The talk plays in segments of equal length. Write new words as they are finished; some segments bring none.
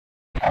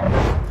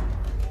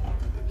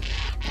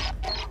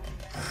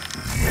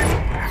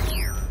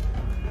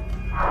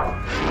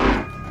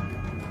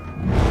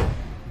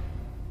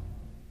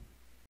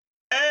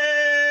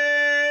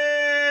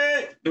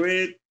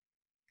Dwayne,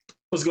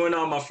 what's going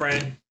on, my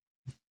friend?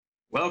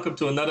 Welcome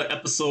to another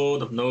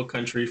episode of No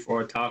Country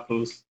for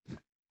Otakus.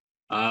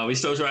 We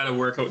still trying to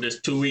work out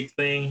this 2 week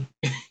thing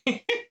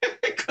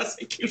because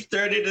it keeps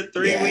turning to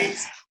 3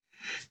 weeks.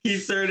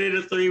 Keeps turning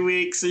to 3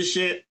 weeks and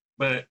shit.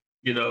 But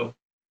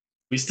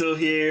we still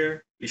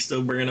here. We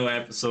still bringing no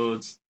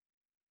episodes.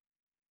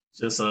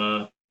 Just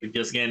we're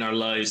just getting our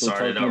lives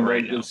started out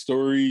right now. Good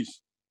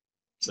stories.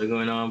 So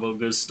going on about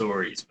good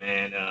stories,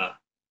 man.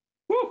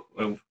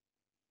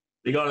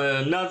 We got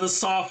another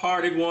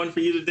soft-hearted one for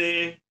you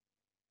today.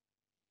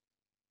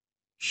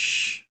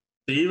 Shh.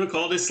 Do you even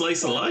call this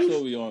Slice of Life?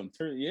 So we on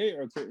 38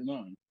 or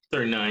 39?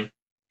 39.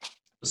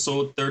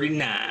 Episode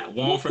 39.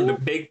 One from the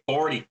Big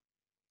 40.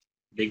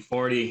 Big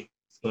 40.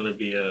 It's going to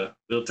be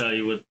we'll tell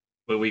you what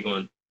we're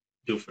going to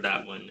do for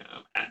that one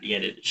at the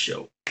end of the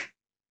show.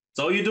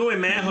 So how you doing,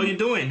 man? How you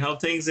doing? How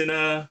things in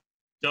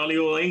jolly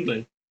old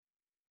England?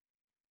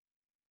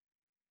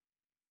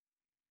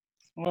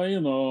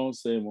 Oh,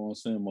 same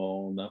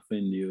old,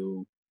 nothing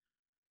new.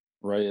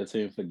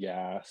 Rioting for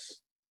gas.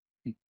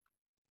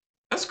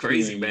 That's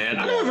crazy, man.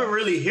 I don't even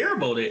really hear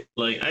about it.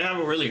 Like, I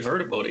haven't really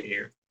heard about it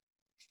here.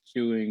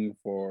 Queuing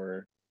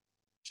for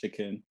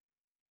chicken.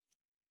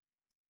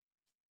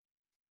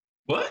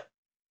 What?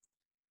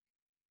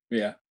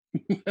 Yeah.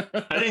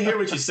 I didn't hear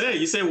what you said.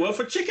 You said what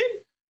for chicken?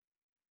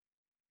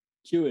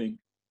 Queuing.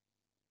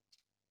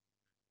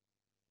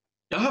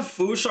 Y'all have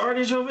food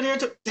shortage over there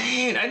too?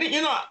 Dang,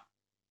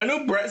 I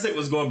knew Brexit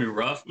was going to be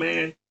rough,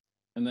 man.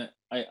 And then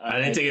I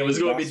didn't think it was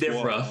going to be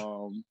this rough.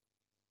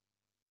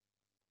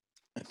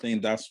 I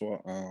think that's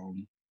what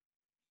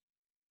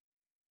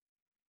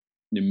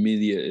the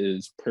media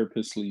is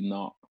purposely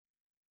not.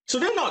 So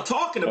they're not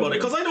talking about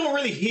it because I don't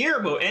really hear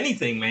about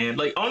anything, man.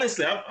 Like,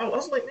 honestly, I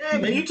was like,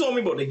 man, you told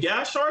me about the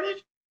gas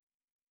shortage?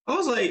 I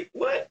was like,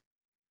 what?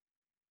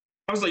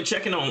 I was like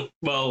checking on,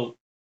 well,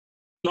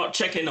 not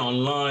checking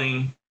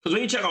online. Because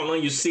when you check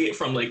online, you see it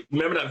from, like,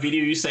 remember that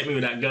video you sent me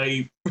with that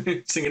guy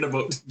singing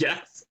about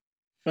gas?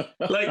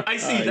 Like, I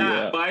see that,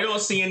 yeah. But I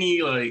don't see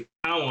any, like,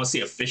 I don't want to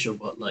see official,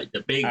 but, like, the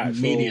big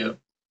media,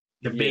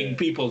 big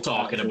people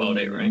talking about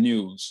it, right?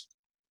 News.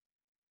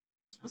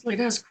 I was like,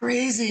 that's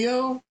crazy,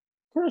 yo. Of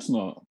course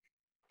not.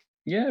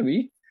 Yeah,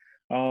 we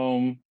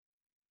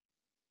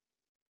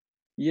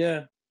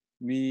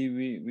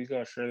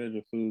got shredded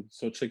of food.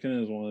 So chicken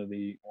is one of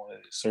the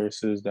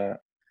sources that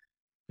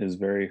is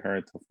very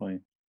hard to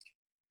find.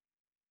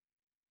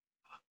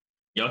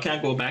 Y'all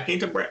can't go back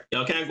into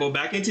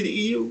the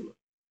EU.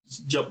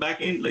 Just jump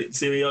back in. Like,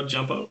 see where y'all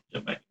jump out.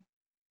 Jump back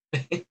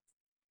in.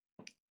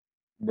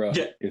 Bro,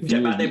 if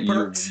get back them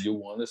perks. You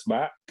want us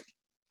back?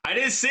 I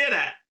didn't say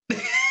that.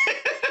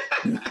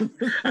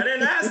 I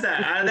didn't ask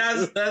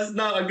that. That's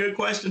not a good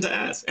question to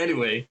ask.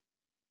 Anyway,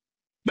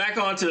 back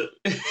on to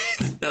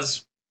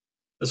that's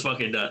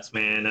fucking nuts,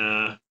 man.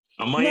 On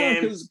my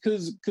end,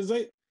 because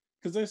I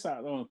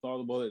sat down and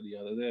thought about it the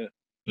other day,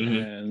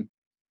 and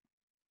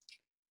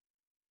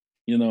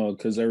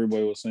because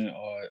everybody was saying,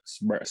 "Oh, it's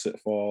Brexit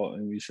fault,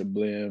 and we should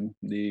blame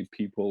the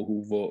people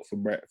who vote for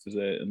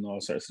Brexit and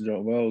all sorts of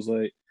junk." But I was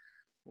like,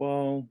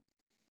 well,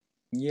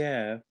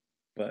 yeah,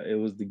 but it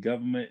was the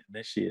government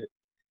initiated.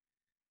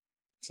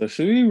 So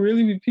should we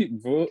really be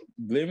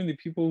blaming the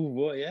people who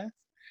vote yes?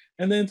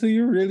 And then do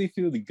you really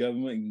feel the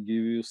government can give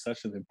you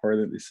such an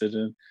important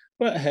decision?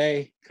 But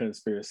hey,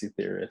 conspiracy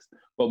theorists.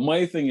 But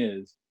my thing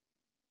is,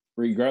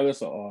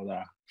 regardless of all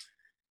that,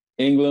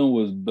 England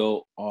was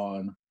built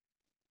on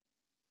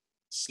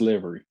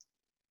slavery.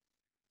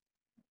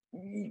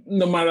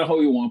 No matter how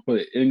you want to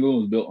put it, England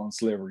was built on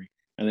slavery.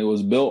 And it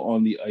was built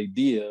on the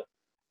idea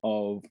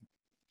of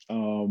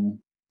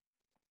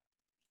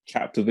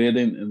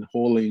captivating and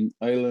holding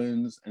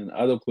islands and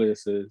other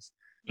places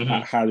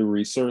that had the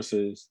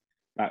resources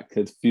that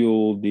could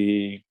fuel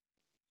the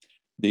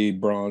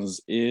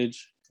Bronze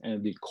Age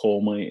and the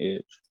coal mine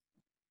age.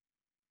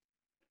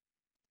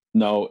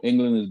 Now,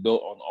 England is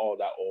built on all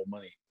that old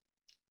money.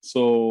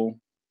 So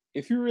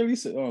if you really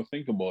sit down and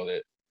think about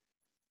it,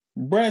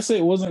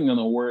 Brexit wasn't going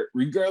to work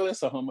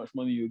regardless of how much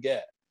money you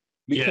get,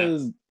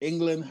 because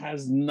England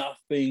has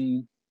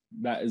nothing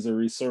that is a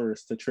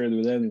resource to trade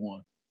with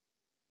anyone.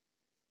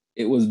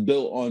 It was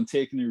built on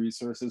taking the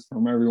resources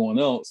from everyone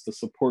else to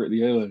support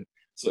the island.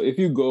 So if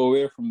you go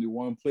away from the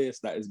one place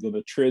that is going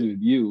to trade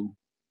with you,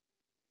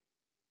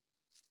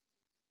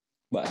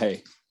 but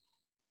hey,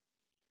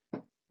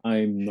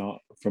 I'm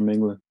not from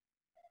England.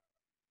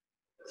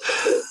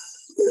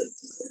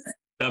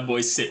 That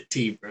boy sip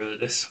tea, bro.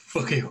 That's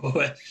fucking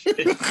hot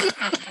shit.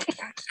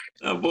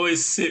 That boy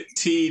sip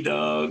tea,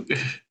 dog.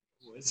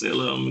 I'm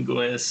gonna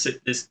go ahead and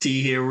sip this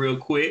tea here real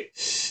quick.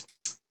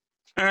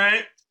 All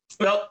right.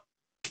 Well,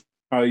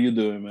 how you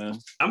doing, man?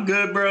 I'm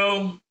good,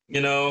 bro.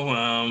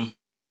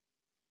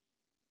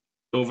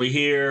 Over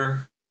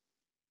here,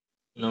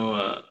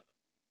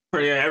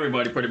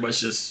 everybody pretty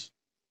much just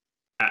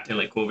acting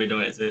like COVID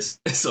don't exist.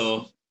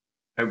 So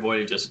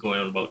everybody just going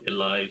on about their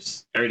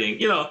lives, everything.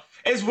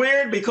 It's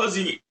weird because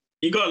you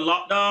got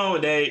lockdown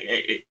and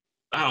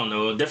I don't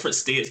know, different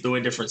states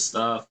doing different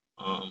stuff.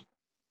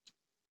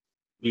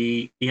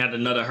 We had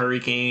another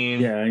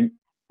hurricane. Yeah,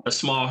 a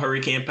small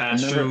hurricane I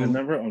passed never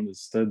through.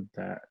 understood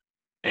that.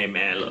 Hey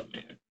man, look,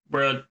 man,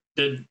 bro,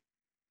 the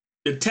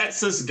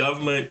Texas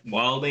government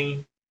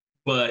wilding,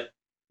 but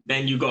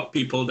then you got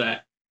people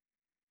that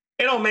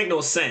it don't make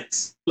no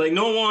sense. Like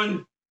no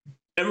one,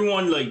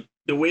 everyone, like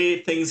the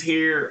way things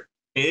here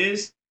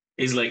is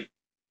like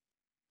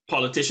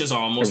politicians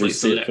are almost Every like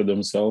see it for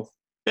themselves.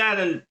 that,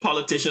 and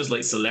politicians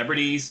like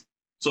celebrities.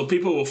 So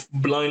people will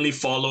blindly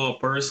follow a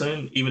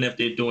person even if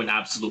they're doing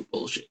absolute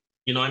bullshit.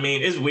 You know what I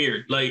mean? It's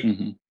weird. Like,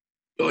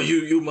 oh,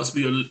 you must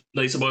be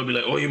like somebody be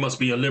like, oh, you must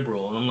be a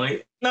liberal, and I'm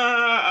like, nah.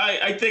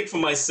 I think for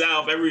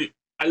myself,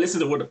 I listen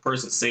to what the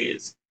person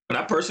says, but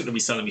that person could be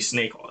selling me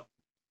snake oil.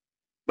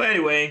 But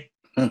anyway,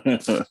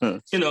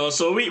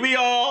 so we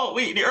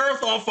the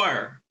earth on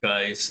fire,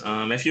 guys.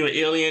 If you're an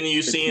alien and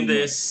you seeing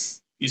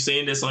this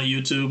on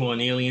YouTube on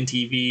Alien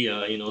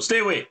TV, stay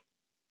away.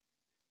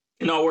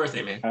 It's not worth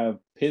it, man. Have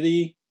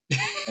pity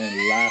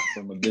and laugh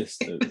from a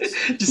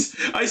distance.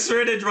 I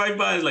swear they drive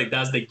by, it's like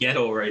that's the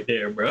ghetto right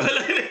there, bro.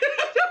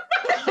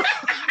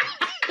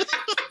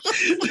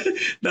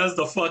 That's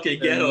the fucking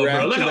ghetto,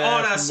 bro. Look at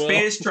all that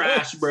space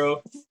trash,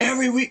 bro.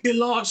 Every week they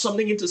launch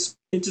something into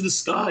the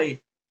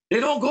sky. They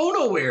don't go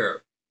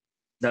nowhere.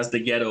 That's the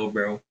ghetto,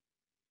 bro.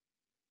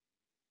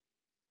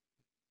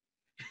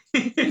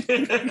 all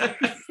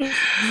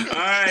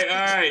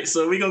right.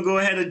 So we're gonna go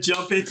ahead and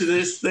jump into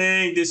this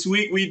thing. This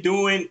week we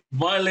doing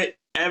Violet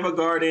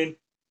Evergarden.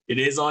 It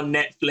is on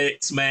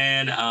Netflix,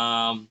 man.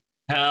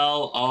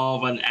 Hell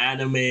of an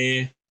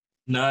anime.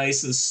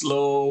 Nice and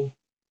slow.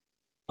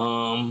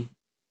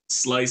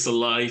 Slice of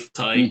life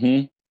type.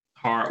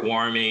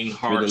 Heartwarming,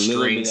 heartstrings. With a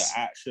little bit of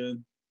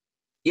action.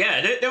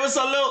 Yeah, there was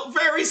a little,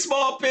 very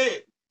small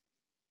bit.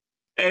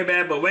 Hey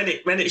man, but when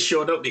it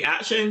showed up, the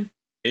action,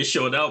 it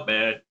showed up,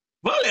 man.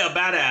 Violet a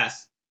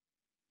badass.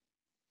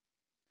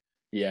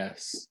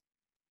 Yes.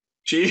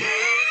 She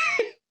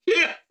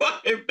a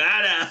fucking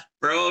badass,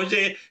 bro.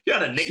 She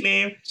had a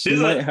nickname. She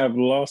might have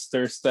lost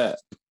her step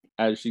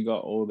as she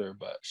got older,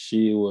 but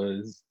she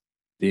was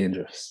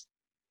dangerous.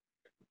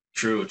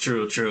 True.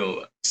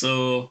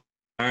 So,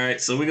 all right,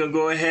 so we're gonna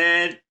go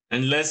ahead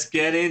and let's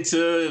get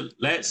into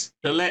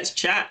the Let's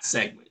Chat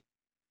segment.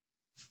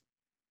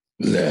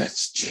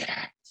 Let's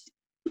chat.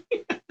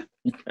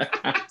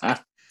 I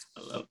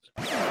love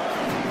it.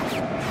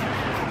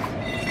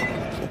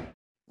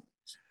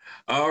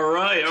 All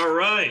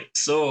right.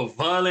 So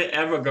Violet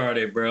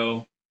Evergarden,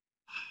 bro.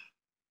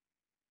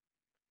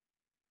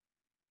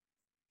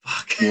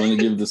 Fuck. You want to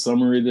give the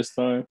summary this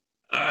time?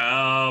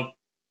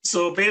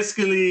 So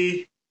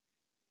basically,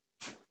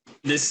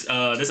 this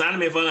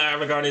anime Violet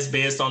Evergarden is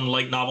based on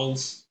light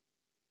novels,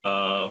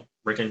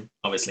 written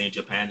obviously in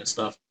Japan and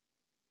stuff,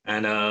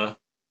 and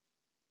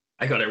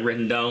I got it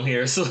written down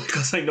here, so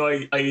because I know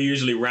I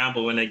usually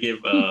ramble when I give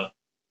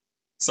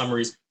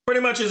summaries.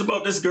 Pretty much it's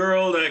about this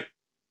girl that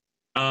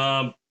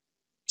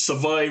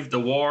survived the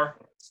war.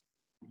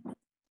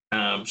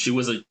 She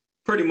was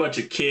pretty much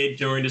a kid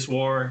during this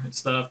war and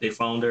stuff. They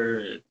found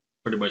her,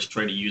 pretty much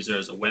tried to use her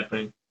as a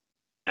weapon,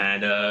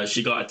 and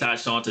she got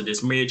attached onto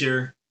this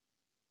major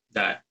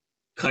that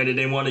kind of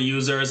didn't want to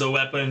use her as a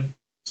weapon.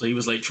 So he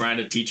was like trying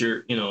to teach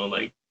her,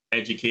 like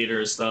educate her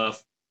and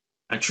stuff,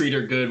 and treat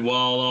her good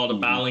while all the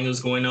battling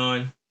was going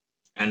on.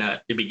 And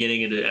at the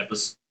beginning of the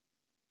episode,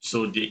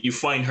 so you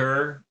find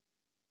her.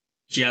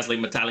 She has like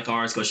metallic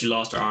arms because she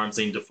lost her arms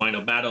in the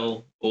final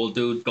battle. Old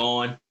dude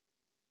gone.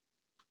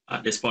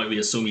 At this point, we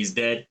assume he's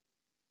dead.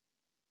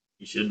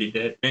 He should be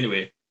dead.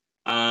 Anyway,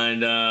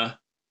 and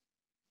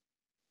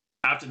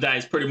after that,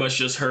 it's pretty much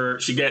just her.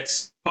 She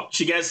gets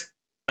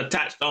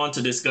attached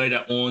onto this guy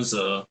that owns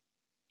a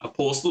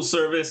postal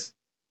service,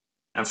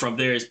 and from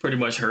there, it's pretty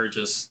much her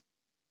just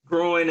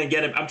growing and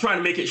getting. I'm trying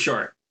to make it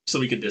short so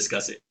we could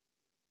discuss it.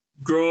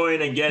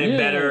 Growing and getting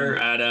better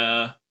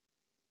at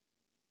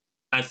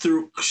and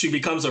through she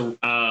becomes a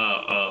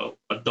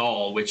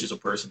doll, which is a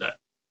person that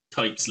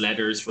types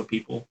letters for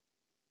people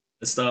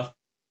and stuff.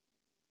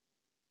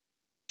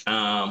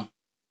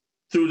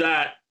 Through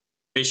that,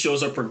 it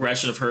shows a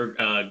progression of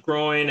her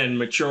growing and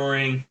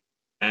maturing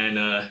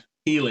and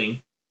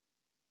healing,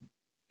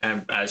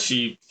 and as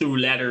she through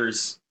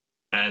letters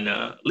and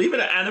leaving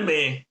the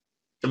anime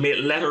to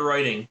make letter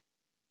writing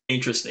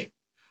interesting.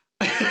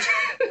 And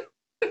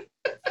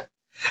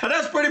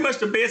that's pretty much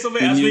the base of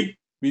it.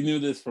 We knew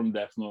this from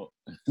Death Note.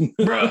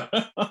 Bruh.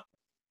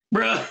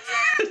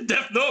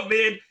 Death Note,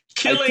 man.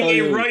 Killing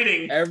in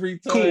writing. Every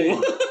time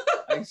cool.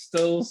 I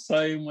still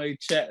sign my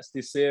chats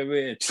the same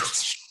way.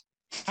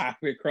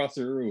 Halfway across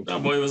the room.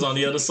 That boy was on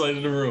the other side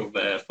of the room,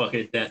 man.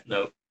 Fucking Death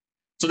Note.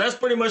 So that's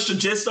pretty much the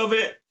gist of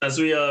it. As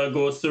we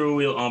go through,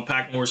 we'll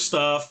unpack more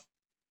stuff.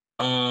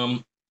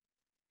 Like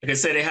I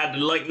said, they had the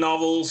light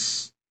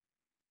novels,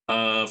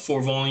 4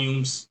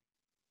 volumes.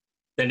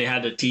 Then they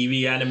had the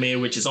TV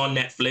anime, which is on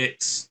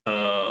Netflix,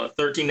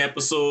 13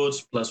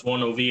 episodes plus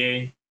 1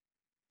 OVA.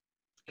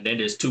 And then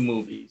there's 2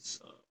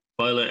 movies,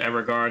 Violet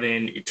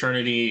Evergarden,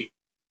 Eternity,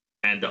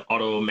 and the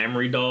Auto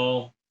Memory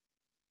Doll.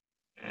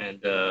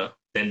 And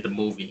than the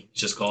movie.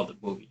 It's just called the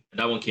movie. And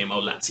that one came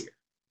out last year.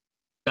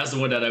 That's the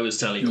one that I was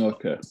telling you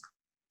about. Okay.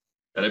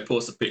 That I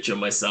posted a picture of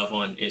myself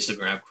on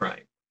Instagram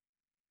crying.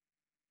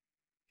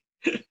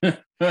 Oh,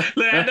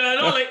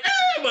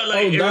 But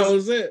like that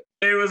was it.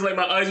 It was like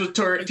my eyes were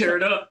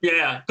teared up.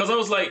 Yeah, because I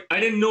was like, I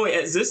didn't know it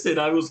existed.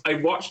 I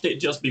watched it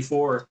just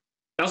before.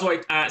 That's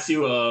why I asked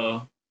you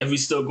if we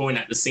still going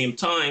at the same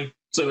time,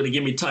 so it would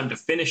give me time to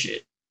finish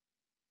it.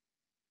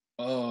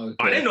 Oh, okay.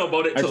 I didn't know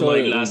about it till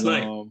like last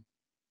night.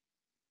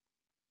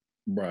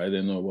 Bro, I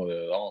didn't know about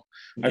it at all.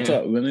 Yeah. I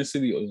thought when I see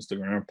the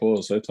Instagram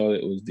post, I thought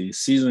it was the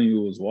season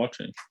you was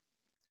watching.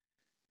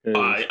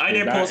 I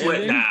didn't post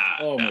with that.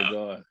 Oh my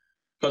god!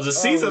 Because the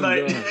season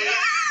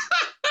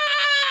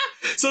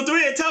So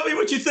Dwayne, tell me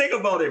what you think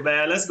about it,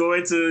 man. Let's go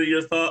into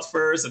your thoughts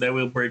first, and then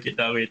we'll break it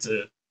down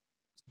into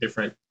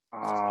different.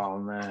 Oh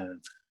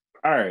man!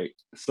 All right,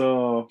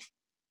 so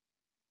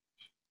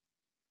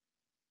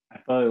I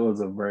thought it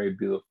was a very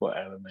beautiful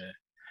anime,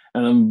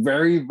 and I'm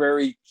very,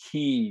 very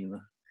keen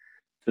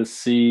to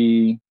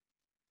see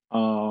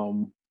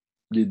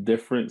the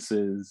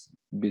differences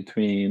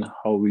between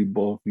how we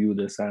both view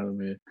this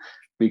anime,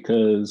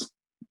 because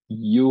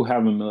you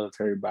have a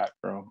military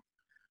background.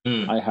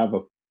 I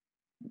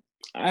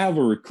have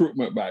a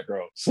recruitment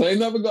background, so I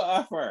never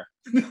got that far.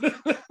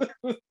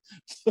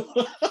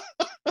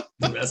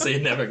 I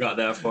say never got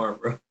that far,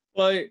 bro.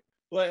 Like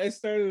I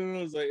started and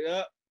I was like,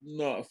 yeah,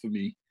 not for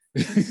me.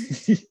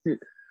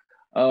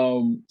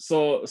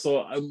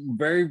 So I'm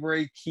very,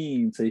 very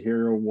keen to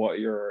hear what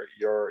your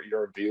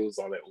views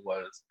on it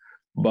was.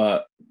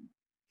 But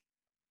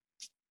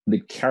the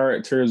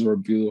characters were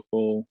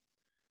beautiful.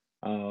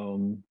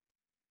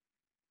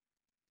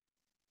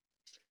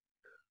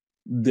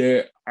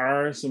 There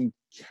are some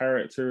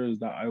characters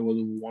that I would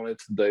have wanted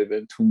to dive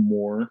into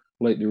more,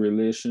 like the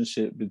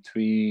relationship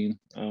between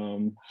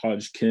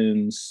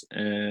Hodgkins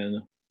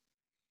and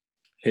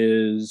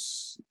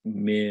his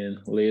main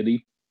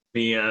lady.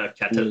 The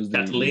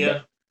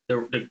Catalina,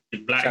 the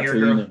black hair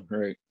girl,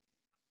 right?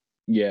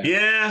 Yeah,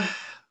 yeah.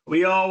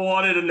 We all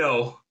wanted to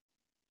know,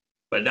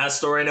 but that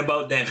story ain't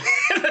about them.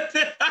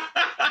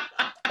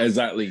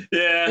 Exactly.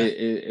 Yeah,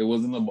 it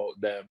wasn't about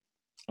them.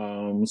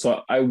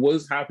 So I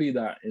was happy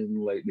that in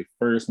like the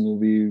first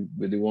movie,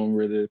 with the one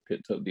where they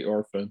picked up the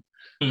orphan,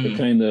 they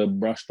kind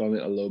of brushed on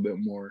it a little bit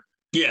more.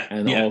 Yeah,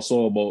 and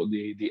also about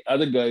the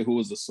other guy who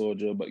was a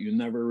soldier, but you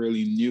never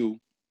really knew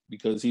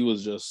because he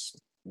was just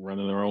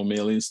running around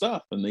mailing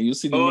stuff, and then you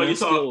see the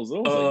skills. I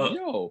was like,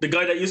 yo, the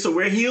guy that used to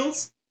wear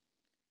heels.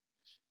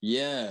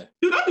 Yeah,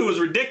 dude, that dude was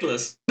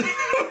ridiculous.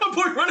 My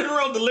boy running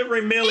around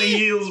delivering mailing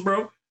heels,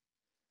 bro.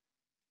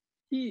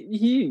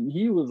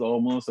 He was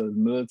almost as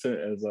militant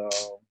as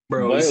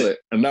bro, Violet,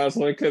 and that's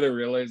when I kind of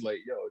realized, like,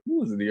 yo, he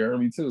was in the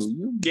army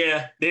too.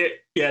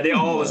 They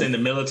all was in the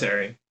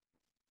military.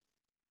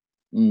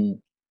 And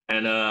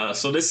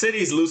so the city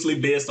is loosely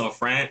based on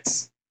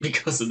France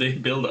because they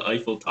built the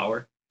Eiffel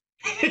Tower.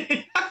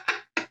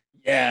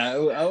 Yeah,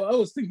 I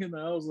was thinking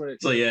that. I was like,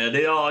 so yeah,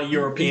 they all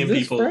European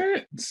people.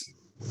 France?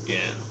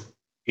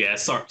 Yeah,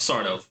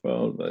 sort of.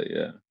 Well, but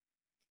yeah.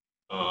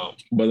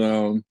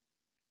 But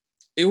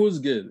it was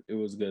good. It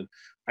was good.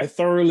 I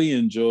thoroughly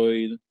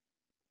enjoyed.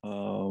 I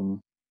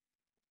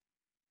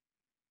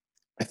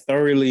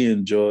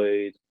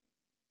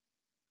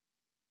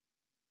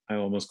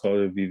almost called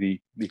her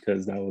Vivi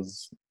because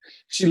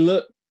she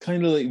looked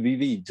kind of like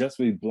Vivi, just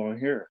with blonde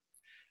hair.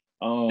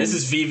 This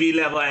is VV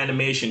level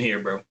animation here,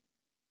 bro.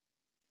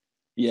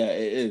 Yeah,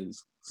 it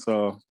is.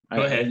 So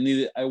Go ahead.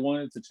 I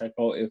wanted to check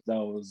out if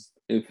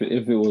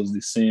it was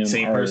the same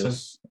artist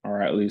person,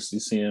 or at least the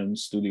same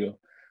studio,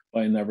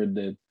 but I never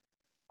did.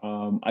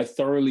 I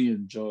thoroughly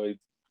enjoyed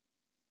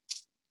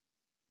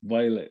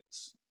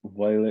Violet's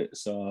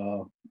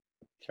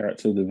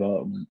character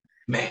development.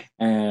 Man.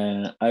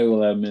 And I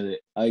will admit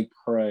it, I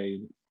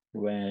cried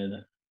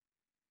when,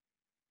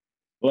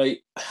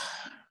 like,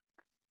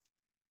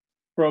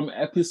 from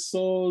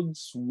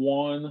episodes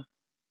 1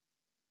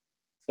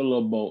 till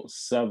about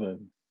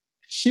 7,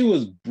 she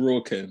was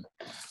broken.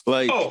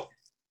 Like,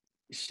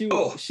 she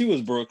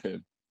was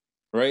broken,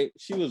 right?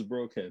 She was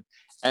broken.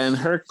 And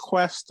her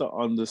quest to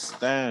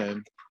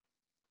understand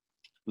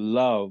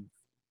love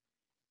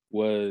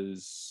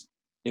was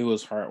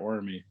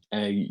heartwarming.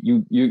 And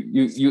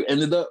you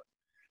ended up,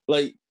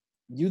 like,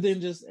 you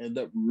didn't just end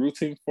up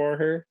rooting for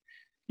her.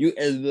 You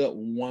ended up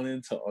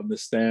wanting to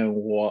understand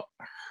what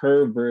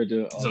her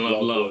version of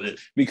love was.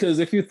 Because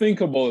if you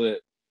think about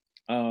it,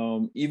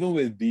 even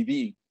with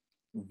Vivi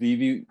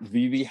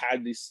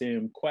had the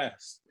same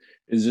quest.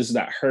 It's just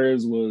that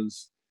hers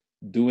was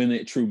doing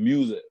it through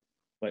music.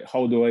 Like,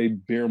 how do I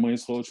bear my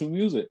soul through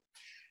music?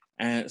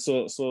 And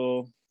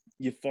so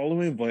you're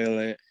following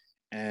Violet,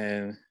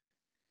 and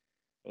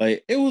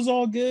like, it was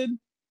all good,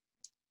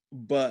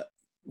 but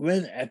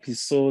when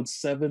episode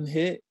 7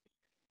 hit,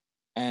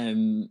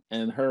 and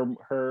her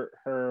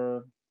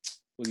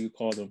what do you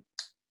call them?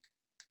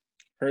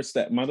 Her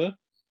stepmother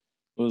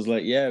was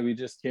like, yeah, we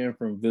just came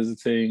from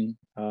visiting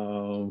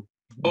the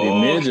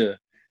major.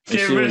 And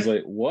she was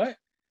like, what?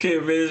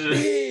 Can't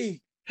visit.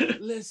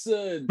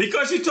 Listen,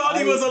 Because you thought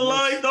he was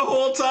alive the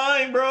whole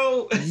time,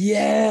 bro.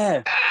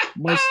 Yeah,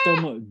 my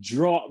stomach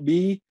dropped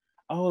me.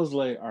 I was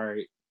like, all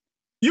right.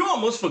 You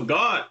almost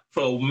forgot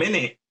for a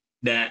minute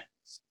that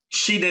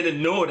she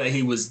didn't know that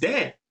he was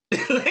dead.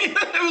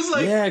 It was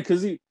like, yeah,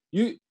 because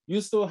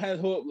you still had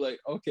hope, like,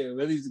 okay,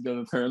 when he's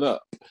gonna turn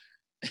up.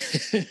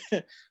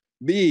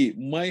 B,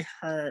 my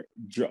heart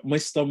dropped, my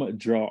stomach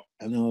dropped,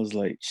 and I was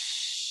like,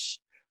 shh,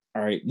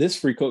 all right, this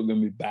freak out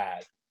gonna be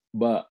bad.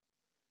 But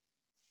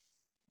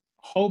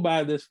how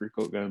bad this freak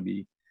out gonna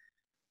be?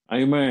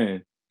 I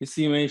man, you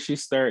see, man, she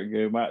started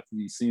getting back to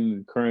the scene of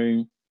the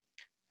crime,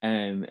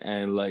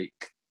 and like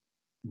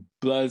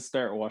blood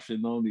start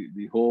washing on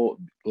the whole,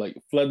 like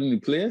flooding the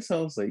place.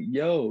 I was like,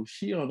 yo,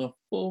 she on a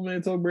full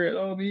mental break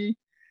on me.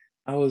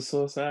 I was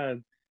so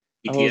sad.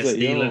 I was like,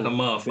 PTSD like a yo,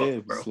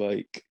 motherfucker, bro. babes,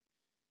 like,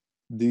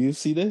 do you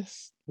see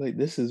this? Like,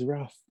 this is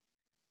rough.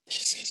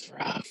 This is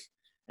rough.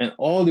 And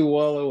all the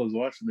while I was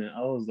watching it,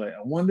 I was like,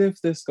 I wonder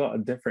if this got a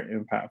different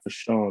impact for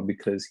Sean,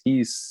 because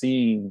he's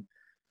seen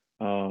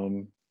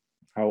um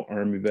how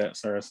army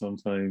vets are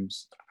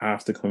sometimes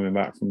after coming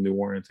back from the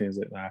war and things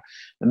like that.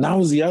 And that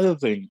was the other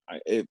thing.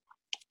 It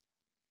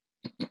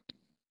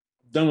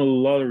done a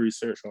lot of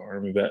research on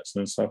army vets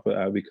and stuff like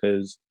that,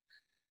 because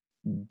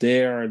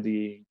they are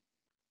the,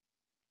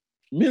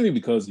 mainly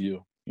because of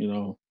you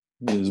know,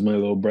 is my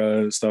little brother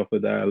and stuff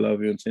like that. I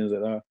love you and things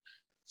like that.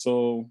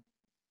 So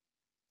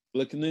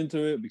looking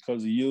into it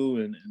because of you,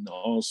 and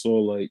also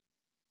like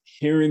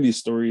hearing these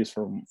stories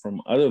from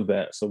other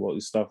vets about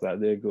the stuff that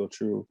they go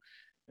through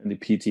and the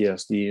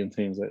PTSD and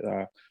things like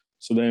that.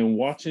 So then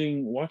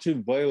watching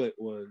Violet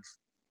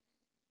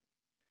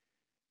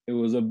it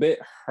was a bit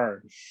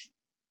harsh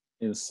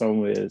in some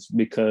ways,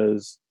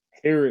 because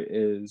here it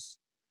is,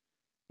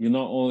 you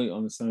not only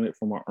understand it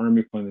from an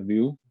army point of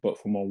view, but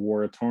from a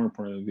war-torn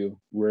point of view,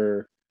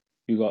 where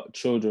you got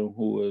children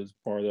who was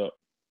brought up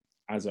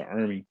as an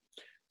army.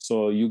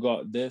 So you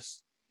got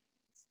this,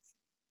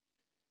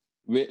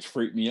 which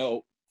freaked me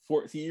out,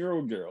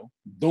 14-year-old girl.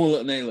 Don't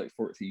look nothing like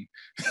 14.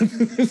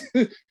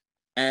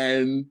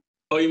 And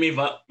oh, you mean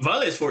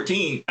Violet's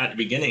 14 at the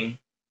beginning?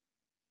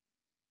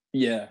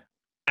 yeah,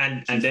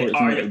 And she's then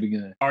 14 at the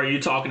beginning. are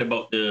you talking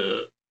about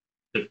the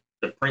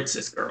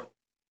princess girl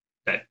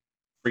that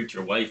freaked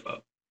your wife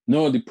up?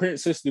 No, the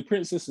princess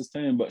is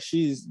 10, but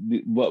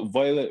but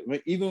Violet,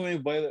 even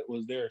when Violet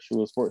was there, she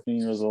was 14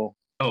 years old.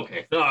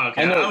 Okay. Oh,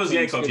 okay. I know I was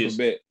getting skip confused.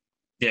 a bit.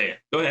 Yeah.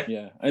 Go ahead.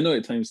 Yeah, I know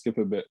it time skip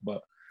a bit,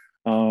 but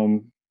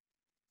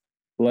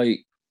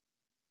like,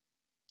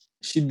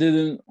 she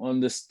didn't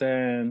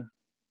understand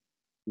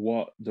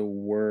what the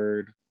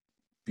word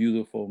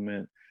beautiful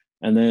meant.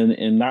 And then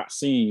in that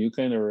scene, you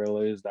kind of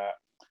realize that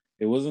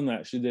it wasn't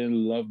that she didn't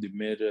love the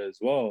major as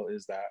well,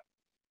 is that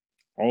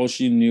all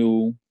she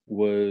knew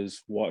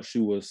was what she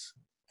was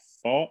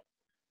taught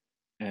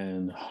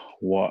and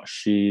what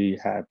she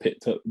had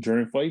picked up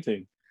during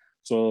fighting.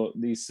 So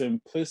the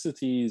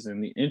simplicities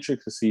and the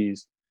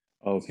intricacies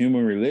of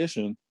human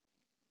relation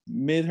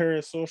made her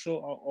a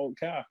social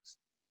outcast.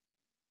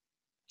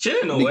 She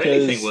didn't know what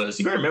anything was.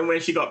 You remember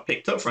when she got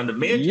picked up from the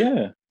major?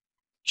 Yeah.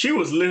 She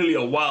was literally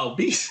a wild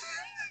beast.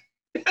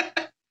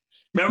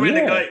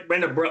 Remember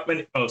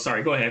when oh,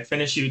 sorry, go ahead.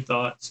 Finish your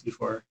thoughts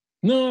before.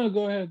 No,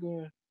 go ahead.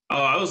 Oh,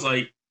 I was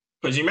like,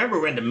 because you remember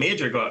when the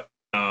major got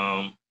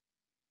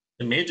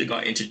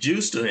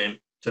introduced to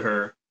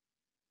her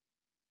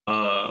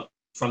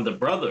from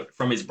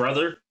his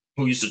brother,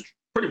 who used to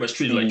pretty much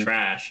treat her like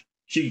trash.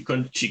 She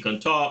couldn't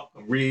talk,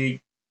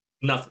 read,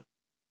 nothing.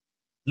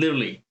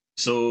 Literally.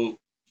 So,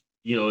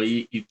 you know,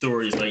 you throw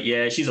her, he's like,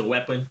 yeah, she's a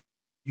weapon.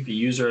 You can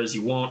use her as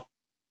you want.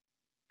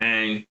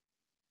 And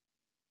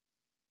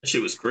that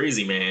shit was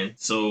crazy, man.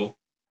 So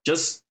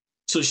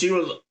she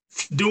was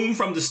doomed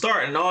from the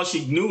start, and all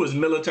she knew was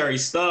military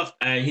stuff.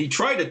 And he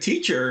tried to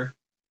teach her,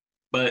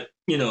 but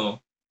you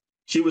know,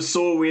 she was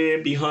so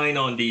way behind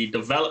on the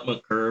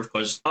development curve,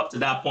 because up to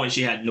that point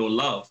she had no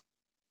love.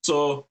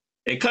 So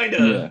it kind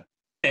of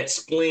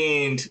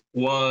explained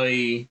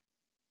why,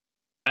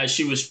 as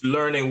she was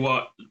learning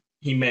what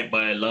he meant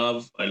by I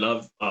love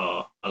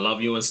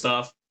you and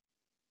stuff,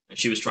 and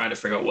she was trying to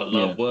figure out what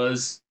love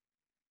was.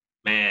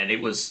 Man,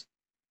 it was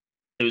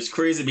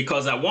crazy,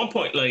 because at one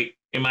point, like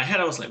in my head,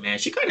 I was like, man,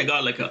 she kind of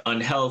got like an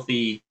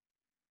unhealthy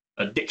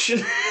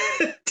addiction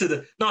to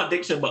the, not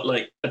addiction, but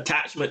like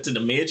attachment to the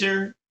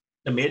major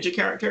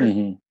character.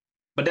 Mm-hmm.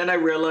 But then I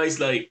realized,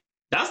 like,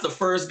 that's the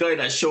first guy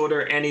that showed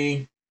her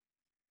any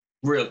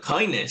real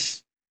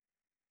kindness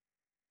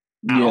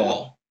at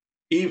all,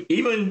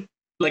 even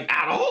like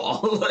at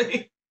all.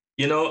 Like,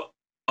 you know,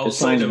 it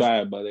sounds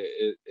bad, but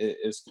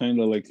it's kind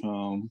of like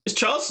it's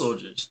child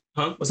soldiers,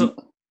 huh? What's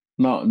up?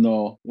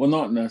 No, well,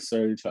 not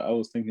necessarily. I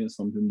was thinking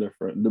something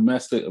different.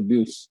 Domestic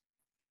abuse.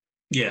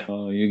 Yeah.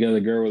 You get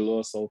a girl with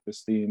low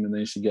self-esteem, and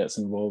then she gets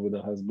involved with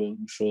a husband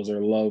who shows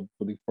her love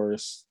for the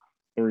first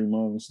 3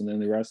 months, and then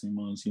the rest of the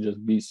months he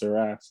just beats her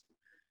ass,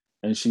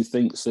 and she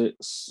thinks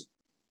it's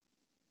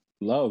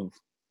love.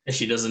 And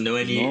she doesn't know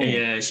any.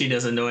 Yeah, she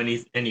doesn't know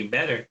any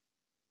better.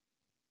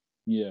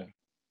 Yeah.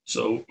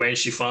 So when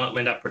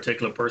that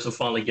particular person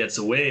finally gets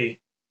away,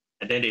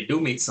 and then they do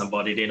meet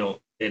somebody,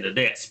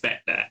 they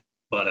expect that.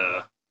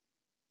 But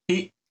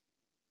he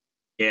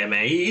yeah,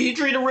 man, he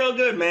treated her real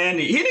good, man.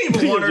 He didn't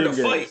even want her to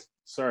fight.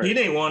 Sorry, he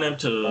didn't want him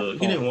to.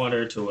 He didn't want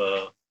her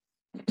to.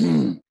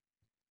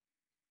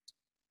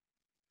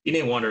 He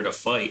didn't want her to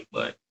fight,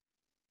 but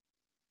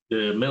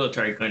the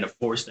military kind of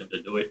forced him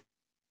to do it.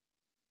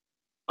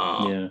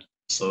 Yeah.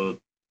 So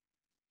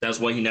that's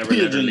why he never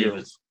let her leave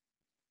his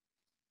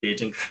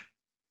agent.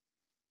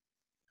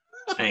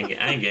 I ain't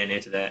getting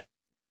into that.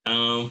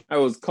 I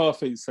was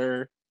coughing,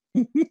 sir.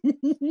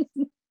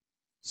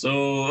 So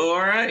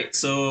all right.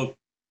 So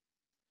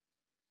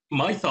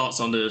my thoughts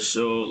on the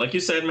show, like you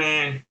said,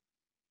 man.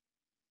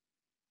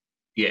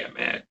 Yeah,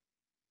 man.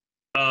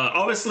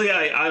 Obviously,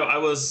 I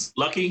was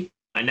lucky.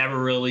 I never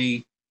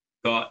really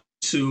got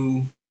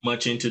too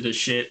much into the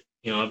shit.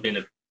 You know, I've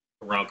been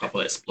around a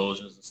couple of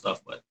explosions and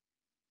stuff, but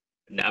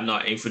I'm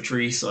not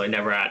infantry, so I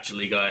never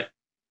actually got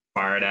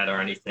fired at or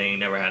anything.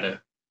 Never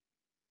had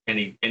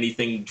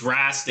anything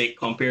drastic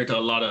compared to a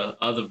lot of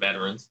other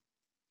veterans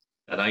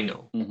that I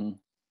know. Mm-hmm.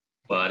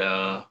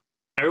 But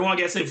everyone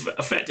gets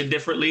affected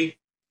differently.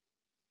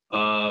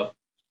 Some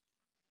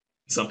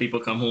people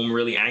come home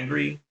really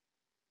angry.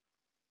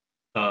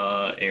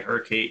 In her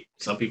case,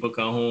 some people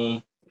come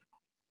home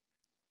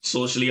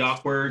socially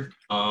awkward.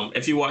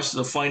 If you watch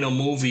the final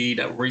movie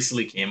that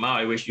recently came out,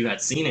 I wish you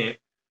had seen it,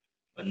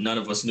 but none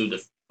of us knew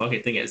the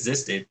fucking thing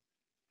existed.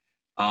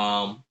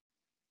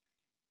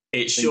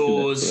 It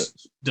shows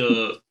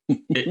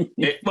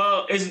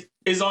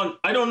it's on.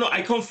 I don't know.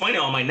 I couldn't find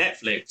it on my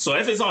Netflix. So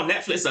if it's on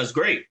Netflix, that's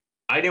great.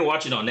 I didn't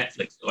watch it on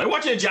Netflix. I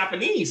watched it in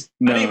Japanese.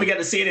 No. I didn't even get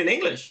to see it in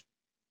English.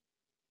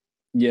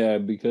 Yeah,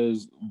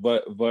 because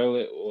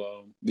Violet,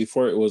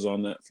 before it was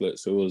on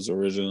Netflix, it was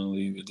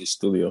originally with the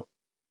studio.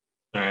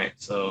 All right,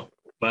 so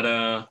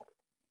but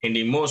in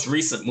the most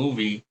recent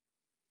movie,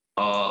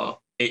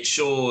 it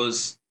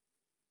shows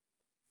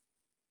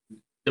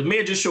the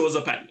major shows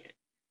up at the end,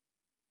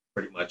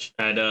 pretty much,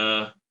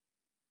 and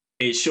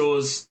it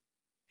shows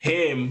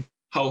him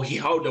how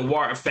the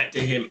war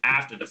affected him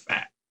after the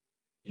fact.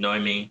 You know what I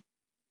mean?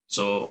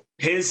 So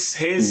his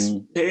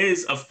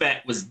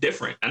effect was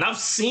different, and I've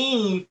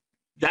seen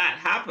that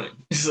happen.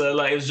 So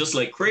like it was just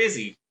like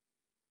crazy.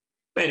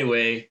 But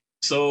anyway,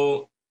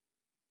 so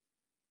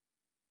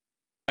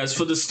as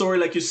for the story,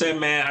 like you said,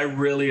 man, I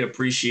really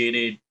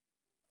appreciated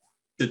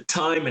the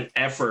time and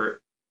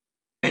effort.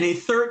 And in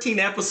 13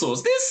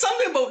 episodes, there's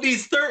something about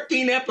these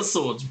 13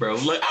 episodes, bro.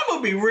 Like I'm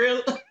gonna be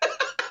real.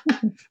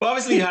 Well,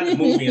 obviously you had the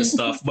movie and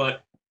stuff,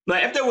 but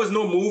like if there was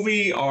no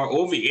movie or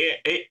OVA,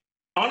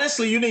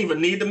 honestly, you didn't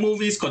even need the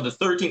movies because the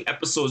 13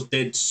 episodes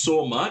did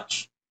so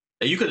much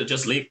that you could have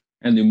just left.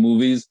 And the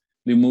movies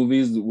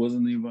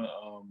wasn't even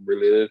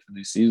related to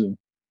the season.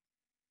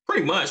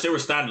 Pretty much, they were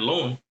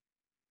standalone.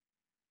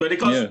 But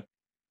because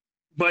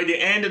by the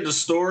end of the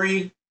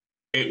story,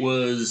 it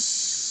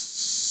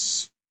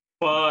was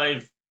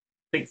 5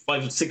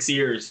 or 6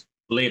 years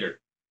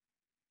later,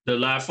 the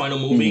last final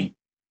movie. Mm-hmm.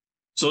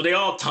 So they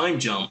all time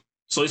jump.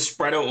 So it's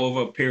spread out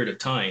over a period of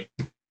time.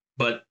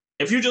 But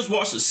if you just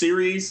watch the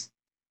series,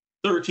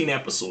 13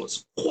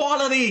 episodes,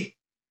 quality.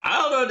 I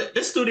don't know.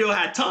 This studio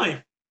had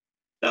time.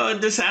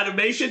 This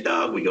animation,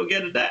 dog, we gonna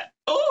get to that.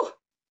 Oh,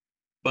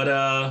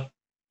 but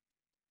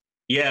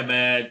yeah,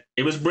 man,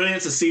 it was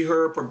brilliant to see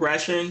her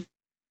progression.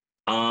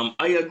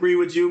 I agree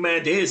with you,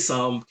 man. There's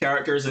some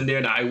characters in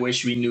there that I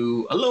wish we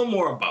knew a little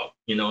more about.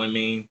 You know what I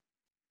mean?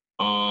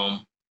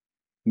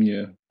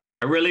 Yeah.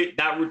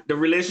 The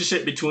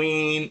relationship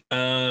between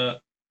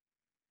Claudia,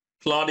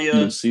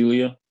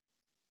 Lucilia,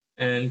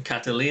 and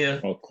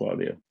Catalia. Oh,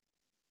 Claudia.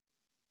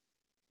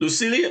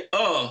 Lucilia?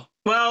 Oh,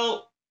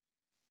 well,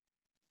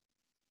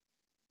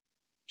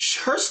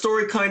 her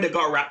story kind of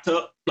got wrapped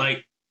up,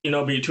 like, you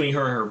know, between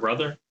her and her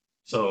brother.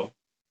 So,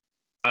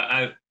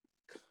 I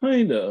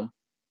kind of.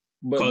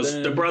 Because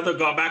the brother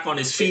got back on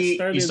his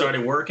feet, he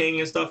started working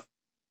and stuff.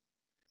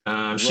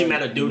 She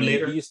met a dude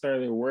later. He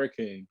started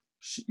working.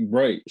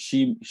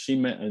 She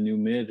met a new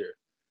major.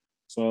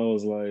 So I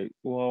was like,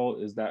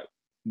 well,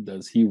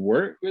 does he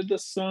work with the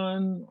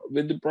son,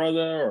 with the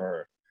brother,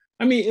 or?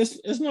 I mean,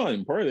 it's not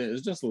important.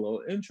 It's just a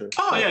little interest.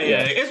 Oh yeah.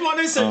 It's one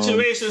of those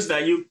situations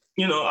that you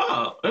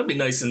know, it'd be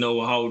nice to know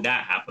how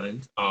that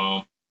happened.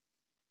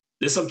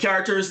 There's some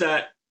characters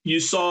that you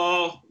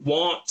saw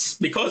once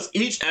because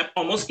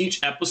almost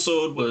each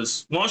episode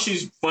was once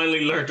she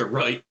finally learned to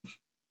write.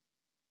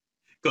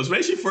 Because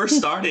when she first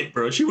started,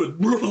 bro, she was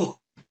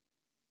brutal.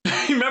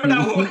 You remember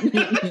that woman?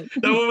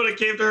 That woman that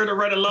came to her to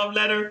write a love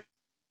letter.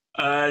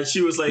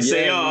 She was like,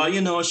 saying, "Oh,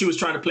 you know," she was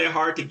trying to play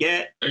hard to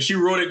get. And she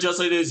wrote it just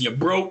like this: "You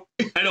broke.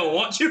 I don't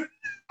want you."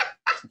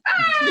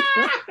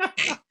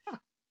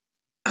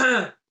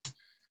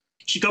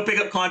 She could pick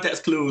up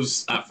context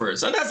clues at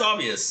first, and that's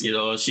obvious. You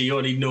know, she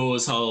only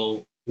knows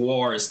how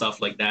war and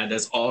stuff like that.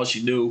 That's all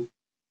she knew.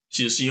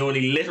 She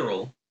only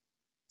literal.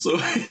 So,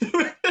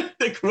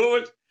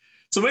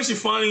 so when she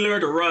finally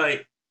learned to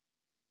write,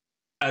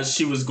 as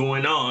she was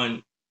going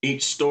on,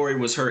 each story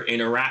was her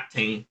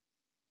interacting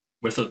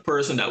with a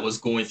person that was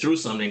going through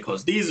something,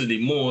 because these are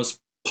the most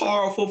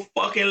powerful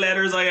fucking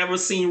letters I ever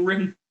seen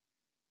written.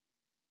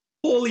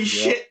 Holy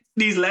shit,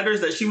 these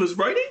letters that she was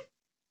writing.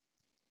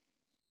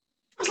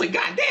 I was like,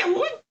 God damn,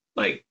 woman.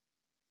 Like,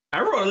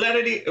 I wrote a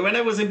letter when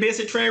I was in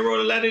basic training. I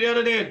wrote a letter the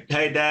other day.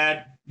 Hey,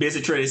 Dad,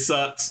 basic training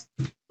sucks.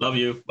 Love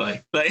you.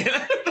 Bye. Like,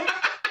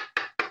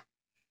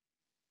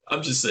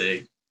 I'm just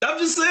saying.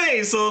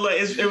 So like,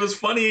 it was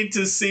funny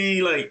to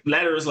see like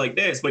letters like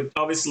this, but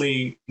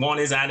obviously one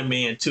is anime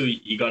and two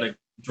you gotta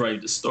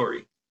drive the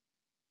story.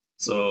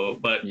 So,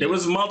 but there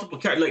was multiple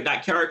characters, like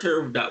that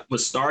character that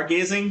was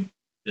stargazing,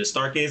 the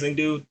stargazing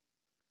dude.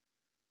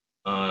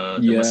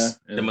 And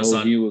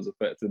how he was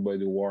affected by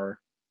the war.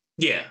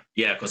 Yeah,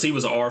 because he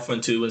was an orphan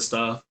too and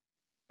stuff,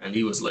 and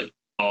he was like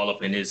all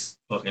up in his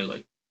fucking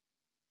like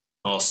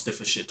all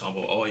stiff as shit,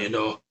 talking about, oh, you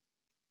know,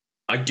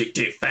 I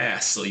dictate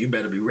fast, so you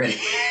better be ready.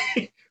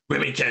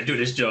 Women can't do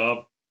this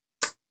job.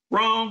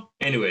 Wrong.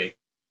 Anyway,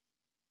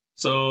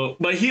 so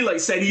but he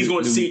like said he's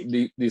going to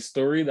see the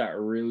story that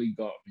really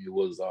got me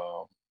was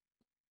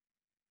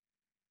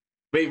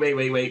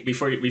Wait.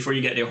 Before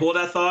you get there, hold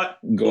that thought.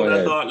 Go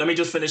ahead. Let me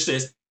just finish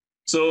this.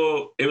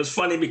 So it was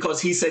funny because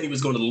he said he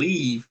was going to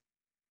leave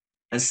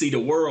and see the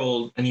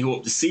world, and he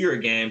hoped to see her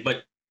again,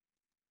 but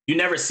you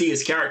never see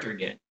his character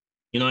again.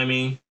 You know what I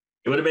mean?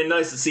 It would have been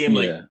nice to see him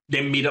like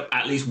then meet up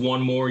at least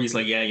one more. He's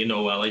like, yeah, you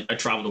know, I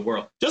traveled the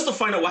world just to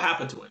find out what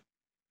happened to him.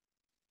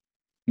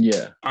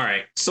 Yeah. All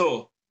right.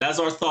 So that's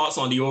our thoughts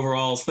on the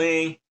overall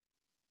thing.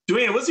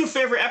 Dwayne, what's your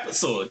favorite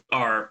episode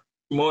or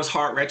most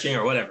heart-wrenching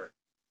or whatever?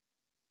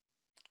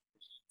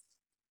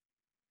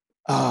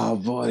 Oh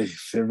boy,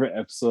 favorite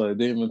episode. I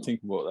didn't even think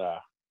about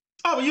that.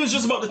 Oh, but you was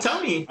just about to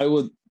tell me. I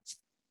would.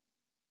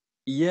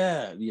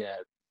 Yeah.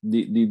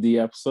 The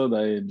episode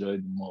I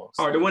enjoyed the most.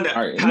 Or the one that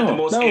had the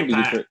most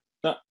impact.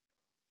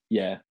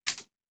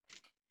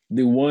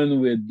 The one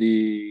with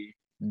the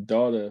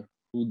daughter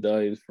who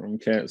died from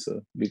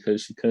cancer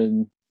because she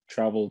couldn't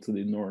travel to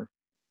the north.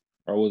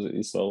 Or was it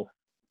the south?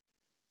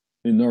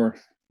 The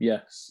north,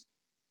 yes.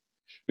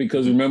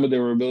 Because remember they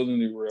were building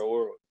the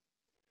railroad.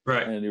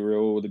 Right. And the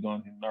railroad would have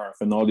gone to the north.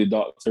 And all the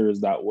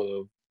doctors that would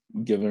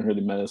have given her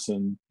the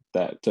medicine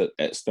that to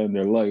extend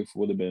their life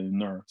would have been in the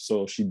north.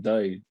 So she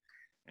died.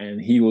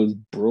 And he was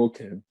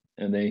broken.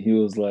 And then he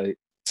was like,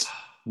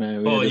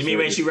 man. Oh, you mean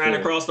when she ran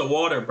across the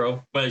water,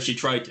 bro? Well, she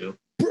tried to.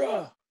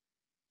 Bruh.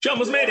 She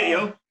almost made it,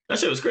 yo. That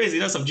shit was crazy.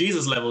 That's some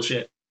Jesus level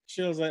shit.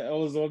 She was like, I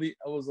was only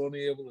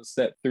able to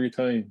step 3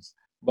 times.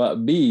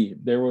 But B,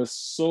 there was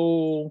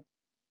so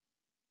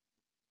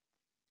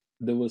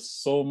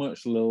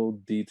much little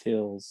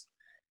details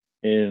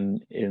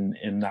in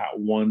that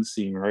one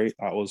scene, right?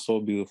 That was so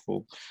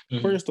beautiful.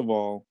 Mm-hmm. First of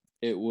all,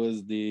 it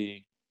was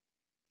the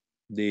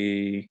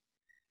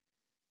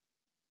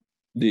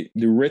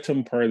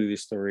written part of the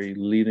story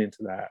leading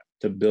to that,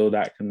 to build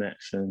that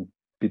connection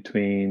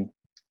between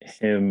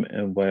him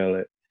and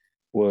Violet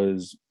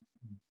was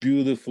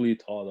beautifully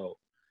thought out.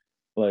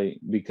 Like,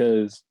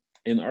 because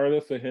in order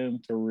for him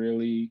to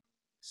really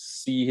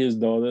see his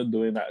daughter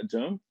doing that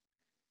jump,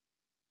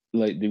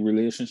 like the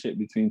relationship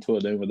between two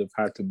of them would have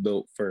had to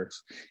build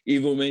first.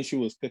 Even when she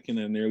was cooking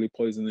and nearly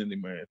poisoning the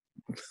man.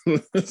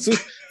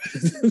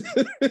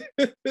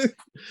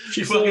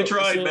 She fucking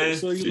tried, man.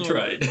 She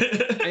tried.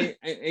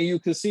 and you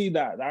could see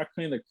that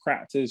kind of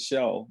cracked his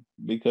shell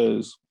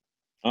because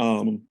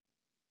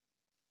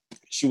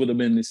she would have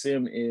been the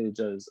same age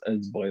as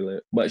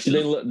Violet, but she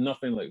didn't look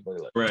nothing like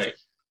Violet. Right.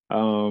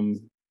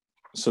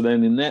 So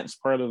then the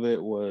next part of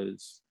it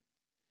was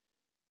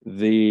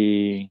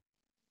the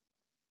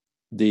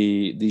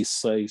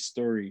side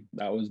story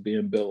that was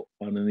being built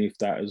underneath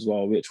that as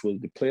well, which was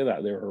the play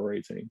that they were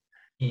writing,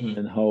 mm-hmm.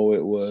 and how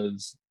it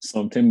was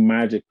something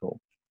magical.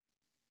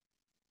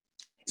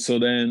 So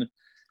then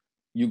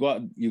you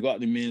got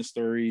the main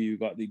story, you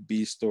got the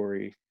B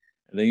story,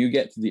 and then you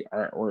get to the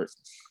artwork.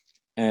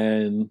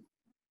 And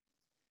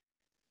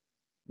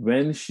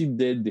when she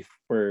did the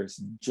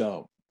first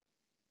jump,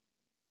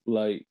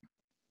 like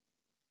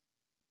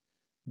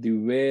the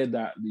way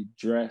that the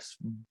dress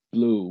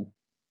blew,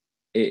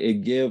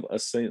 it gave a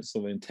sense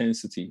of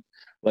intensity.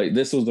 Like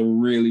this was a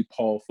really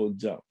powerful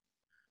jump.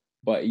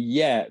 But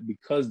yet,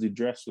 because the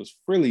dress was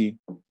frilly,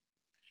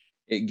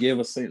 it gave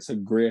a sense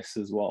of grace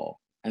as well.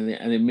 And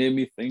it made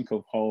me think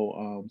of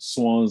how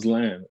Swans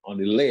land on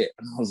the lake.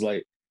 And I was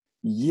like,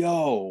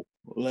 yo,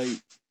 like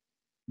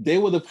they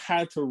would have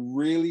had to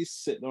really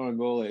sit down and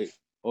go like,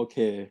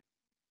 okay,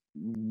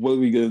 what are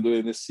we gonna do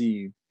in this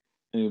scene?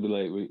 And it'd be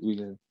like, we're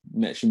gonna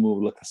make you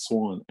move like a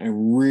swan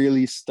and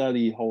really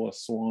study how a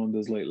swan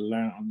does like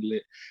land on the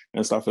lake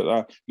and stuff like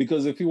that.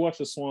 Because if you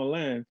watch a swan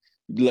land,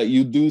 like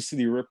you do see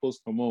the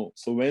ripples come out.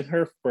 So when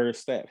her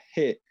first step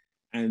hit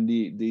and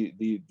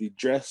the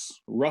dress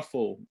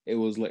ruffle, it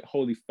was like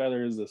how the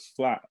feathers is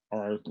flat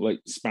or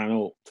like span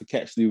out to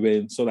catch the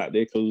wind so that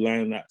they could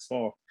land that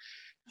soft.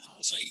 I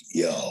was like,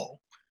 yo,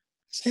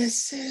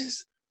 this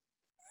is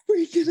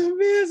freaking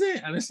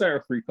amazing. And I started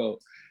to freak out.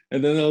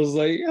 And then I was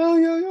like,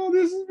 yo,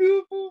 this is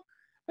beautiful.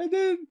 And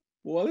then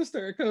Wallace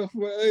started coming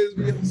from my eyes.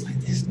 I was like,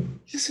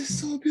 this is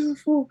so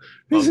beautiful.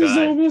 Oh This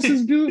God.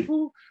 is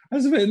beautiful. I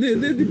said,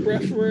 the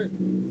breath work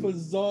for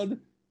Zod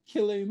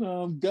killing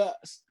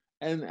Guts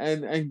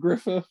and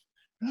Griffith.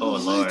 And I Oh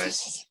was like, Lord.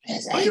 this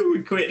is Why amazing. you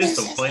equate this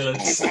to This is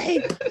violence?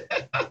 amazing.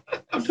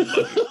 I'm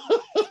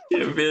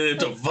fucking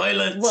into But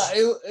violence.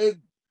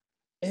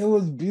 it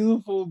was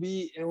beautiful.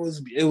 It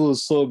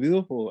was so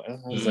beautiful,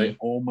 and I was like, Mm.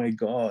 oh my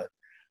god,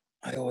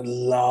 I would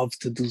love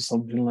to do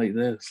something like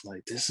this.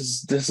 Like this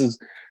is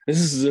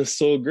just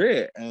so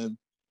great, and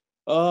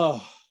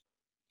oh,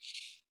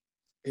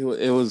 it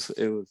was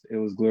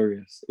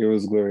glorious. It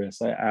was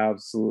glorious. I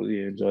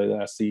absolutely enjoyed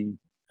that scene,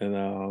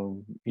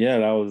 and yeah,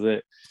 that was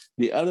it.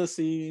 The other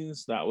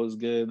scenes that was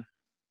good.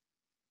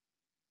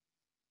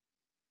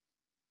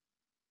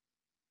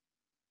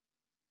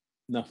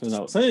 Nothing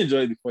else. I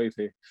enjoyed the fight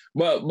here,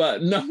 but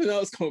nothing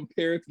else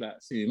compared to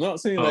that scene. Not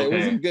saying that it Okay.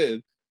 wasn't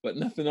good, but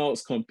nothing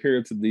else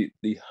compared to the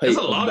There's a height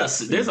of lot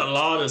that of there's scene. a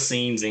lot of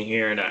scenes in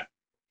here that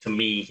to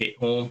me hit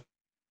home.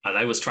 As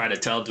I was trying to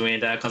tell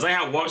Dwayne that because I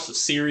had watched the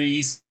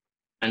series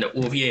and the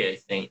OVA, I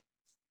think.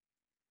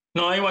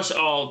 No, I watched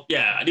all.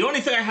 Yeah, the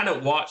only thing I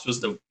hadn't watched was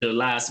the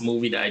last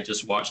movie that I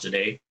just watched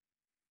today.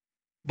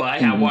 But I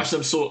had Mm-hmm. watched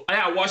them, so I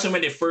had watched them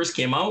when they first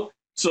came out.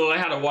 So I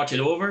had to watch it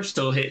over.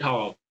 Still hit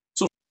home.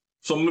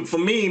 So for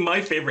me, my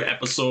favorite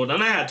episode,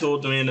 and I had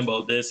told Dwayne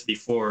about this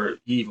before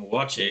he even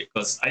watched it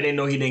because I didn't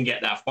know he didn't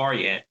get that far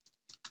yet.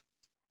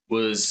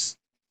 Was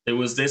There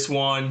was this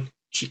one?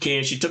 She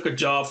took a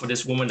job for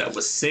this woman that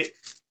was sick,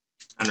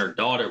 and her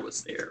daughter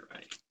was there,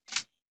 right?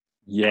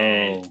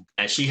 Yo.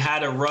 And she had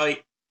to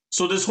write.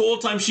 So this whole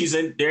time she's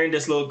in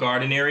this little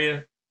garden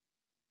area,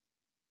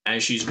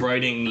 and she's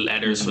writing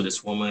letters for Mm-hmm.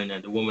 this woman,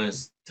 and the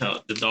woman's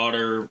tell the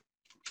daughter.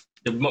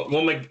 The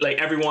woman, like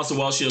every once in a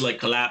while, she'll like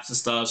collapse and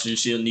stuff, so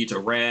she'll need to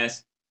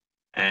rest,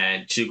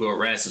 and she'll go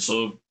rest. And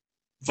so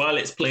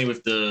Violet's playing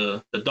with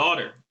the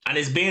daughter, and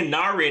it's being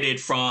narrated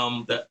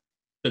from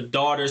the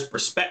daughter's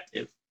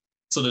perspective.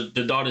 So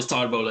the daughter's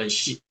talking about like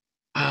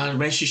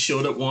when she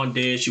showed up one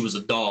day, she was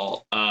a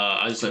doll.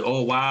 I was like,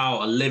 oh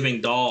wow, a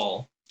living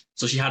doll.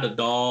 So she had a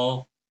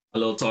doll, a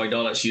little toy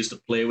doll that she used to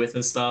play with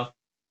and stuff.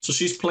 So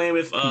she's playing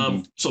with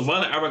Mm-hmm. so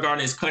Violet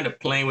Evergarden is kind of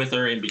playing with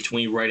her in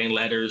between writing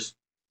letters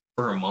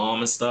for her mom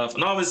and stuff.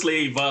 And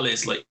obviously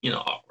Violet's like,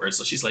 awkward.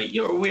 So she's like,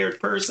 you're a weird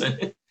person.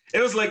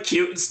 It was like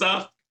cute and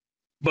stuff.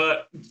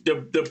 But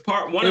the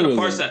part one It of the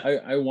parts wasn't.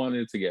 that I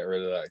wanted to get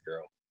rid of that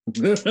girl.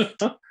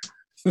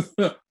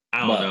 I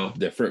don't But know.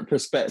 different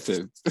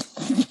perspective.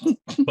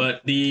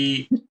 But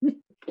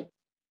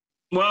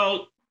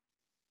well,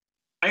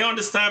 I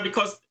understand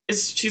because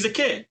she's a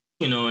kid,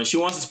 and she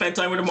wants to spend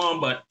time with her mom,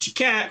 but she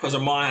can't because her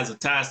mom has a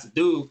task to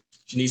do.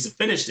 She needs to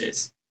finish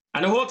this.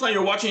 And the whole time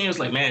you're watching it, it's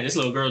like, man, this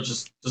little girl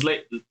just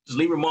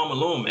leave her mom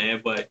alone,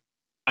 man. But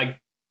I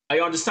I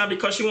understand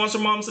because she wants her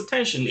mom's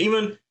attention.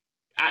 Even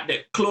at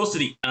the close to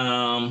the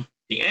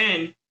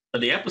end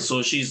of the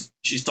episode, she's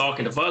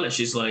talking to Violet.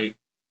 She's like,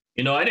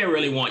 I didn't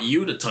really want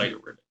you to tie the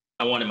ribbon.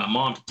 I wanted my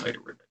mom to tie the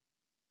ribbon.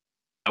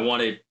 I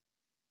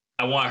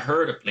want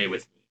her to play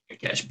with me and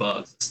catch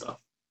bugs and stuff.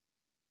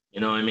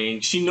 You know what I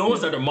mean? She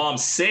knows that her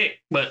mom's sick,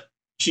 but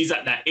she's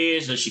at that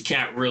age that she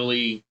can't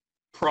really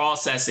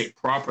process it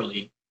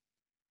properly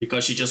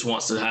because she just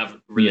wants to have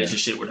a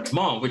relationship with her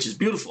mom, which is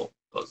beautiful.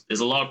 Because there's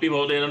a lot of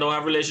people out there that don't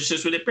have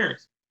relationships with their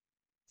parents.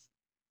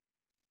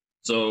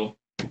 So,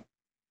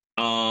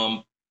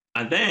 and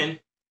then,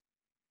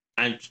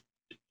 and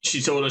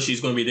she told her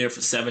she's going to be there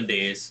for 7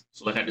 days.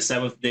 So, like at the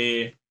 7th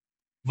day,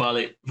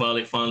 Violet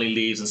finally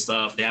leaves and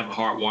stuff. They have a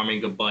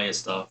heartwarming goodbye and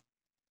stuff.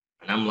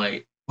 And I'm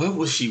like, what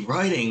was she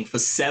writing for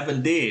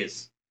 7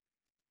 days?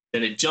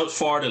 Then it jumps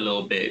forward a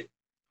little bit.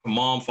 Her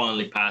mom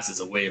finally passes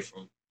away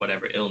from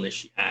whatever illness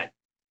she had.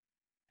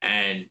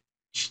 And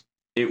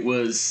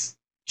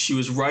she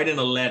was writing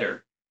a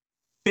letter.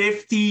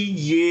 50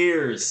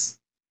 years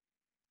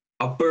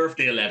of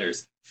birthday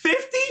letters.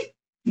 50?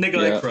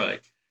 Nigga, I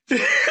cried.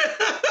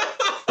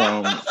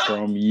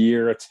 from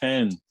year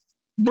 10.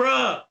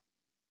 Bruh.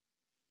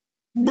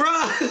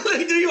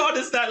 Like, do you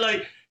understand?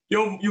 Like,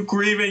 you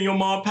grieving, your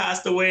mom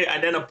passed away,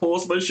 and then a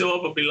postman show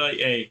up and be like,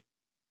 hey,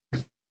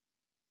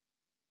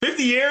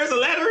 50 years of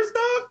letters,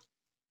 dog?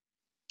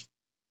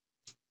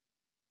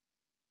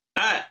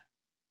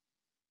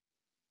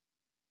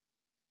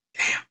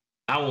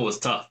 That one was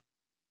tough.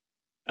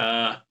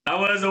 That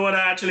was the one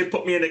that actually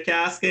put me in the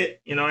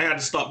casket. I had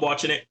to stop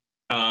watching it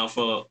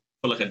for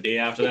like a day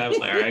after that. I was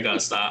like, all right, I gotta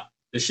stop.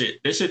 This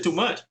shit too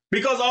much.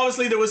 Because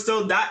obviously there was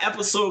still that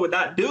episode with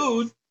that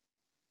dude.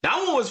 That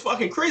one was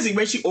fucking crazy.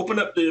 When she opened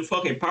up the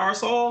fucking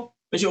parasol,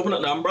 when she opened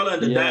up the umbrella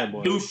and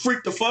that dude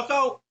freaked the fuck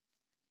out.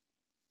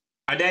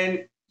 And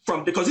then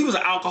because he was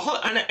an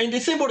alcoholic. And the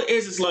thing about it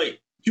is, it's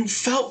like, you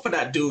felt for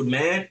that dude,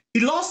 man.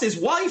 He lost his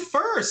wife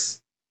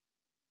first.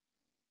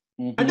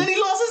 Mm-hmm. And then he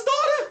lost his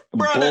daughter.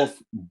 Brother.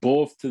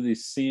 Both to the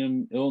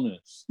same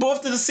illness.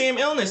 Both to the same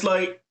illness.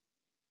 Like,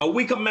 a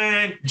weaker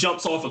man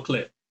jumps off a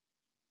cliff.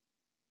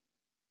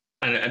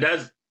 And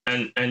that's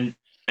and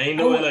you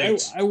know I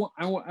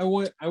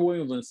won't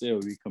even say a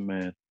weaker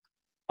man.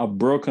 A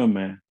broken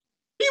man.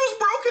 He was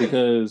Okay.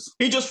 because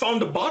He just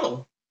found the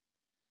bottle.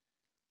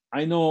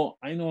 I know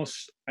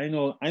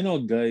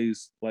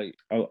guys like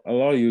a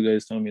lot of you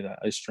guys tell me that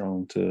I'm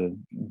strong to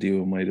deal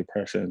with my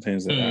depression and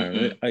things like that.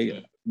 And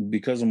I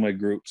because of my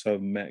groups,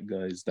 I've met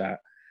guys that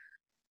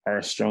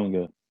are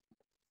stronger.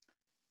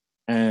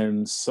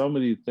 And some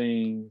of the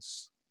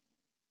things,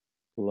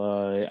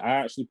 like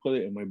I actually put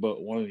it in my book.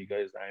 One of the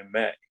guys that I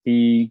met,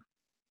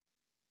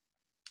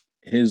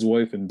 his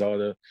wife and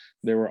daughter,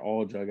 they were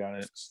all drug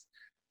addicts.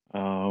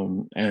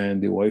 And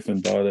the wife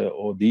and daughter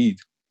OD'd,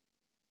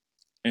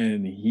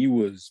 and he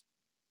was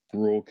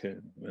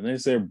broken. When I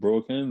say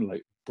broken,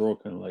 like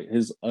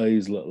his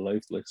eyes look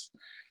lifeless,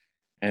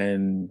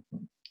 and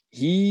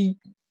he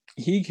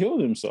he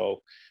killed himself.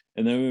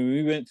 And then when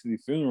we went to the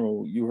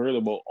funeral, you heard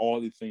about all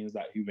the things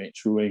that he went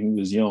through when he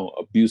was young.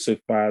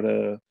 Abusive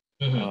father,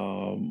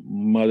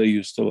 mother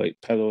used to like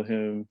peddle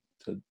him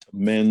to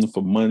men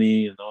for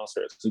money and all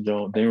sorts of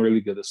junk. Didn't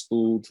really go to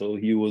school till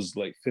he was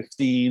like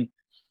 15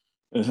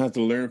 and had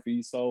to learn for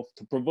himself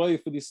to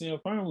provide for the same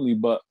family.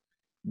 But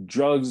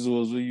drugs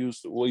was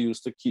what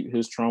used to keep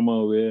his trauma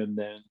away, and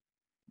then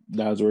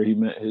that's where he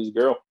met his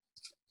girl.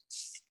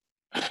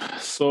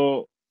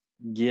 So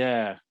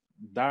yeah,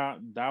 that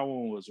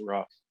one was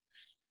rough.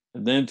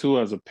 And then too,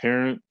 as a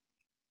parent,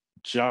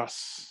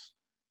 just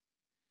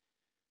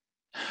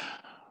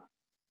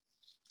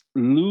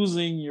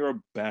losing your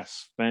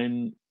best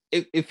friend.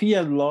 If he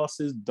had lost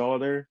his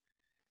daughter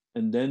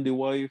and then the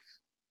wife,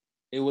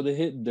 it would have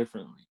hit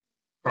differently.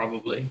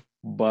 Probably.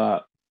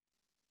 But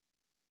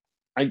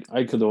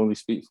I could only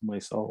speak for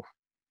myself.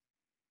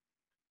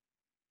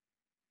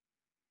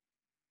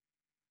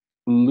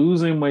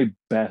 Losing my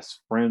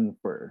best friend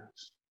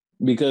first,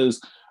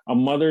 because a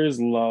mother's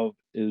love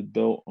is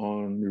built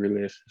on the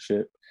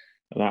relationship,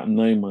 that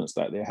 9 months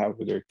that they have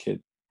with their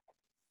kid.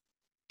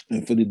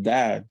 And for the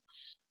dad,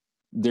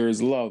 there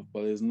is love,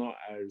 but it's not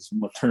as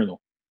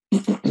maternal.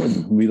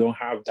 We don't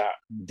have that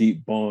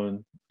deep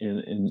bond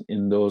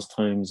in those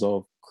times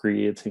of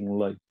creating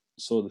life,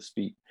 so to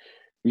speak.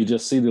 We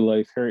just see the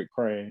life, hear it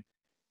crying,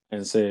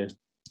 and say,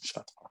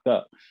 "Shut the fuck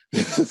up."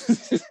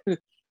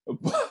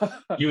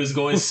 You was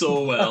going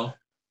so well.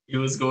 You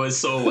was going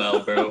so well,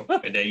 bro.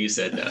 And then you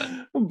said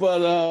that.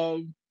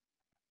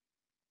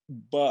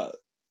 But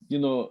you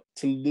know,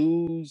 to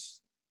lose,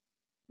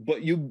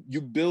 but you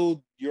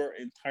build your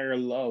entire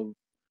love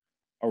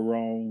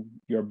around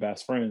your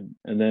best friend,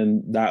 and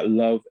then that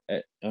love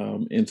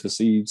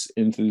intercedes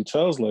into the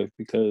child's life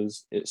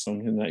because it's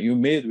something that you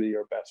made with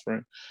your best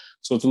friend.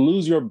 So to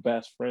lose your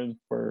best friend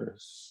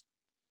first,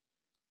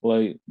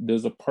 like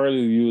there's a part of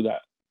you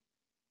that,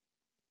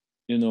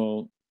 you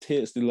know,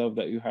 takes the love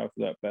that you have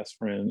for that best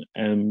friend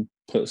and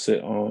puts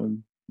it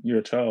on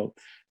your child.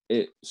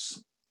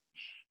 It's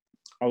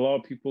a lot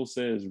of people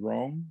say it's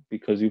wrong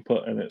because you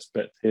put an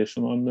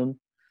expectation on them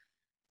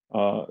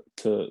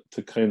to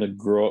kind of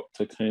grow up,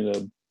 to kind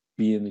of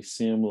be in the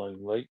same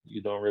limelight.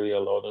 You don't really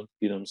allow them to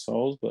be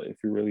themselves. But if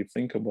you really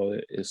think about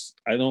it,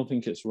 I don't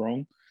think it's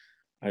wrong.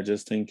 I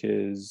just think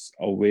is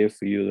a way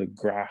for you to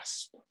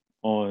grasp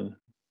on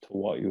to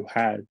what you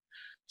had.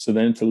 So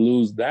then to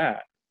lose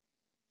that,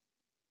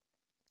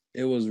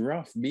 it was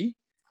rough, B.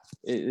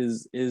 It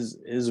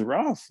is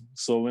rough.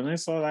 So when I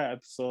saw that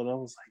episode, I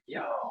was like,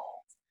 yo,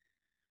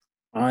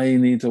 I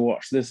need to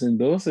watch this in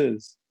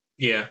doses.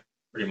 Yeah,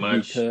 pretty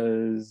much.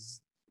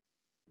 Because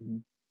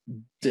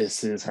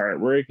this is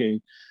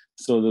heartbreaking.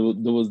 So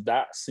there was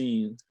that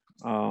scene.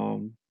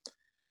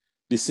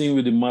 The scene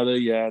with the mother,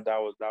 yeah, that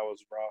was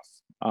rough.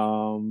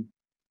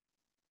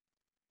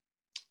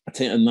 I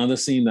think another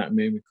scene that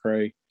made me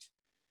cry.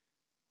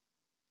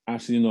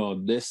 Actually, no,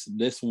 this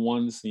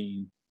one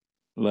scene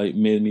like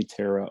made me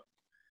tear up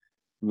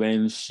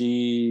when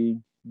the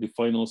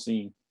final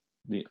scene,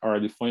 the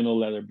final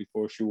letter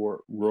before she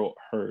wrote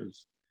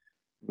hers,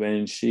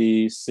 when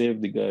she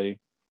saved the guy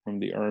from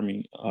the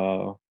army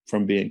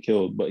from being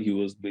killed, but he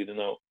was bleeding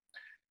out,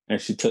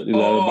 and she took the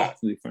letter back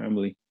to the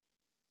family.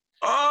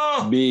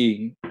 Oh,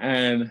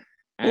 and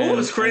what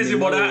was crazy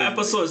about that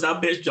episode is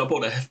that bitch jumped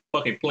on the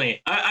fucking plane.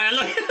 I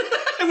like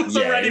I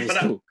wasn't ready for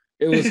that. Cool.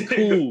 It was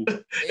cool.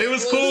 It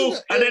was cool.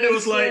 And then it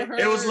was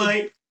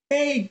like,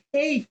 hey,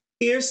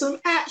 here's some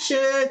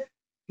action.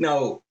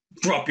 No,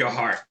 drop your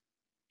heart.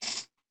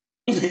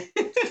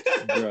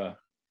 Bruh.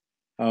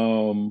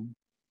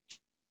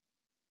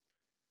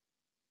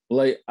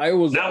 Like I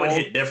was that all would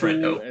hit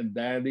different cool though. and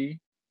dandy.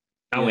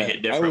 That would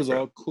hit different. I was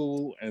all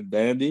cool and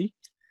dandy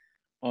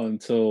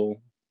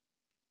until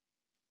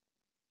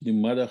the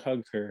mother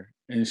hugged her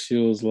and she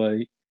was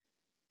like,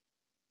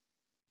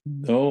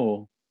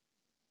 "No,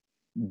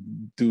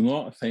 do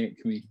not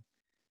thank me."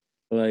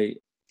 Like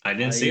I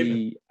didn't save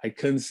him. I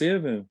couldn't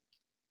save him.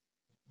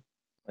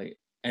 Like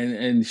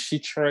and she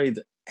tried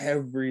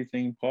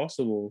everything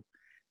possible.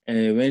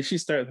 And when she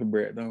started to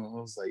break down, I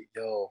was like,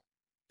 yo,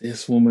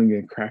 this woman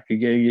can crack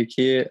again, your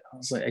kid. I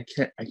was like,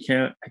 I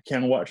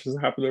can't watch this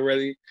happen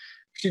already.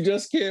 She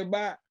just came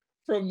back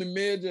from the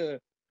major.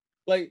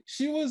 Like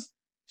she was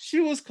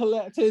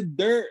collecting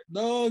dirt,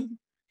 dog.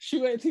 She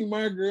went to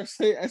Margaret's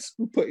State at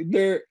school putting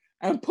dirt.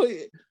 and put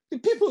it. The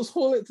people's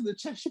hold it to the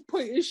chest. She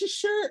put it in her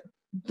shirt.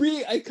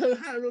 B, I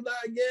couldn't handle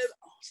that again.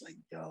 I was like,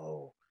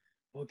 yo,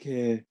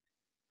 okay,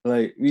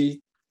 like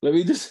let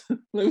me just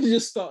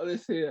start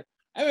this here.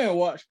 I mean,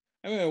 watch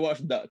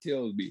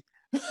DuckTales. B.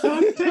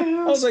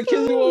 I was like,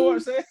 kids, you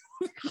want to watch that?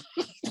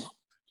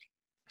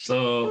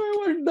 So I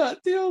watch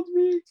DuckTales.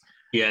 B.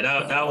 Yeah,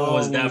 that one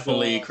was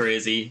definitely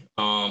crazy.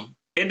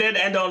 It did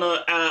end on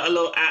a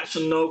little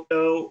action note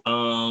though.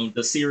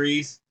 The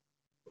series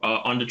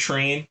on the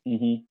train.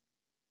 Mm-hmm.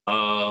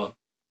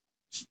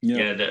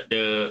 Yeah,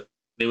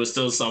 there was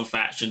still some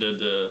faction of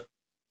the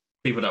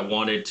people that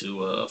wanted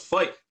to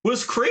fight. It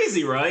was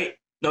crazy, right?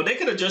 No, they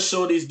could have just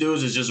showed these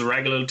dudes as just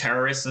regular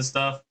terrorists and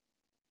stuff,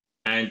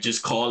 and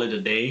just call it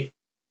a day.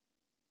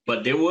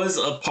 But there was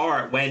a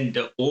part when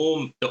the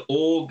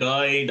old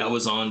guy that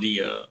was on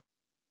the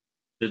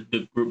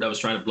group that was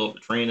trying to blow up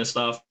the train and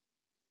stuff,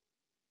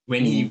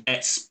 when he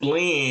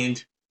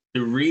explained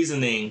the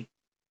reasoning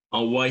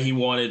on why he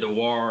wanted the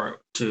war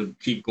to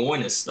keep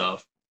going and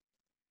stuff.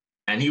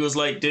 And he was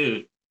like,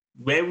 dude,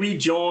 when we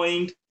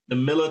joined the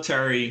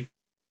military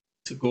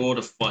to go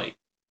to fight,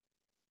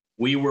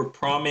 we were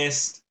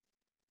promised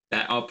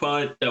that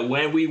that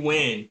when we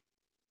win,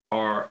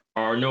 or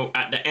no,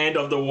 at the end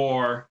of the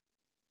war,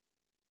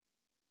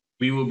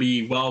 we will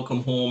be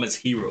welcome home as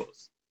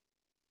heroes.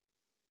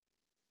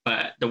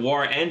 But the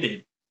war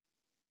ended.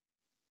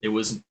 There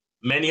was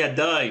many had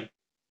died.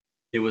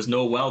 There was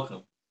no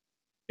welcome.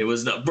 It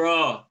was the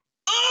bro.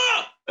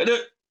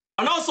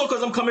 And also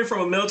because I'm coming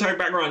from a military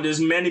background,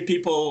 there's many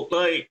people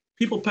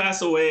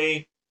pass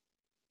away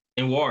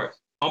in wars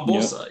on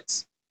both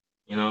sides,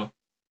 you know,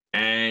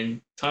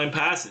 and time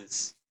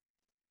passes,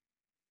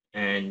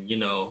 and you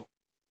know,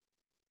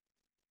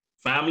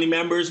 family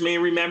members may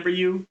remember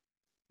you,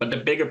 but the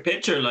bigger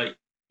picture, like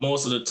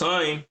most of the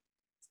time,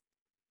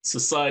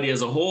 society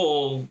as a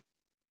whole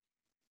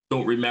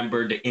don't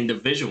remember the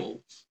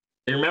individuals.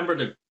 They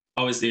remember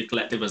obviously the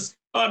collective as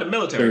the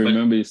military. They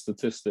remember the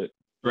statistic.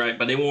 Right,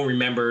 but they won't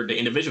remember the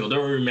individual.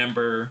 They'll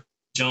remember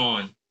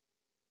John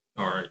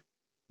or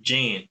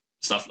Jane,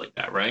 stuff like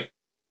that, right?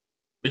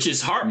 Which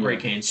is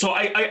heartbreaking. Yeah. So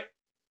I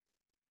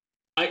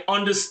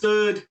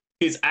understood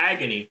his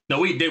agony. Now,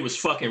 what he did was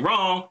fucking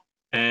wrong,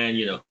 and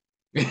you know.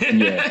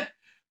 Yeah.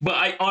 But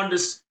I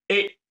understood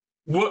it.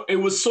 It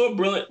was so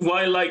brilliant.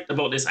 What I liked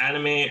about this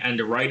anime and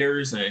the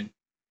writers and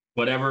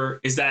whatever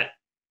is that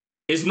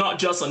it's not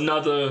just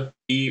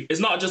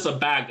it's not just a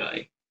bad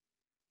guy.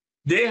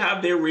 They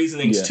have their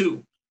reasonings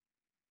too.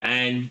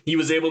 And they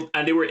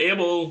were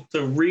able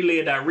to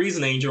relay that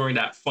reasoning during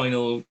that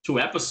final 2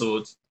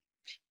 episodes.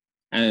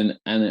 And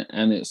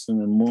it's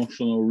an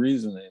emotional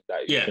reasoning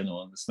that you can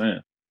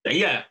understand.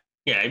 Yeah.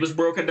 It was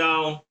broken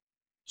down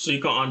so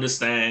you can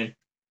understand.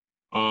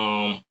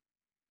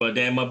 But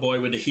then my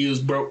boy with the heels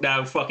broke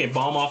that fucking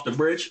bomb off the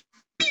bridge.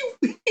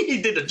 He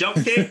did the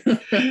jump kick.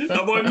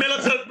 My boy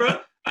militant,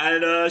 bro.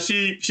 And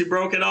she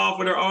broke it off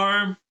with her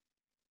arm.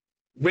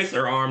 With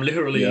her arm,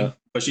 literally. Yeah.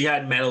 But she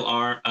had metal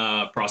arm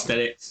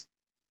prosthetics,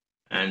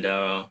 and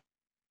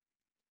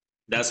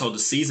that's how the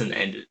season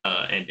ended.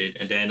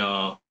 And then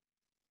it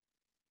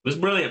was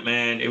brilliant,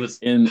 man. It was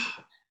in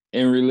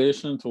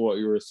relation to what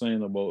you were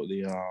saying about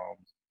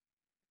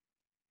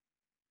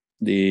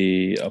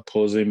the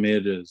opposing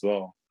major as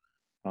well.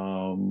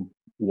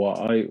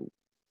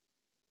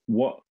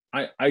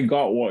 I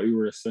got what you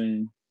were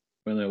saying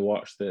when I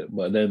watched it,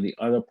 but then the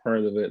other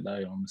part of it that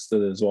I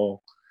understood as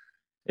well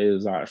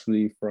is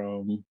actually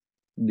from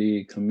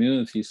the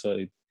community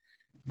side.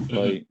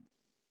 Like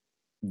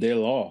they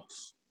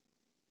lost.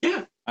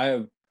 Yeah.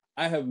 I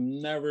have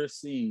never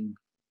seen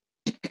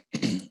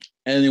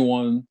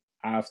anyone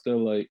after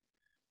like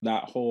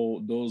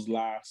those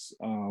last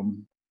 4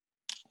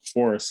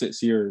 or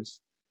 6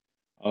 years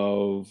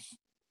of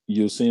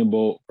Usain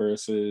Bolt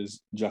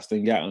versus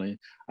Justin Gatlin.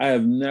 I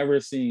have never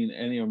seen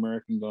any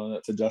American going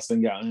up to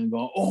Justin Gatlin and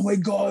going, "Oh my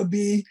God,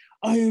 B,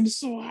 I am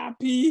so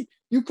happy.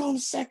 You come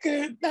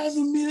second. That's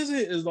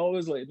amazing." It's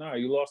always like, "Nah,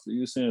 you lost to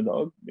Usain,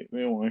 dog. We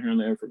don't want to hear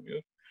nothing from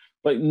you."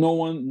 Like no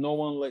one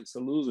likes a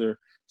loser.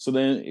 So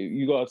then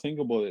you got to think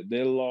about it.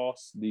 They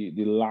lost the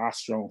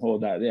last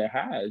stronghold that they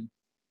had,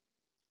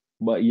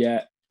 but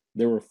yet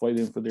they were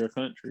fighting for their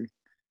country,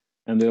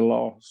 and they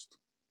lost,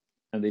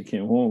 and they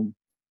came home.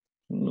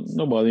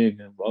 Nobody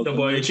again.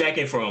 Nobody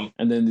checking for them.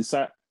 And then the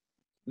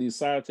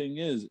sad thing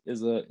is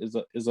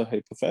a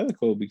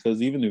hypothetical,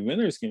 because even the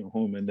winners came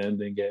home and then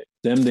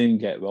didn't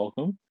get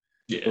welcome.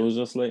 Yeah. It was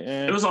just like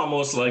it was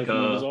almost like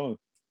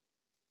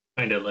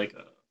kind of like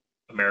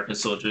American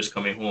soldiers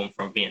coming home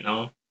from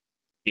Vietnam.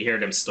 You hear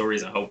them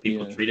stories of how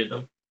people treated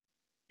them.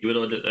 Even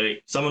though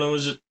like some of them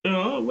was just, you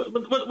know,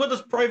 what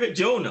does Private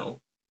Joe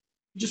know?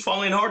 Just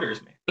following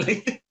orders, man.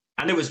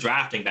 And it was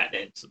drafting back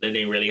then, so they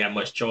didn't really have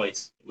much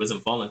choice. It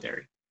wasn't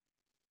voluntary.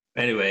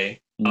 Anyway,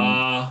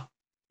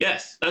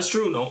 yes, that's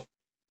true. No,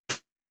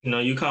 you know,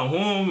 you come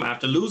home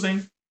after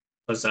losing,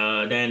 because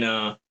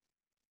then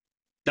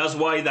that's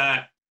why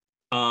that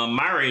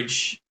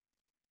marriage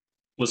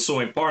was so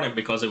important,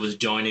 because it was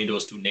joining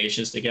those 2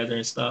 nations together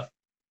and stuff.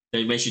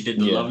 When she did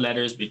the love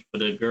letters for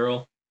the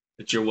girl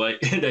that your wife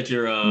that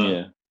your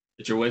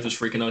wife was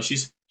freaking out.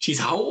 She's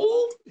how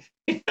old?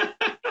 She's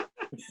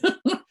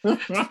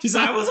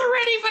like, I wasn't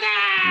ready for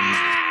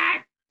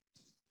that.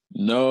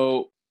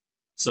 No.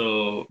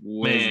 So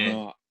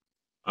man.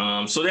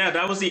 Not. So yeah,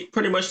 that was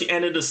pretty much the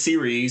end of the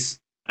series.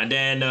 And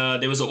then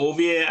there was an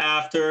OVA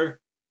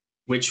after,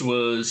 which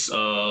was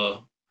her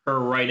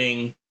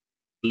writing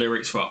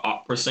lyrics for an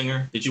opera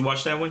singer. Did you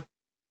watch that one?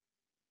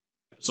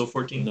 Episode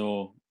 14?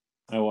 No.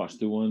 I watched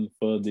the one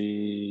for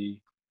the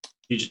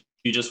you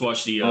just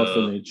watched the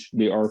orphanage.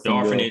 The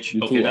orphanage.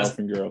 The two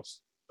orphan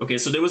girls. Okay,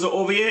 so there was an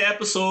OVA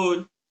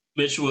episode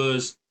which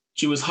was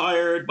she was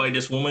hired by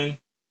this woman.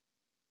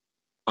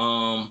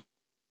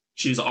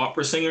 She's an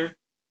opera singer,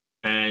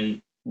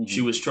 and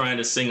she was trying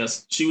to sing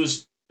us.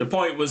 The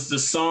point was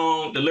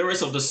the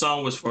lyrics of the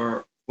song was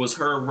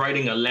her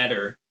writing a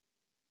letter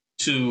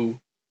to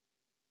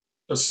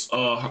a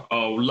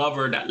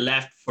lover that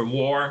left for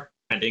war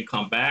and then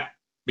come back,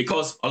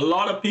 because a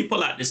lot of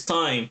people at this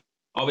time,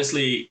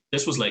 obviously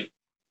this was like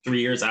 3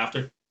 years after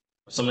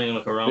or something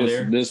like around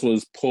there. This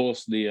was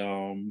post the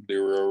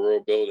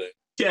railroad building.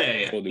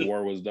 Yeah. Before the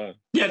war was done.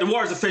 Yeah, the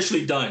war is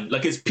officially done.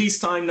 Like it's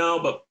peacetime now,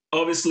 but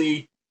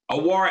obviously a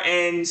war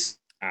ends.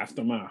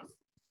 Aftermath.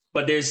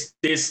 But there's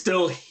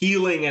still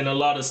healing and a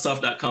lot of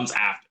stuff that comes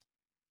after.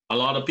 A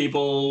lot of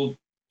people,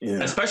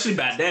 especially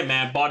back then,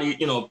 man,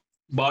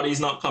 body's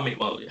not coming.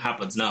 Well, it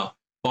happens now.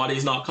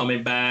 Body's not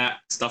coming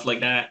back, stuff like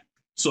that.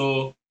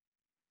 So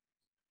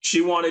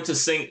she wanted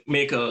to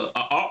make a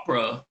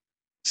opera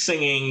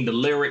singing the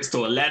lyrics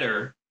to a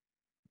letter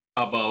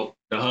about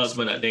the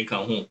husband that didn't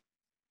come home.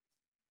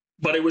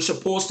 But it was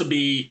supposed to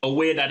be a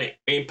way that it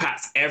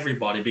impacts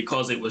everybody,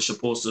 because it was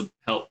supposed to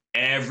help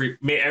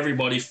make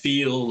everybody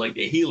feel like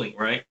they're healing,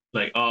 right?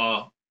 Like,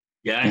 I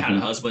had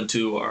a husband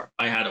too, or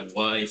I had a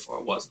wife,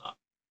 or whatnot.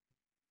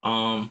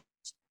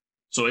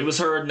 So it was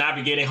her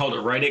navigating how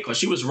to write it, because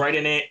she was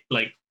writing it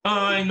like,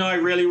 I know I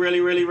really, really,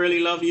 really, really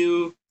love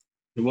you.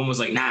 The woman was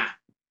like, nah.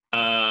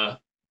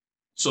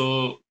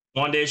 So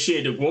one day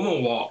the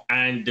woman walked,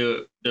 and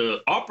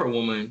the opera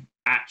woman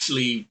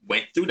actually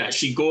went through that.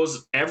 She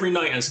goes every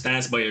night and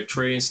stands by a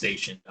train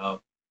station.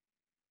 No,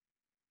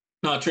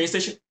 train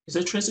station? Is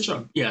it a train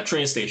station? Yeah,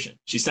 train station.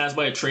 She stands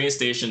by a train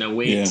station and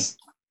waits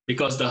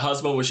because the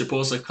husband was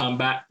supposed to come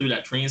back through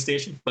that train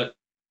station, but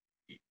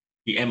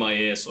he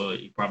MIA, so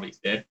he probably is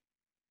dead.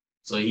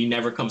 So he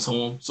never comes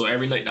home. So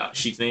every night that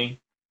she thing.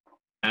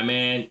 And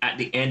man, at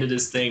the end of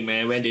this thing,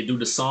 man, when they do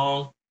the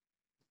song,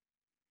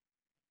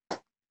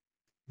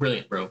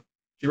 brilliant, bro.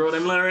 She wrote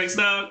them lyrics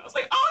down. I was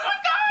like, oh my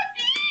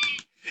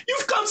God,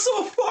 you've come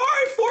so far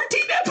in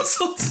 14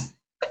 episodes.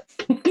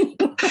 No,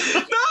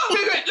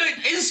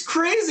 it's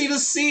crazy to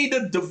see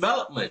the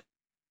development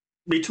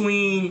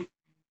between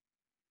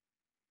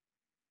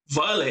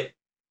Violet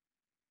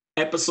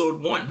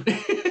episode 1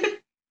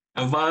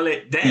 and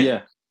Violet then.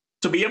 Yeah.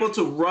 To be able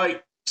to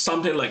write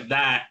something like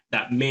that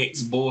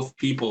makes both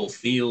people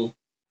feel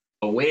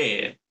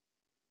aware,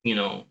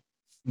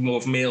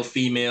 both male,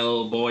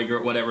 female, boy,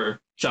 girl,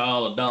 whatever,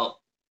 child, adult,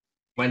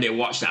 when they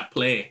watch that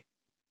play.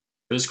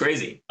 It was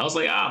crazy. I was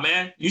like,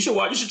 man, you should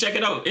check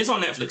it out. It's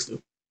on Netflix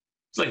too.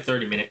 It's like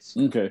 30 minutes.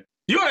 Okay.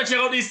 You want to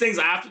check out these things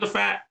after the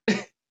fact.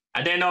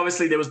 And then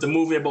obviously there was the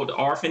movie about the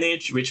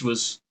orphanage, which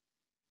was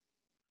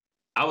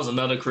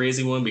another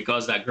crazy one,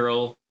 because that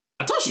girl,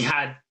 I thought she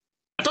had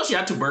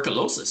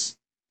tuberculosis.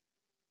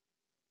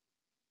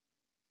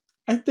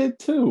 I did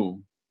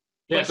too.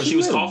 Yeah, because she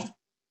was coughing.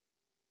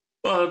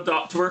 Well,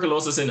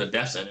 tuberculosis in a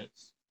death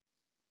sentence.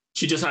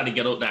 She just had to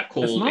get out that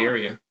cold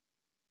area.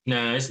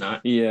 Nah, it's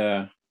not.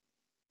 Yeah.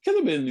 Could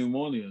have been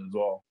pneumonia as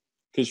well,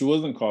 because she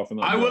wasn't coughing.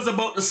 I was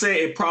about to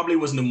say it probably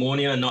was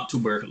pneumonia and not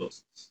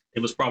tuberculosis. It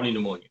was probably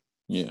pneumonia.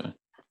 Yeah.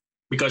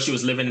 Because she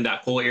was living in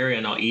that cold area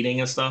and not eating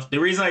and stuff. The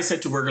reason I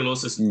said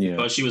tuberculosis is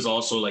because she was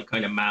also like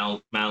kind of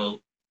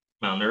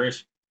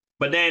malnourished.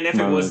 But then if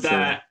it was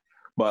that,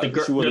 but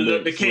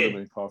the kid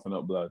been coughing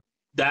up blood.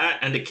 That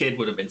and the kid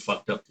would have been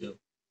fucked up too,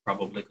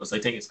 probably, because I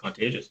think it's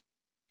contagious.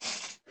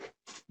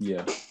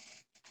 Yeah.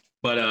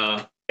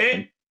 But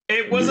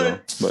it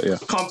wasn't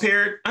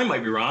compared. I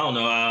might be wrong. I don't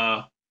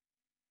know.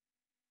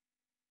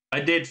 I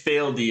did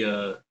fail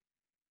the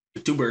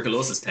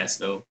tuberculosis test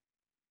though.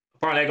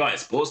 Apparently I got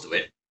exposed to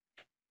it.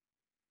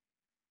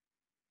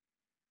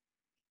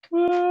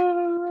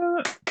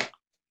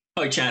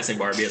 Like chancing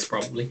Barbies,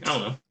 probably. I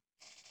don't know.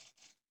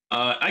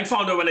 I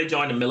found out when they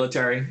joined the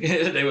military,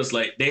 they was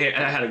like,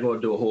 I had to go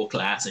and do a whole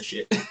class and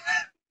shit.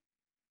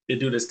 They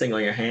do this thing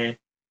on your hand.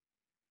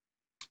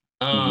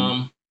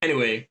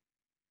 Anyway,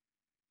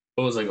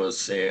 what was I going to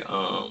say?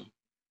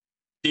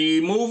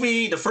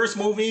 The first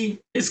movie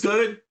is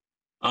good.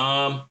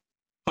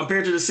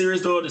 Compared to the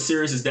series, though, the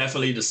series is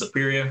definitely the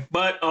superior.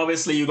 But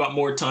obviously, you got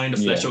more time to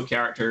flesh out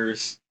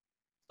characters,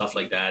 stuff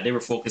like that. They were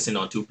focusing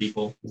on two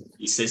people,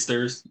 these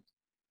sisters.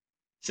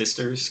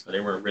 They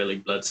were really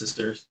blood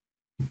sisters.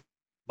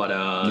 But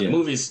the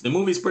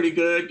movie's pretty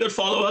good. Good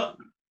follow up.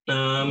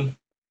 And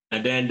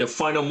then the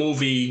final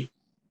movie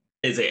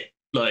is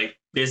Like,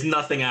 there's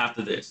nothing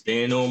after this.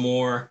 There ain't no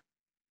more.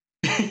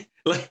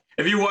 Like,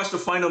 if you watch the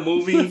final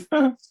movie,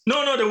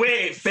 no, the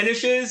way it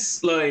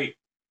finishes, like,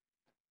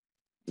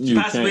 she you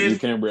passed can't away. you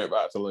can't bring it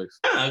back to life.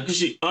 Yeah,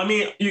 because you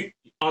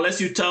unless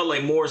you tell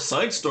like more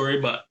side story,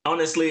 but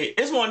honestly,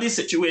 it's one of these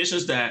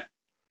situations that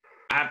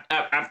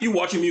after you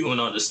watch him, you're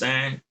gonna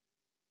understand.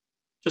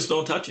 Just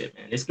don't touch it,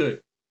 man. It's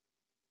good.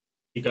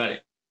 You got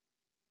it.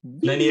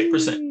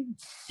 98%.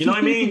 You know what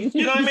I mean?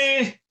 You know what I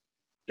mean?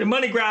 The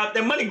money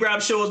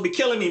grab shows be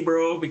killing me,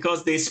 bro,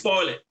 because they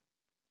spoil it.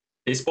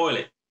 They spoil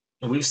it.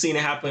 And we've seen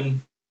it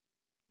happen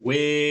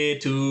way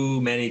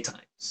too many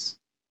times.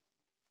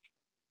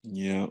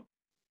 Yeah.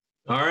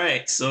 All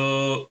right.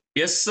 So,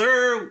 yes,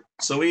 sir.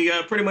 So we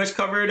pretty much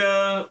covered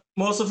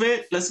most of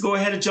it. Let's go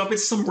ahead and jump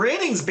into some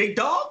ratings, big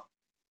dog.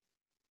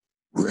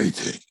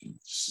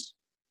 Ratings.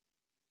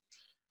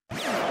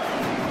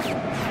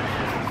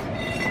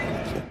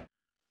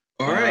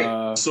 All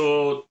right.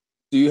 So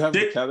do you have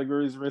the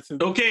categories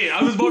written? Okay,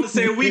 I was about to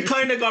say we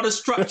kind of got a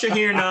structure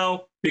here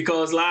now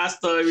because last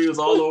time we was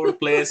all over the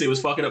place. It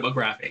was fucking up my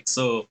graphics.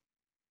 So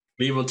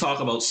we will talk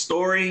about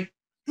story,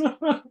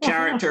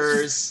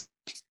 characters,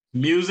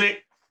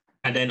 music,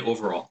 and then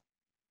overall.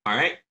 All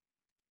right.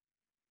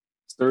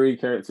 Story,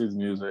 characters,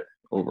 music,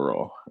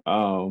 overall.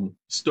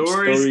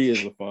 Story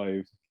is a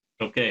 5.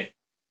 Okay.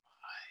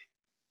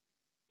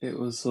 It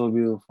was so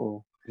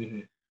beautiful.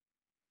 Mm-hmm.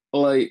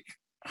 Like,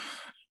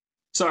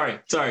 sorry.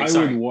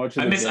 Would watch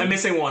it I'm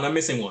missing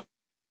one.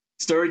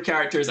 Story,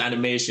 characters,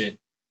 animation,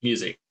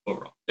 music,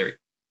 overall. 3.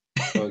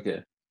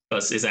 Okay.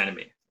 Plus it's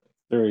anime.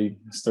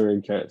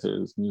 Story,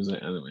 characters,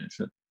 music,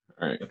 animation.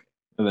 All right. Okay.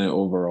 And then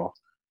overall.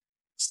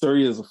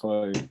 Story is a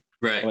 5.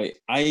 Right. Like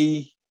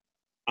I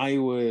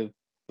would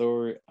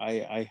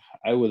I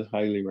would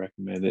highly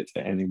recommend it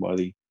to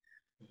anybody.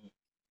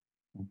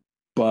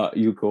 But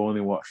you can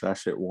only watch that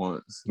shit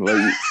once.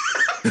 Like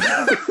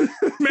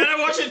man, I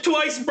watched it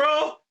twice,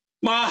 bro.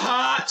 My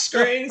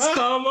heartstrings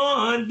come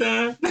on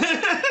down.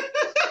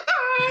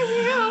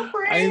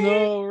 I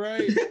know,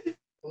 right?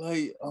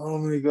 Like, oh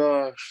my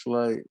gosh,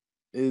 like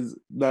is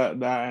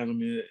that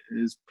anime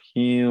is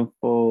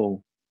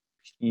painful.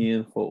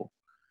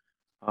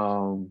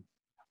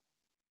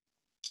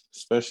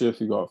 Especially if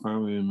you got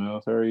family in the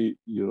military,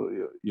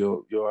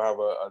 you'll have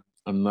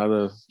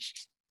another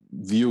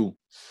view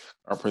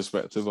or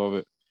perspective of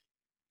it.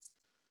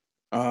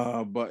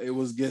 But it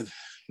was good.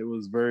 It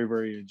was very,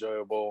 very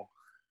enjoyable.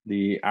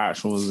 The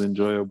action was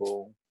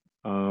enjoyable.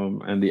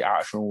 And the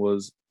action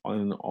was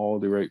in all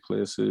the right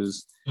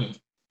places.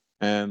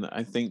 And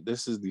I think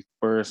this is the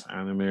first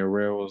anime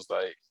where it was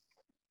like,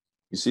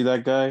 you see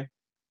that guy?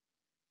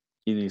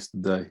 He needs to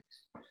die.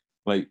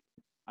 Like,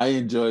 I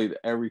enjoyed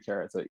every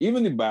character,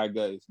 even the bad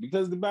guys,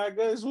 because the bad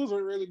guys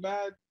wasn't really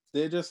bad.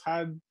 They just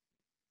had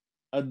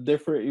a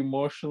different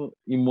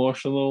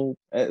emotional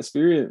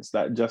experience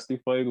that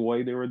justified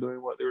why they were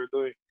doing what they were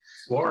doing.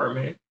 War,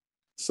 man.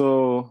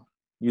 So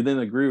you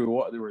didn't agree with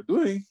what they were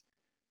doing,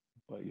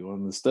 but you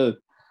understood.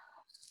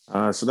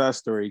 So that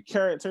story.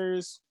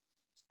 Characters,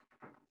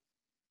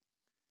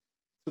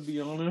 to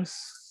be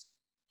honest,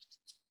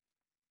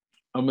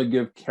 I'm gonna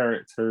give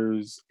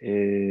characters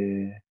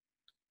a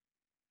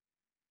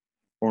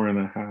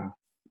 4.5.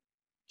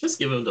 Just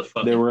give him the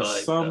fucking There were 5,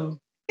 some.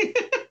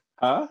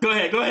 Huh? Go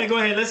ahead.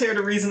 Let's hear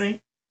the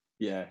reasoning.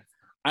 Yeah.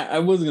 I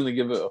was gonna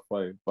give it a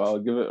 5, but I'll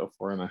give it a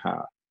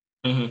 4.5.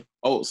 Mm-hmm.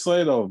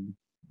 Outside of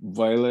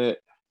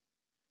Violet,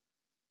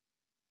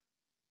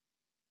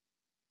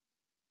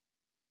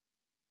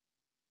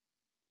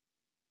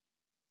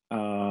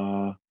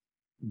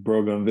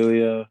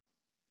 Bougainvillea,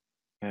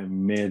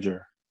 and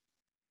Major,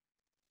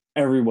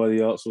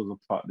 everybody else was a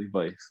plot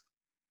device.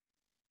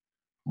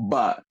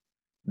 But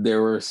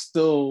there were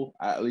still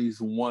at least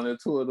 1 or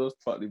 2 of those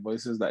plot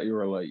devices that you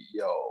were like,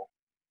 yo,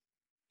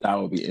 that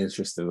would be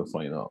interesting to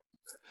find out.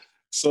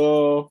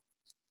 So,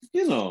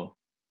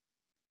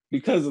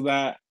 because of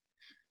that,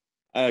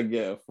 I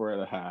get a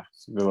 4.5.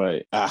 Be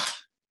like,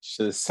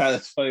 should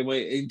satisfy my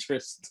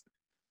interest.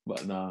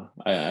 But nah,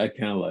 I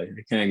can't lie.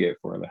 I can't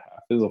get 4.5.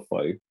 It's a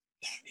 5.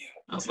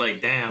 I was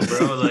like, damn,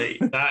 bro, like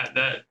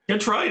that.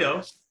 Good try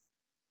though.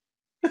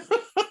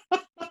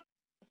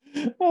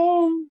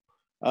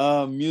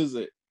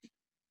 Music.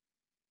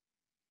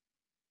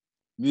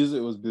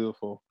 Music was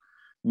beautiful.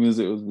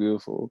 Music was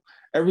beautiful.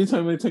 Every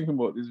time I think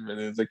about these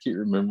minutes, I keep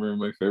remembering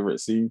my favorite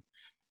scene,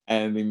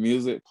 and the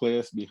music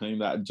placed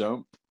behind that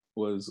jump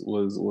was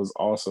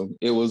awesome.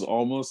 It was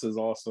almost as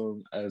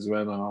awesome as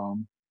when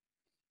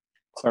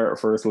Clark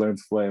first learned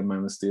to fly in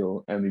Man of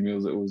Steel, and the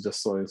music was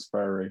just so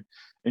inspiring.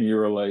 And you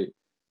were like,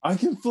 I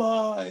can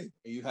fly.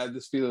 And you had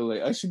this feeling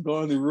like I should go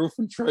on the roof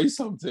and try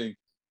something.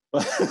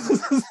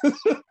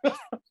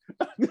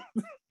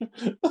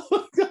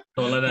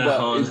 Don't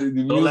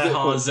let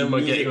Hans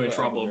Zimmer get you in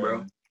trouble,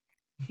 bro.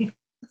 The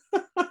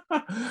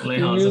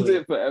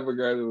music for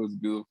Evergarden was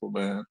beautiful,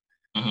 man.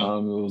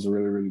 Mm-hmm. It was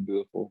really, really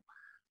beautiful.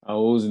 What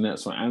was the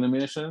next one?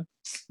 Animation?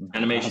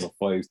 That has a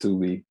 5 too,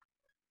 B.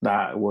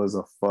 That was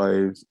a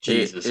 5.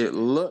 Jesus. It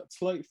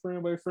looked like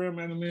frame by frame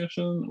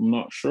animation. I'm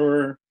not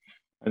sure.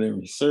 I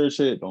didn't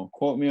research it. Don't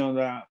quote me on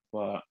that.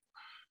 But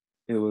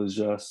it was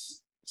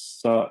just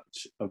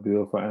such a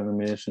beautiful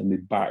animation. The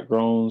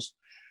backgrounds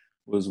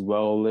was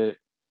well lit,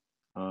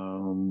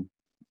 and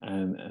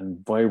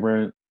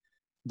vibrant.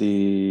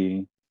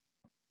 The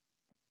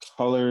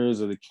colors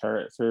of the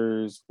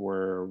characters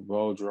were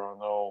well drawn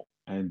out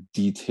and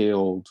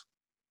detailed.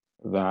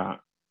 That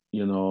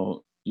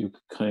you could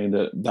kind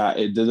of that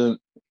it didn't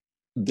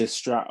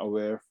distract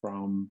away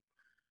from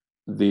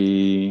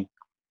the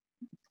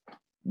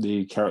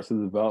character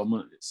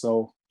development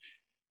itself.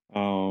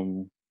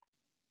 Um,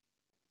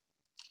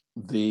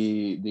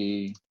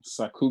 the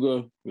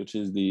Sakuga, which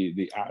is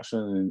the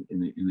action in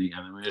the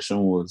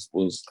animation, was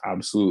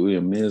absolutely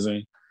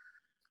amazing.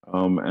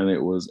 And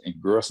it was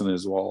engrossing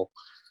as well.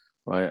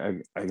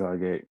 Like I gotta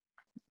get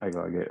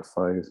a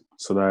 5.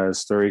 So that is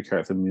story,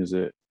 character,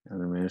 music,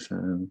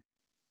 animation.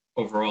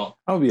 Overall,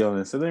 I'll be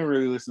honest, I didn't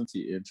really listen to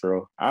the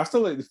intro. After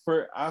like the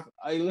first, I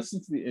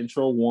listened to the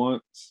intro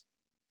once,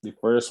 the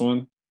first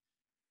one.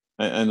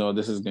 I know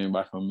this is getting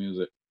back on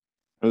music.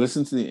 I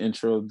listened to the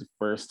intro the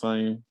first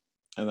time,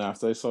 and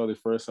after I saw the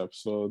first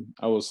episode,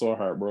 I was so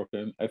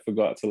heartbroken. I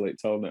forgot to like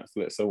tell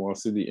Netflix I want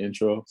to see the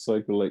intro so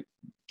I could like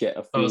get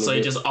a feel oh, so of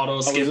you it. just auto I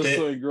was skipped just it.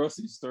 so engrossed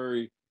in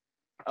story.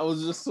 I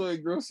was just so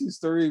engrossed in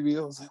story. I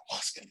was like,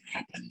 what's gonna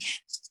happen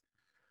next?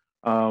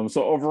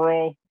 So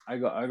overall, I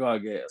gotta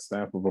get a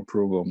stamp of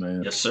approval,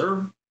 man. Yes,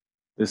 sir.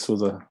 This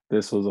was a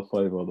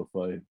 5 out of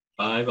 5.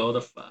 5 out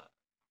of 5.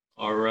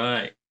 All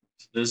right.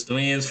 So this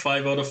Dwayne's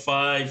 5 out of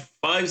 5.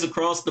 5s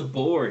across the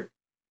board.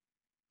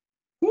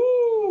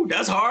 Woo!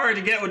 That's hard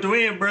to get with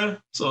Dwayne, bro.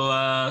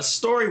 So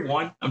story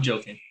 1. I'm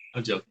joking.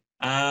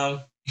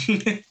 All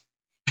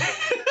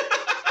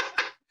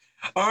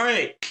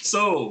right.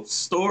 So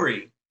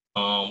story.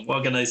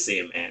 What can I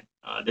say, man?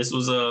 This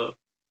was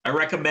I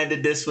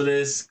recommended this for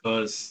this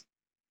because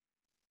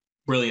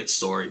brilliant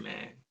story,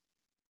 man.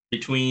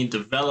 Between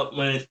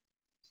development,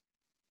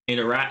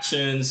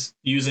 interactions,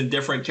 using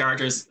different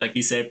characters, like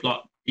he said,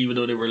 plot, even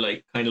though they were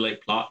like kind of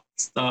like plot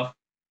stuff,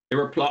 they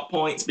were plot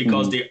points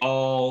because they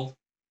all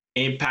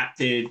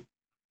impacted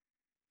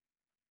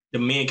the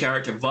main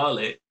character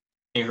Violet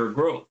in her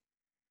growth.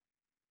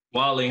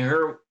 While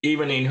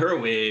even in her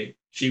way,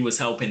 she was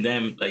helping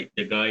them, like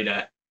the guy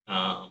that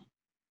the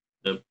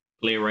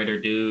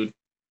playwright dude.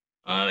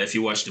 If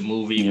you watch the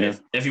movie, Yeah.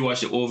 if you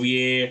watch the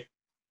OVA,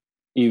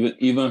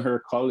 even her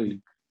colleague,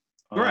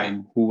 right,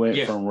 who went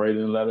from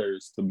writing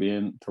letters to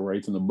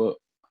writing a book.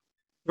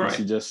 Right.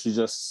 And she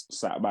just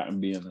sat back and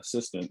be an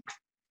assistant.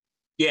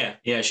 She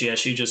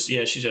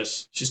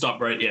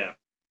stopped right. Yeah.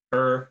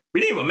 Her. We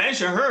didn't even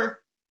mention her.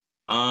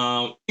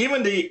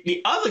 Even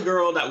the other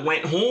girl that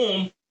went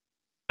home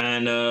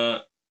and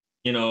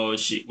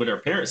she with her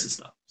parents and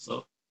stuff.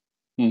 So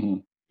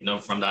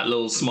from that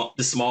little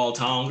small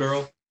town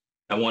girl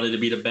that wanted to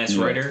be the best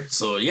writer.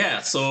 So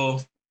so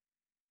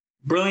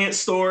brilliant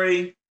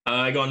story.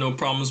 I got no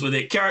problems with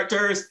it.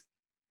 Characters,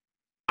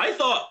 I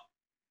thought,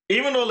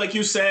 even though like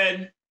you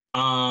said,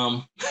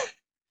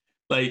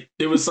 like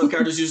there was some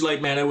characters you was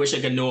like, man, I wish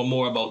I could know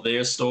more about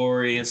their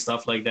story and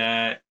stuff like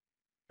that.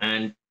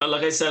 And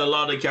like I said, a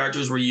lot of the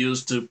characters were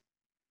used to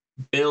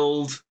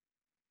build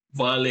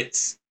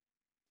Violet's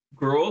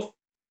growth.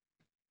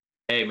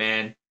 Hey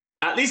man,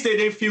 at least they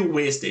didn't feel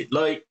wasted.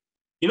 Like,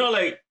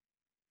 like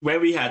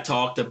when we had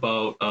talked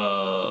about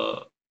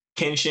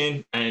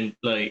Kenshin and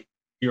like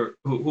your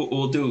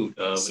who dude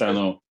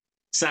Sano.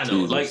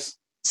 Like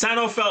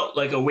Sano felt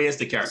like a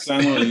wasted character.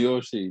 Sano and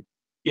Yoshi.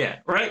 Yeah,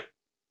 right.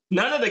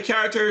 None of the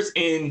characters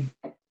in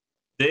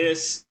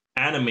this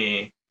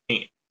anime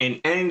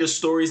and any of the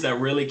stories that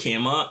really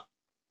came up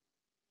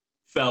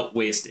felt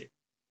wasted.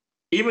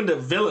 Even the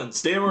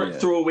villains, they were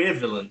throwaway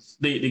villains.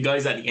 The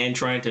guys at the end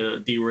trying to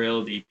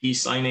derail the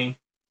peace signing,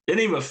 they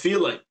didn't even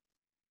feel like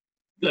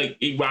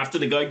after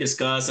the guy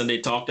discussed and they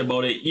talked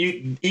about it,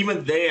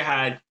 even they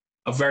had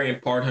a very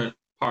important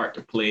part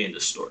to play in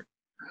the story.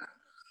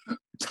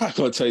 Attack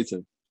on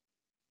Titan.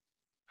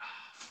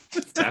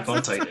 Attack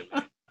on Titan,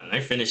 man. And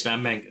I finished that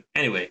manga.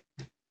 Anyway,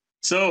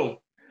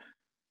 so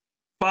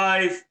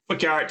 5 for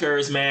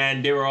characters,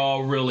 man. They were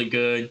all really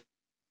good.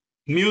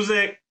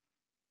 Music,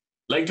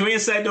 like Dwayne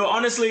said, though,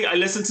 honestly, I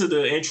listened to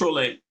the intro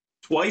like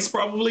twice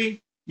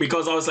probably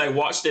because I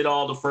watched it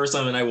all the first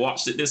time and I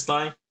watched it this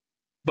time.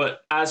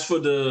 But as for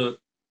the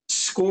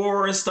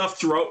score and stuff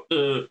throughout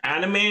the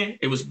anime,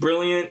 it was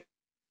brilliant.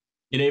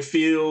 It didn't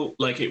feel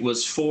like it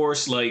was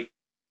forced, like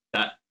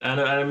that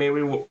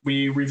anime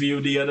we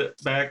reviewed the other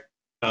back.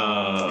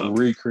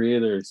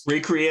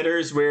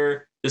 Recreators,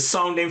 where the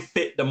song didn't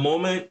fit the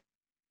moment.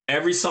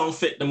 Every song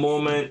fit the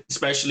moment,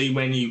 especially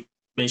when she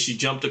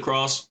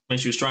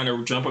was trying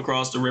to jump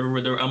across the river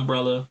with her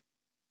umbrella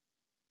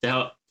to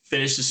help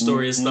finish the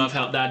story and stuff,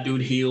 help that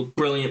dude heal.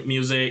 Brilliant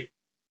music.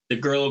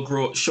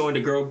 Showing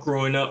the girl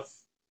growing up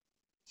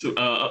to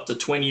up to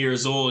 20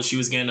 years old. She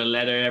was getting a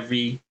letter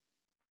every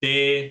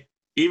day.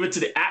 Even to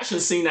the action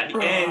scene at the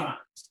end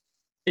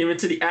even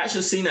to the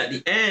action scene at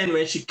the end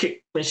when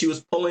she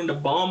was pulling the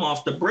bomb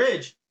off the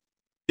bridge.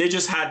 They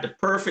just had the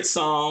perfect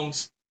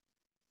songs,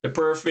 the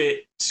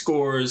perfect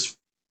scores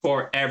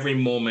for every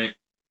moment.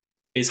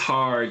 It's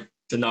hard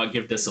to not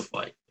give this a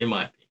fight, in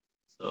my opinion.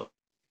 So,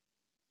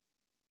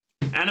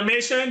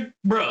 animation,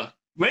 bruh.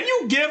 When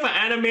you give an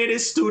animated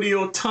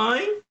studio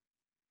time,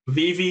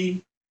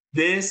 Vivi,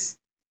 this,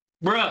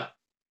 bruh,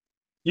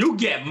 you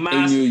get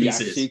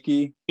masterpieces.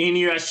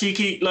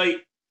 Inuyashiki,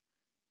 like,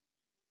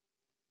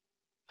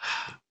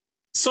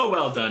 so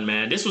well done,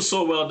 man. This was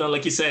so well done.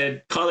 Like you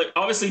said, color.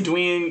 Obviously,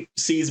 Dwayne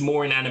sees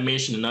more in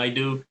animation than I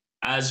do.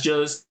 As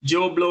just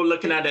Joe Blow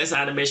looking at this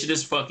animation,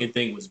 this fucking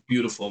thing was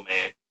beautiful,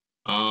 man.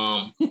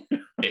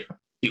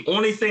 The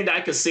only thing that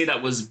I could say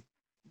that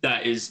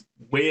is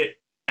way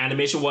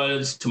animation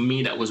was to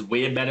me that was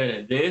way better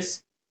than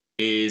this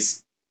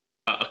is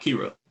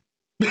Akira.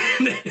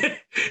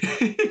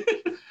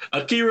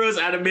 Akira's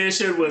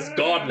animation was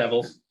god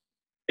level,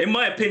 in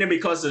my opinion,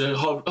 because of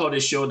how they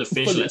showed the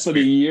facial for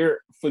the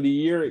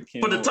year it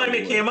came. For the time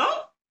it came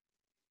out,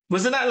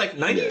 wasn't that like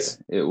 90s?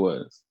 Yeah, it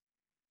was.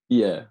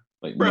 Yeah,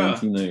 like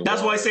 1991.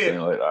 That's why I say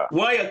like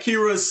why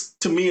Akira's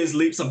to me is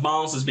leaps and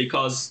bounds is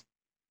because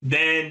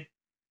then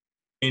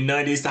in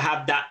 90s to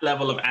have that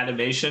level of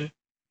animation,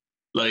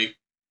 like,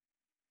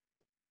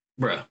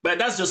 bruh. But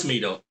that's just me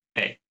though.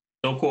 Hey,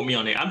 don't quote me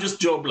on it. I'm just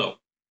Joe Blow.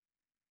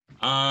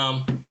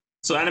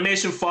 So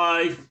animation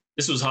 5,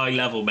 this was high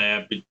level,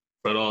 man.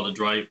 For all the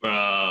drive,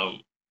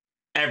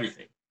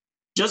 everything.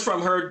 Just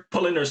from her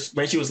pulling her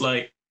when she was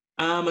like,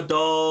 "I'm a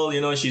doll," you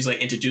know, she's like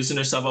introducing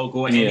herself, "I'll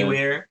go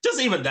anywhere."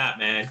 Just even that,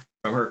 man.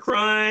 From her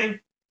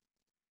crying,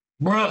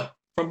 bruh.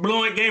 From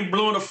blowing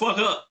the fuck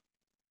up.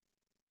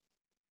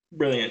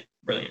 Brilliant.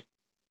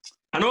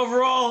 And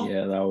overall,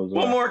 that was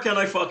what more can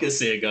I fucking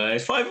say,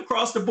 guys? 5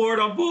 across the board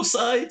on both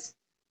sides.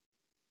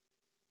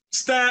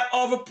 Stat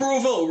of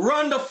approval.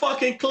 Run the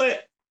fucking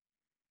clip.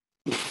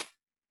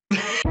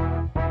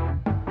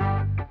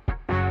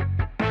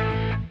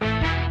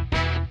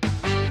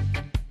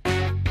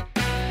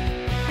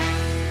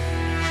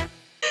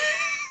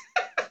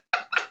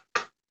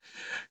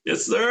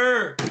 Yes,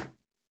 sir.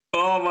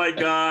 Oh my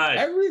god.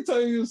 Every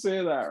time you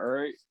say that,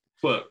 right?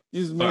 What?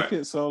 You just make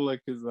it sound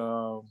like it's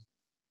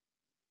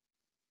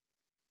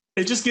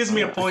It just gives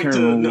me a point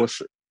to know.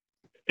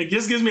 It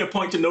just gives me a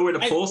point to know where to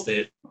post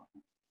it.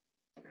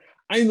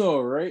 I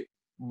know, right?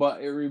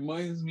 But it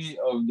reminds me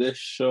of this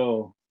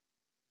show,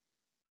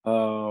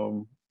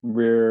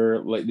 where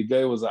like the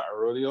guy was at a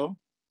rodeo,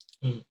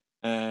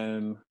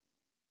 and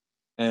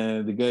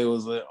the guy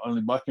was like on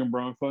the bucking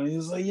bronco, and he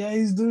was like, "Yeah,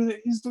 he's doing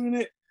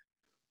it,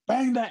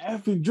 bang that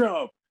effing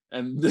drum,"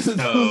 and this was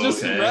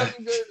just a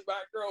random guy in the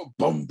background,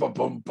 boom, boom,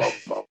 boom, boom,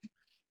 boom.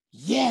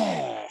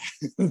 Yeah,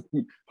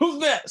 who's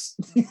next?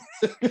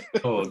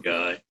 Oh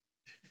god.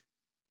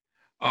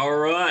 All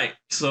right,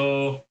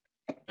 so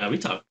we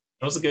talked.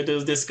 That was a good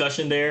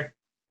discussion there.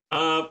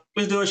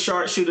 Let's do a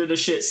short shoot of the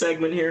shit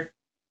segment here.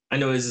 I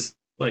know it's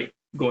like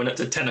going up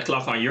to 10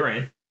 o'clock on your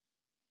end.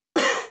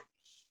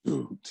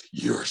 Shoot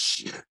your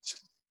shit.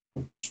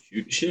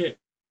 Shoot shit.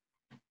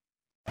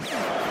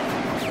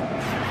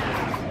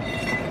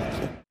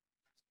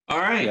 All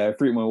right. Yeah, I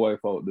freaked my wife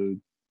out,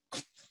 dude.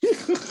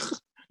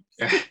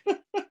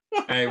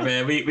 All right,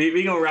 man.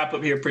 We gonna wrap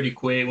up here pretty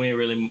quick. So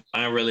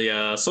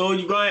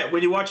you go ahead.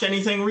 Did you watch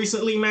anything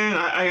recently, man?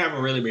 I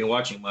haven't really been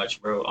watching much,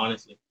 bro.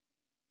 Honestly.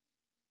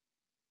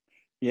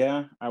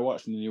 Yeah, I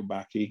watched the new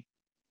Baki.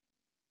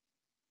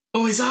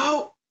 Oh, it's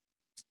out.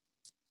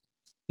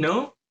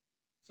 No.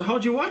 So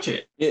how'd you watch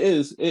it? It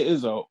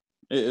is out.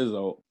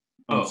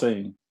 I'm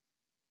saying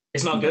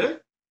it's not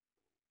good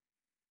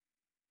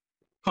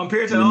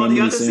compared to all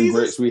the other seasons.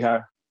 Grapes we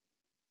have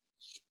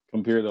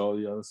compared to all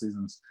the other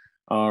seasons.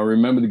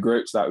 Remember the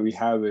grapes that we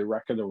have a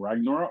Record of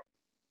Ragnarok?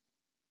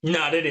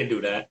 No, they didn't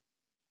do that.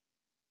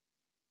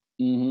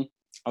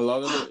 A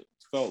lot of it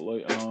felt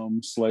like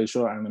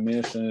slideshow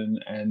animation,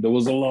 and there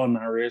was a lot of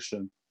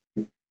narration.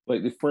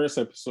 Like the first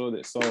episode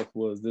itself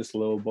was this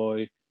little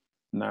boy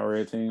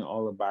narrating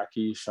all the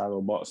Baki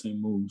shadow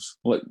boxing moves.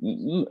 Like,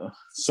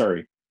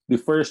 sorry, the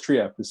first 3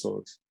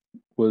 episodes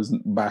was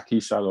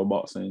Baki shadow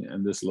boxing,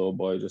 and this little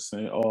boy just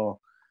saying,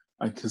 "Oh,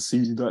 I can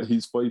see that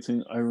he's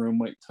fighting Iron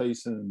Mike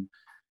Tyson,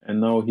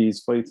 and now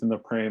he's fighting the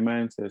praying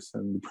mantis,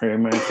 and the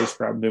praying mantis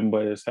grabbed him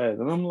by his head."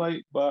 And I'm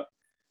like, but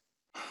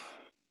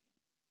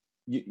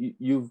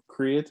you've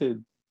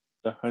created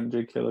the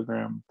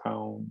 100-kilogram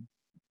pound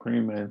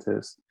praying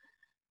mantis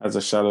as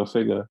a shadow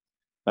figure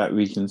that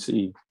we can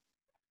see.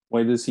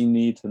 Why does he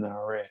need to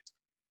narrate?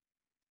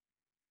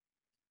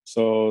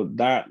 So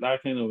that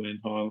kind of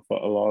went on for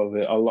a lot of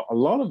it. A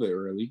lot of it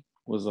really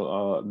was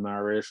a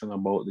narration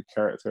about the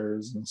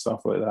characters and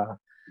stuff like that,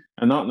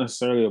 and not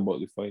necessarily about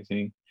the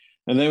fighting.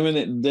 And then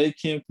when they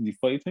came to the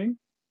fighting,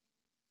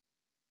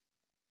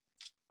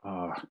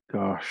 oh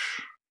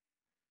gosh,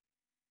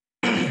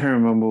 I can't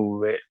remember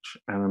which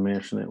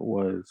animation it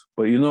was,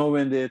 but you know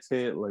when they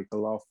take like a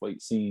lot of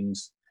fight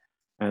scenes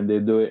and they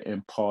do it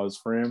in pause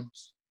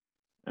frames,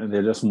 and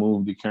they just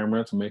move the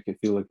camera to make it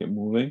feel like it's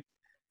moving.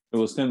 It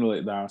was kind of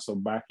like that. So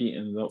Baki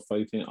ended up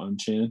fighting on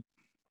Chin,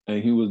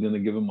 and he was gonna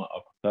give him an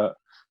uppercut.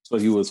 So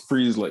he was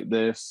freeze like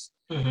this,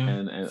 Mm-hmm.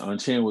 and on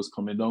Chin was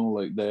coming down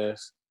like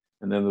this,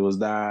 and then there was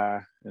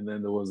that, and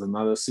then there was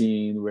another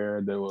scene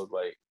where there was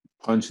like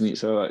punching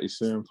each other at the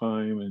same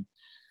time, and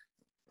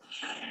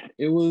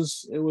it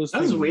was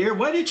That's thing. weird.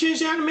 Why did they change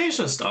the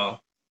animation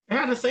style? They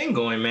had a thing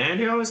going, man.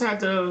 They always had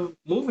the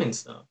moving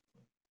stuff.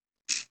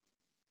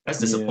 That's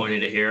Yeah.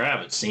 disappointing to hear. I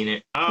haven't seen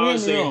it. Don't get me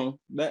Honestly, wrong.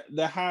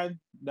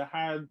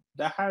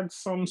 That had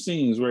some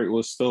scenes where it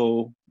was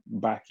still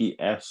Baki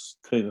esque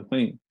kind of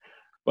thing,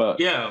 but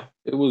yeah.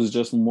 it was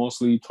just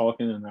mostly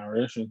talking and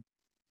narration.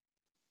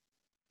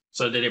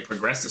 So did it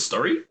progress the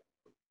story?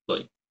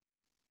 Like,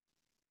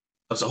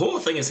 'cause the whole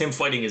thing is him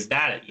fighting his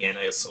dad at the end,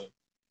 I assume.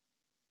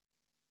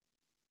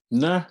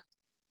 Nah,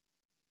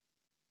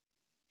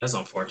 That's he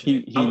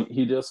unfortunate. he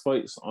he just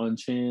fights on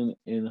Chin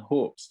in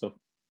hope stuff.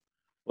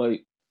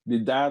 Like the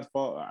dad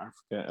fought an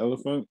African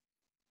elephant,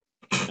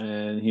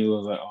 and he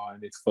was like, "Oh, I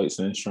need to fight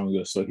something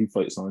stronger," so he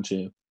fights on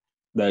Chin.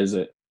 That is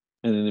it.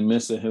 And in the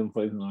midst of him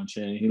fighting on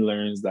Chin, he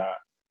learns that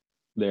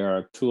there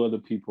are two other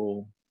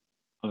people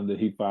under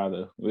his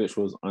father, which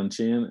was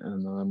Unchin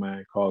and another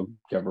man called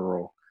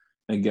Gevaro.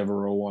 And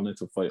Gevaro wanted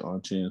to fight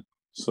Unchin.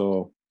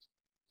 So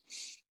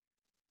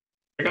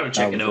I gotta that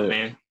check it was out, it.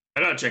 man.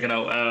 I gotta check it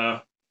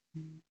out.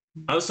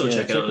 I'll still Yeah,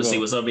 check it out check to it see out.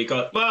 what's up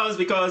it's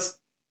because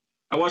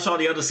I watched all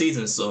the other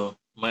seasons, so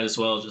might as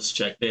well just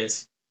check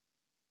this.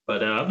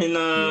 But Yeah. I've been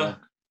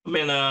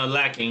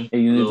lacking And a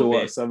you need to little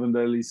watch bit. Seven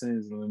Deadly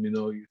Sins and let me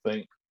know what you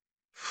think.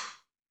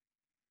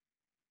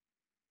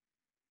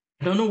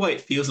 I don't know why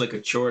it feels like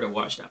a chore to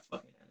watch that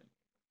fucking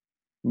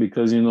anime.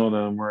 Because you know that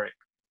I'm right.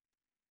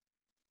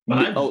 But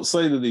I've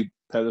Outside of the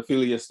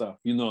pedophilia stuff,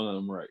 you know that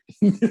I'm right.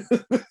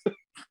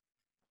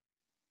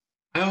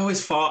 I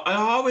always thought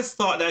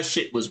that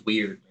shit was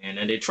weird, man.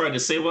 And they tried to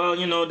say, well,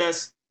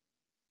 that's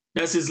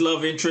his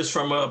love interest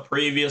from a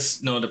previous,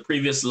 the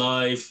previous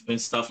life and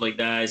stuff like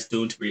that. It's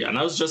doomed to be. And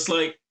I was just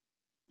like,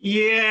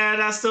 yeah,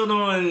 that still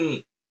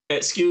don't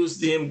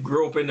excuse him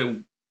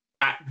groping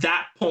at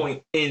that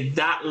point in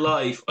that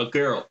life a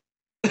girl.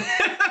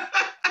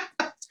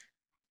 That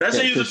Yeah,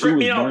 shit used to because she trip was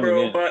me out, born bro.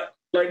 again. But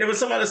like there was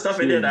some other stuff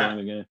She in there was that born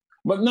again.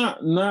 But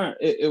not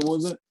it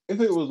wasn't if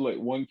it was like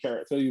one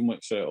character, you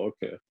might say,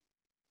 okay,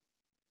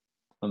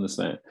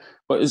 understand.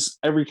 But it's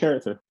every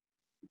character.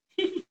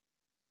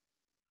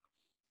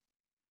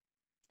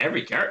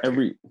 every character.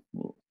 Every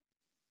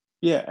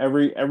yeah,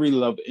 every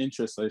love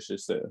interest, I should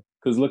say.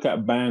 Because look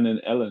at Ban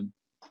and Ellen.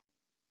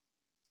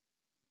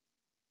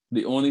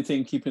 The only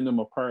thing keeping them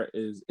apart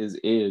is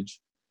age.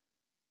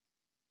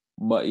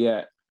 But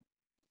yet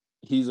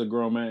he's a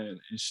grown man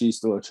and she's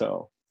still a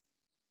child.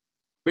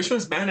 Which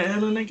one's Banner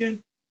Ellen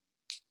again?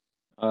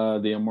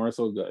 The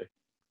immortal guy.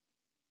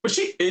 But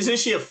she isn't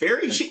she a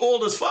fairy? She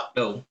old as fuck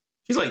though.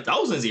 She's like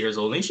thousands of years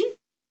old, ain't she?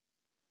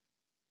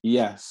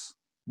 Yes.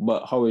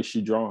 But how is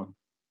she drawn?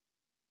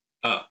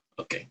 Oh,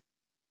 okay.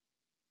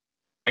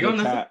 I got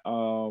Look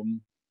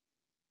nothing.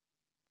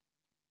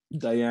 at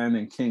Diane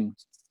and King.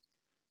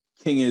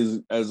 King is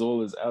as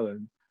old as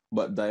Ellen,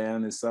 but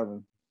Diane is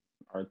 7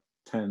 or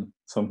 10,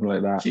 something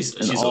like that. And She's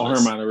all old her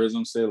as.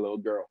 mannerisms say little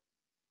girl.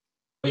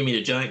 What, you mean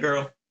a giant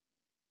girl?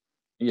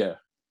 Yeah.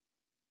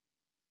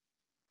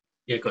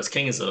 Yeah, because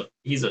King is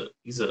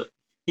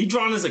he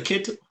drawn as a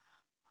kid too.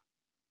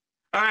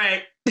 All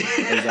right.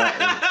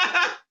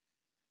 Exactly.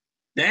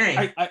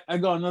 Dang. I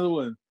got another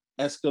one.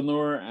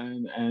 Escanor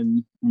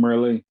and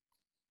Merlin.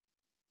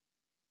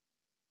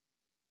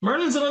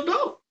 Merlin's an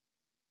adult.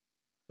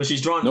 But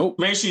she's drawn. Nope.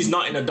 Man, she's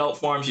not in adult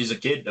form. She's a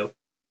kid though.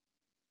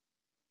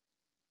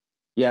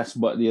 Yes,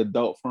 but the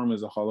adult form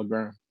is a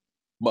hologram.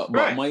 But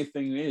Right. my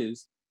thing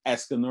is,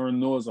 Escanor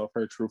knows of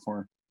her true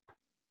form.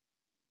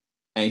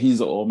 And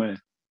he's an old man.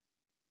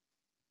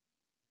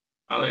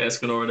 I like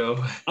Escanor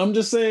though. I'm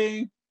just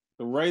saying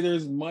the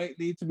writers might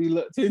need to be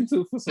looked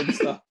into for some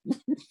stuff.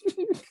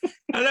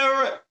 I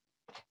never.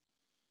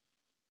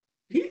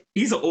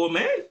 He's an old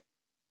man.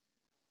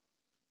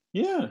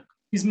 Yeah.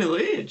 He's middle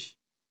aged.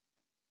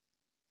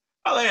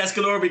 I like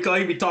Escanor because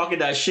he be talking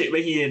that shit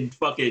when he in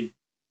fucking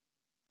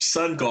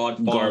Sun God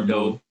form God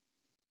though. mode.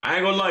 I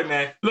ain't gonna lie,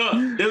 man.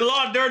 Look, there's a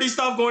lot of dirty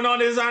stuff going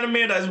on in this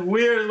anime that's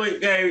weird.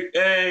 Like,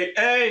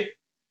 hey.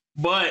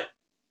 But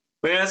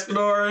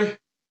Escanor,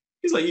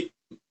 he's like,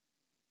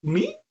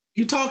 me?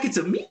 You talking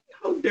to me?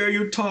 How dare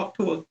you talk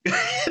to a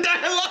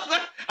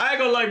I ain't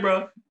gonna lie,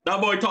 bro.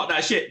 That boy talk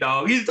that shit,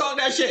 dog. He's talking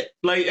that shit.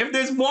 Like, if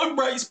there's one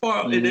bright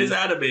spot in this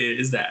anime,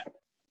 is that.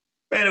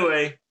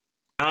 Anyway,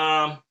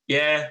 yeah,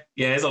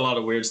 there's a lot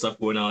of weird stuff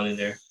going on in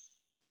there.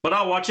 But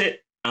I'll watch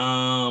it.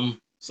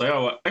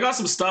 So I got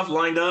some stuff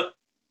lined up,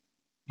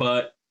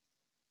 but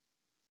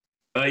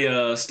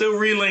I still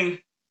reeling.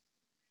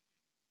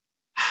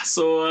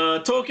 So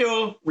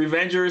Tokyo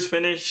Revengers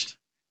finished.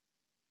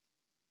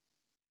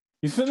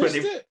 You finished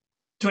it?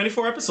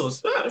 24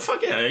 episodes.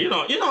 Fuck yeah. You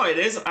know how it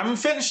is. I'm a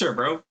finisher,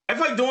 bro. If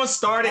I don't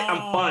start it,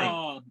 I'm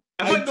fine.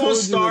 If I don't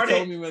start it,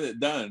 tell me when it's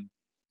done.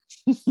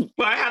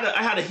 But I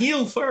had to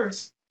heal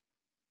first.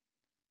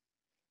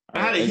 I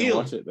had to heal.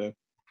 Watch it then.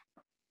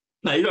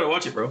 No, you gotta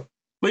watch it, bro.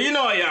 But you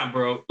know I am,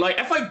 bro. Like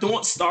if I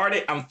don't start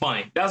it, I'm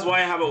fine. That's why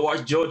I haven't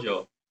watched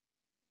JoJo.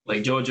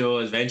 Like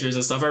JoJo Adventures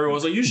and stuff.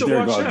 Everyone's like, you should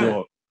watch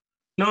that.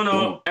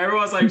 No.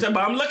 Everyone's like, but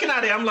I'm looking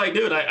at it. I'm like,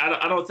 dude,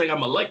 I don't think I'm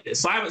gonna like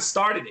this. So I haven't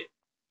started it.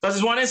 That's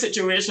just one of the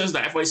situations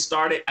that if I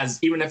start it, as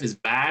even if it's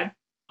bad,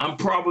 I'm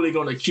probably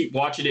gonna keep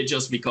watching it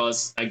just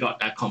because I got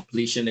that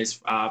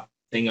completionist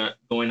thing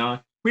going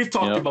on. We've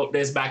talked about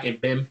this back in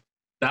BIM.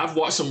 That I've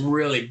watched some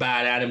really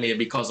bad anime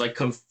because I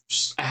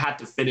had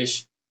to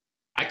finish.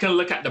 I can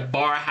look at the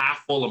bar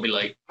half full and be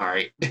like, all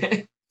right.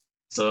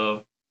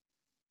 so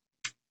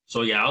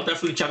yeah, I'll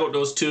definitely check out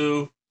those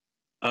two.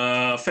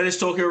 Finish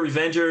Tokyo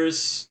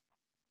Revengers.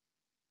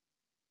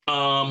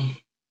 I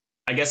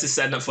guess it's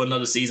setting up for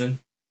another season.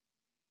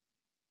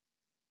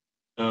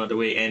 The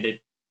way it ended.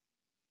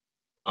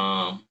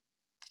 Oh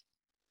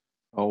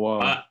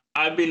wow!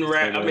 I've been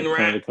trying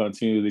to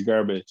continue the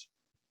garbage.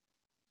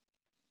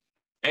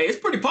 Hey, it's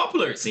pretty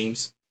popular. It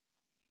seems.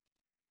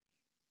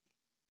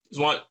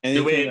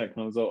 Anything that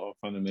comes out of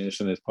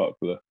Funimation is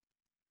popular.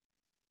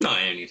 Not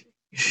anything.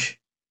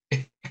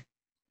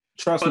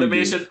 Trust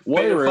Funimation, me.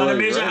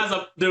 Funimation has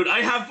a dude. I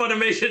have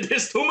Funimation.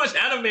 There's too much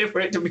anime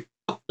for it to be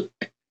popular.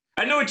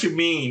 I know what you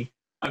mean.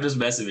 I'm just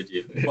messing with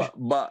you.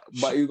 but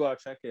you gotta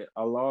check it.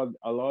 A lot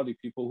of the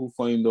people who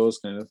find those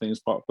kind of things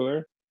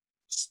popular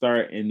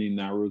start in the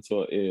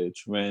Naruto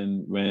age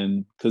when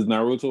because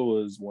Naruto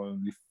was one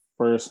of the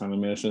first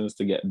animations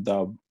to get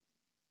dubbed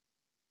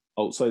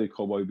outside of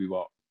Cowboy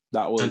Bebop.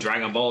 That was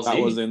Dragon Ball Z.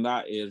 That was in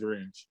that age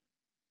range.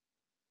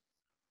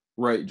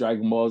 Right,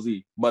 Dragon Ball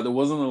Z. But there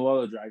wasn't a lot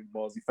of Dragon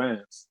Ball Z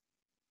fans.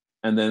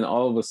 And then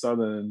all of a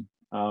sudden,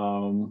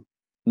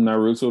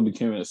 Naruto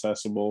became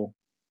accessible.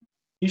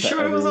 You sure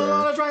there was a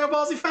lot of Dragon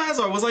Ball Z fans,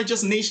 or was I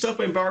just niched up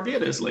in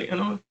Barbados? Like,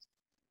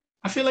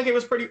 I feel like it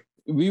was pretty.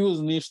 We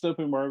was niched up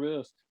in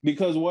Barbados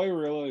because what I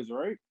realized,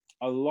 right?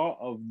 A lot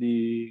of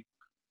the,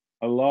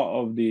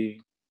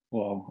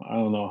 well, I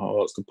don't know how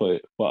else to put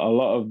it, but a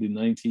lot of the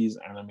 90s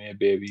anime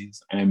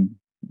babies and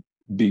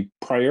the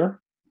prior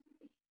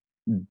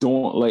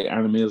don't like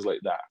animes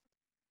like that.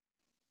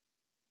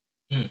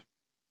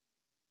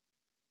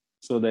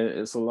 So then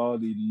it's a lot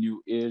of the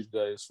new age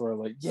guys who are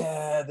like,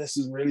 yeah, this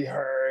is really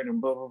hard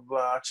and blah blah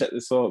blah. Check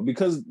this out,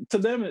 because to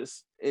them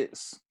it's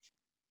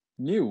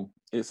new,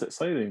 it's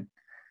exciting.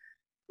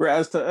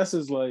 Whereas to us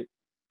is like,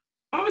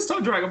 I always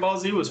thought Dragon Ball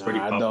Z was pretty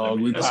popular. Dog,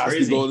 we passed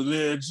the golden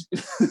edge.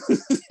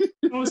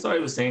 I always thought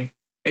it was saying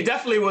it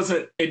definitely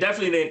wasn't. It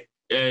definitely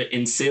didn't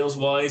in sales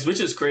wise,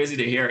 which is crazy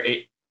to hear.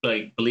 It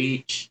like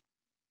Bleach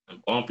and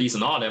One Piece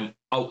and all them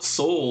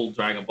outsold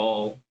Dragon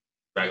Ball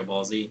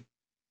Z.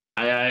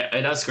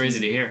 That's crazy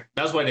to hear.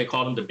 That's why they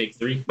called them the big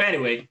three. But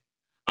anyway,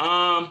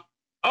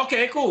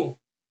 okay, cool.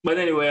 But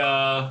anyway,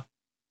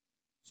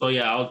 so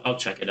yeah, I'll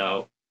check it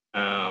out.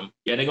 Yeah,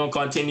 they're gonna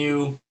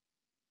continue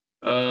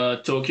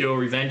Tokyo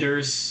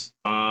Revengers.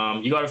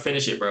 You gotta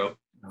finish it, bro.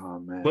 Oh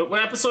man.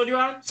 What episode you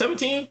on?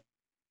 17?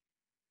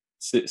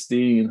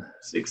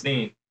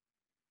 16.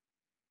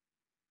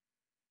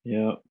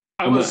 Yeah.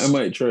 I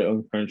might try it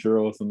on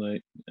Crunchyroll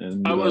tonight.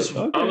 And I was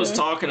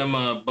talking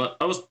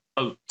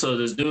to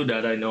this dude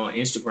that I know on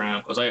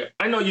Instagram, because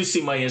I know you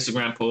see my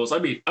Instagram posts.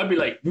 I'd be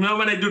like,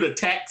 when I do the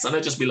text, and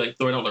I'd just be like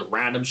throwing out like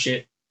random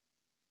shit.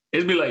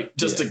 It'd be like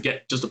just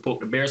to poke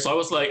the bear. So I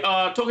was like,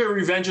 Tokyo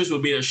Revengers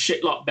would be a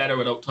shit lot better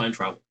without time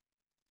travel.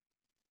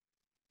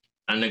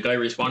 And the guy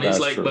responded,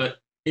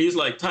 he's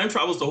like, time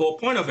travel's the whole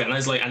point of it. And I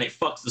was like, and it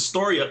fucks the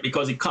story up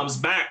because he comes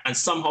back and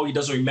somehow he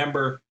doesn't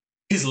remember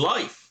his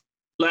life.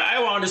 Like, I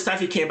don't understand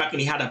if he came back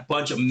and he had a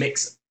bunch of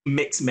mixed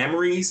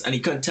memories and he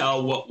couldn't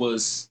tell what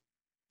was.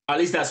 At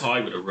least that's how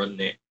I would have run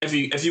it. If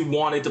you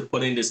wanted to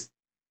put in this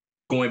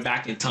going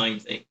back in time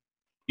thing,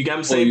 you get what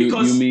I'm saying?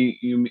 Because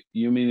you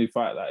mean the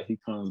fact that he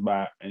comes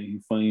back and he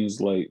finds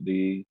like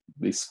the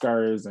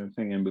scars and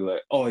thing and be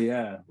like, oh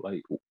yeah,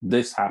 like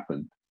this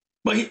happened.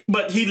 But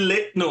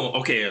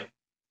okay.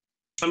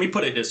 Let me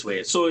put it this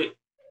way. So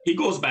he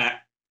goes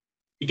back,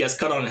 he gets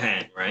cut on the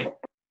hand, right?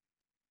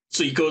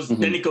 So he goes,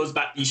 then he goes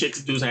back, he shakes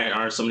the dude's hand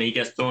or something, he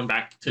gets thrown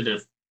back to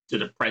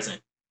the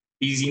present.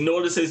 He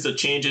notices the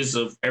changes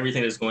of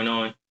everything that's going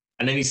on,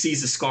 and then he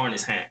sees the scar on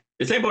his hand.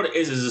 The thing about it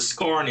is the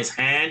scar on his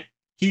hand,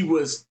 his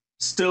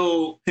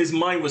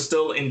mind was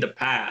still in the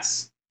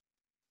past,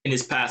 in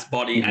his past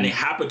body, and it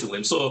happened to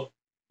him. So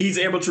he's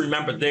able to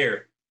remember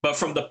there. But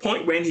from the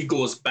point when he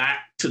goes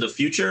back to the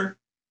future,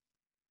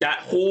 that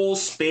whole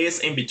space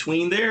in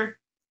between there,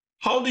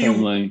 how do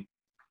you...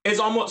 It's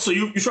almost... So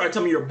you try to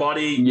tell me your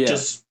body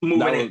just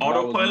moving in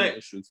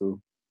autopilot?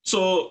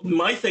 So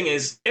my thing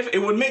is, if it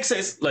would make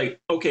sense,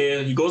 like,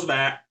 okay, he goes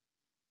back,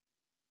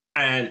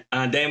 and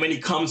then when he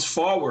comes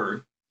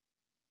forward,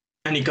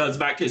 and he goes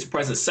back to his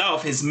present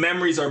self, his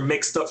memories are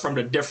mixed up from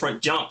the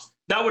different jumps.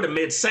 That would have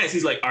made sense.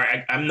 He's like, all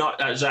right, I'm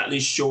not exactly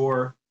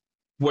sure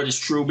what is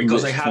true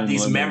because I have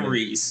these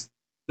memories.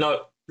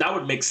 No, that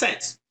would make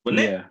sense,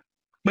 wouldn't it?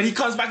 But he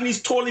comes back and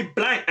he's totally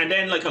blank. And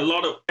then like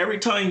every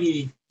time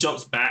he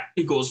jumps back,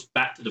 he goes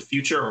back to the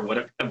future or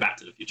whatever, back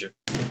to the future.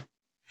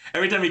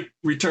 every time he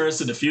returns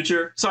to the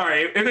future,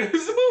 sorry, it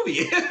was a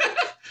movie.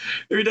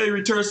 Every time he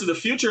returns to the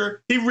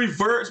future, he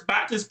reverts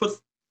back to his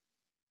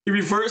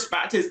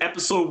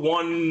episode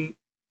 1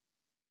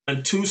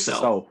 and 2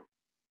 self.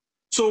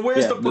 So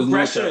where's the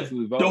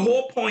progression? The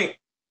whole point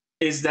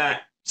is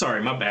that.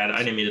 Sorry, my bad. I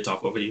didn't mean to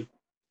talk over you.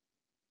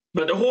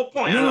 But the whole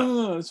point.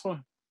 No, it's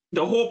fine.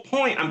 The whole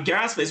point I'm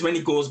gasping is when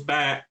he goes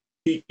back.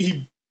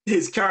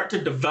 His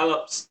character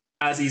develops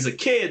as he's a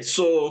kid.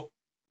 So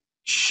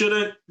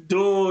shouldn't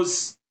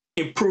those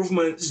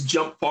improvements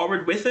jump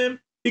forward with him?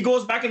 He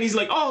goes back and he's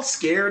like, "Oh,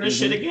 scared and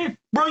shit again,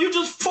 bro. You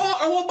just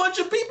fought a whole bunch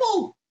of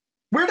people.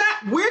 Where'd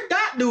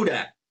that do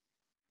that?"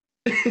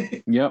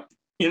 Yep.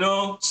 You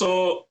know.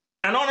 So.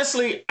 And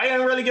honestly, I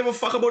don't really give a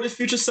fuck about his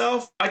future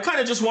self. I kind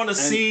of just want to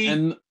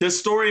see the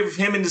story of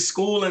him in the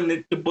school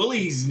and the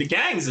bullies, the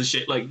gangs and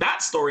shit. Like,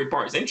 that story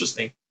part is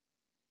interesting.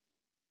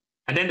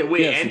 And then the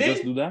way it ended.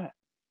 Just do that.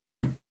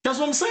 That's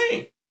what I'm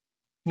saying.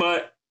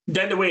 But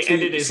then the way it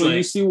ended is like. So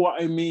you see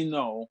what I mean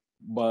now?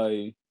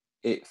 By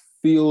it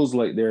feels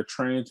like they're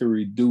trying to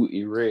redo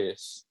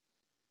Erase.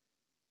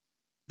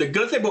 The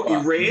good thing about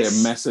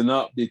Erase. They're messing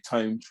up the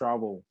time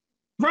travel.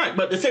 Right,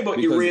 but the thing about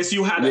Erase,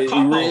 you had a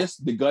couple. Erase,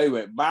 the guy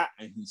went back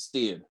and he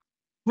stayed.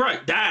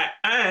 Right, that.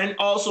 And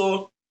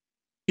also,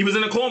 he was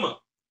in a coma.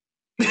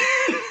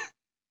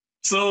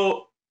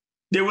 So,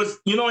 there was,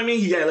 you know what I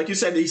mean? Yeah, like you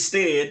said, he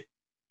stayed.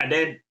 And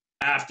then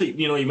after,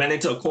 he went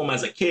into a coma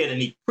as a kid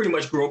and he pretty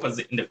much grew up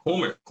in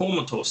the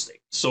comatose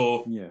state.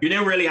 So, you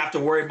didn't really have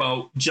to worry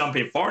about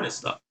jumping forward and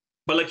stuff.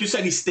 But like you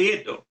said, he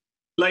stayed though.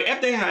 Like,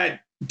 if they had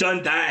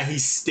done that and he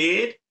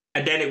stayed,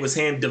 and then it was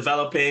him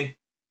developing,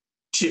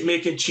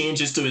 making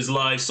changes to his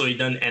life so he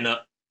doesn't end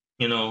up,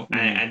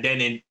 and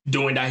then in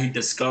doing that, he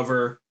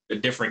discover the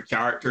different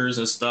characters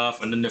and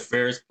stuff and the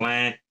nefarious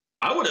plan.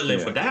 I would have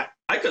lived with that.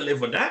 I could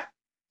live with that.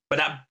 But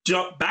that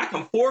jump back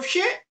and forth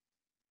shit,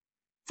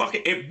 fuck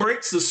it, it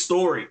breaks the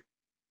story.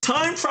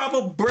 Time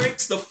travel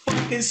breaks the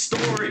fucking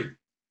story.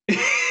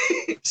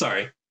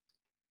 Sorry.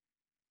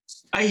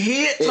 I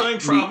hate time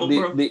travel,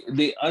 bro.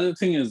 The other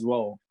thing as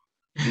well,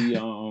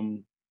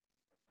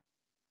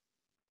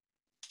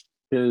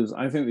 because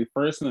I think the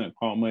first thing that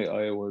caught my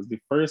eye was the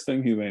first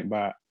thing he went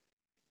back,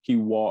 he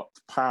walked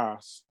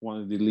past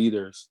one of the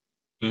leaders.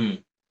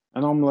 And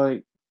I'm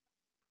like,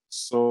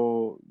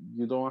 so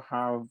you don't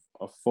have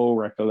a full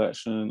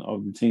recollection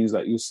of the things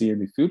that you see in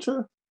the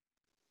future?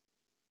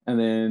 And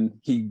then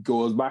he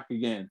goes back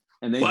again.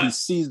 And then he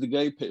sees the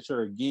guy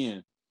picture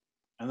again.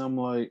 And I'm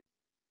like,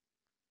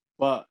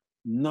 but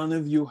none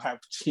of you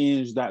have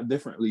changed that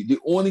differently. The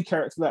only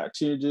character that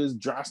changes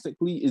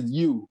drastically is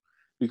you.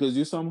 Because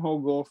you somehow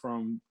go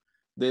from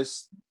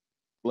this,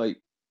 like,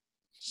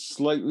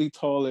 slightly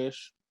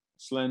tallish,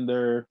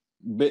 slender,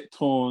 bit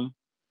toned,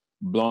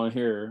 blonde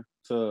hair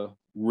to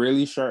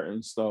really short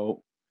and stout,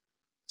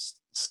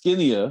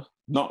 skinnier,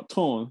 not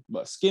toned,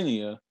 but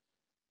skinnier,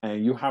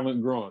 and you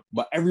haven't grown.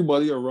 But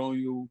everybody around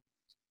you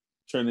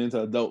turned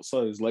into adult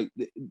size. Like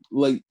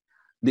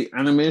the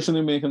animation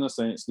is making a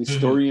sense, the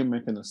story is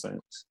making a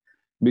sense.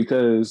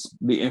 Because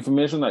the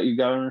information that you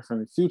gather from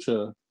the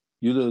future,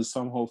 you just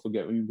somehow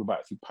forget when you go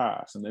back to the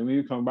past. And then when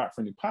you come back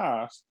from the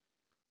past,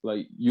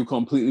 like, you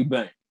completely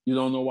blank. You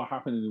don't know what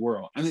happened in the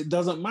world. And it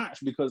doesn't match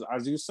because,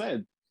 as you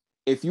said,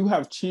 if you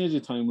have changed the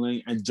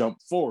timeline and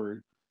jumped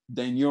forward,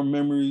 then your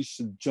memories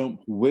should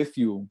jump with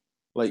you.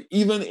 Like,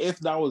 even if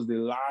that was the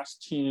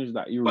last change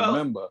that you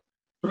remember,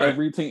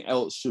 everything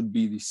else should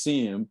be the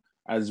same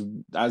as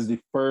the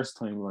first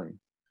timeline.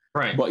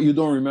 Right. But you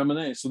don't remember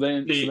that. So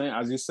then,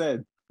 as you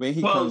said, when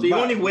he comes back,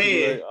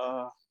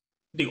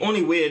 the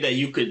only way that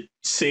you could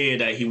say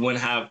that he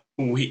wouldn't have,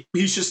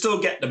 he should still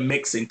get the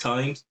mixing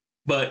times,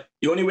 but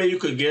the only way you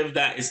could give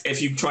that is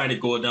if you try to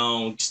go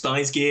down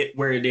Steins Gate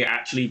where they're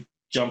actually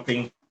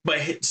jumping. But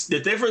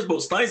the difference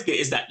about Steins Gate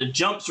is that the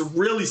jumps are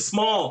really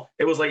small.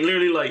 It was like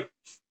literally like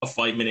a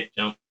 5-minute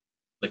jump,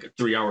 like a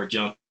 3-hour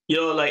jump.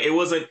 Like, it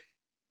wasn't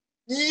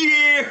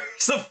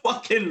years of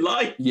fucking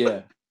life.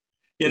 Yeah.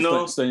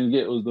 Steins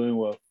Gate was doing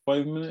what,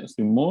 5 minutes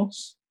the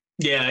most?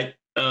 Yeah.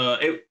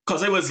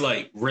 Because it was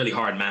like really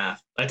hard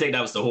math. I think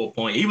that was the whole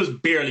point. He was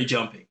barely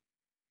jumping,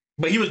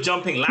 but he was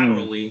jumping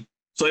laterally,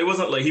 so it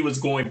wasn't like he was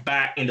going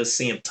back in the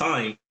same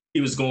time.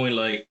 He was going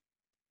like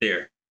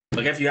there.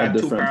 Like, if you had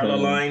two parallel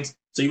lines,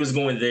 so he was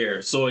going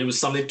there. So it was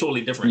something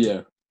totally different.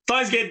 Yeah.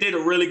 Steins Gate did a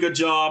really good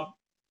job.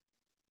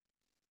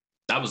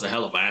 That was a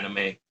hell of an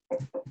anime.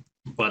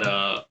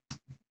 But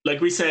like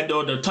we said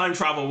though, the time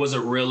travel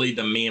wasn't really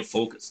the main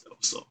focus though.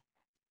 So.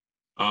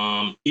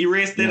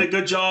 Erase did a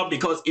good job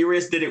because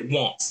Erase did it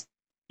once.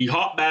 He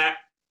hopped back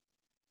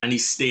and he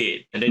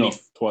stayed. And then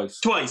twice.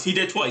 Twice. He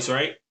did twice,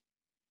 right?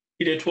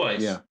 He did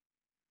twice. Yeah.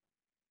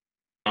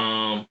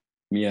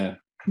 Yeah.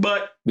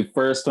 But the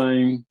first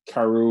time,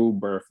 Karu's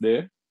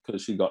birthday,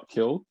 because she got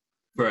killed.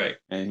 Right.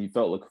 And he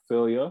felt like a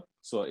failure.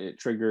 So it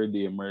triggered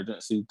the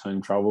emergency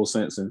time travel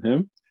sense in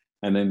him.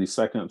 And then the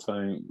second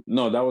time,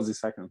 no, that was the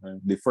second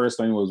time. The first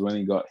time was when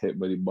he got hit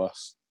by the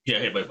bus. Yeah,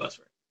 hit by the bus,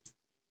 right.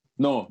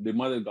 No, the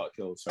mother got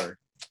killed. Sorry.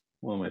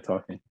 What am I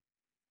talking?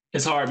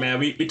 It's hard, man.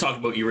 We talked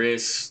about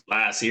Erase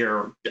last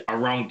year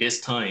around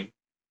this time,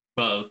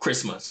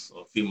 Christmas, so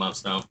a few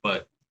months now.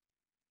 But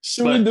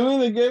should we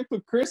do it again for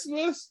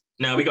Christmas?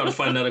 Now we got to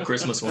find another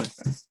Christmas one.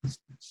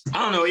 I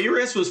don't know.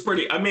 Erase was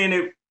pretty. I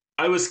mean,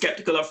 I was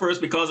skeptical at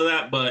first because of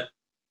that, but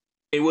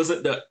it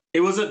wasn't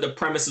the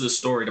premise of the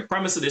story. The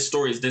premise of this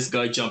story is this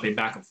guy jumping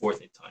back and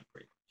forth in time.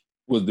 Pretty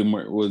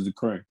much. Was the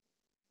crime?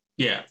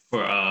 Yeah,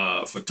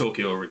 for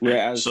Tokyo.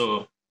 Whereas,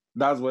 so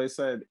that's what I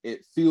said.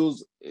 It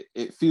feels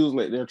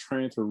like they're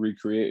trying to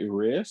recreate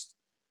Erased,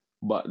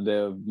 but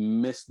they've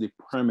missed the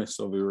premise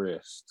of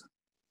Erased.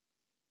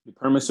 The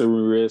premise of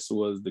Erased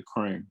was the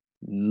crime,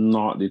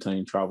 not the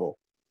time travel.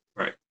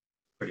 Right,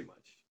 pretty much.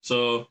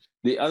 So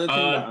the other thing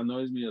that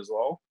annoys me as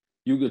well,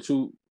 you get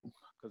to,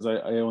 because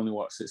I only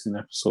watched 16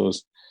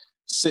 episodes.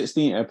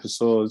 16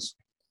 episodes,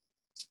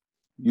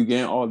 you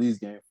get all these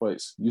game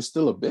fights. You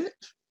still a bitch.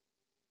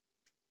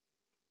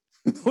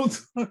 All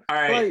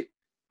right.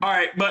 All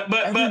right, but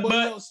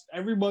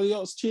everybody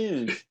else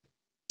changed.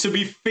 To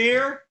be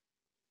fair,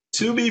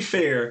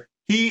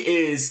 he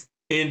is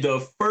in the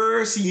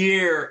first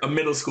year of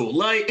middle school.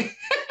 Like,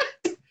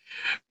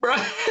 bro.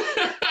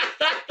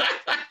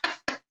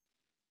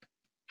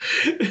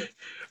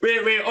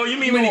 wait. Oh, you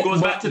mean when he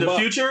goes back to the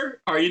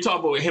future? Or are you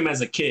talking about him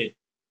as a kid?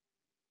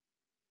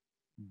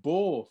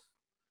 Both.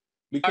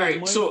 Because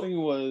my thing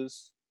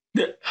was...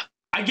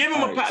 I give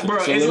him a pat, bro.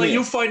 So it's like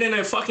you fighting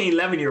a fucking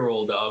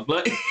 11-year-old, dog.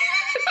 Like,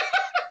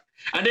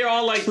 and they're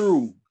all like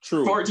true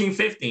 14,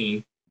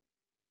 15.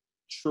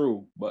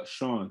 True, but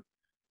Sean,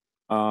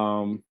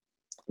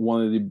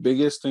 one of the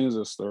biggest things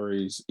of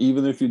stories,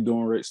 even if you're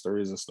doing great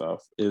stories and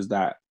stuff, is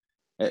that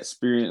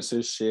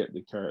experiences shape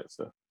the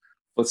character.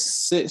 For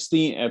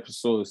 16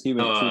 episodes, he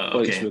went through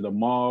fights with a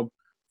mob,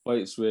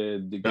 fights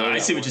with the guy. I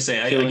see what you're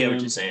saying. I get what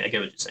you're saying. I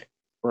get what you're saying.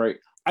 Right.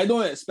 I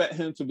don't expect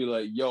him to be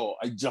like, yo,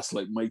 I just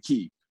like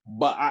Mikey.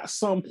 But at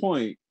some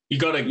point, you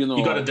gotta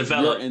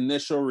develop. Your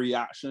initial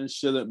reaction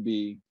shouldn't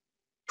be,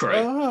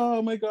 correct.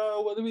 Oh my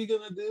god, what are we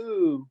gonna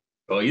do?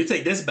 Oh, you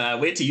take this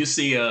bad. Wait till you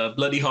see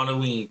Bloody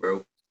Halloween,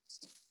 bro.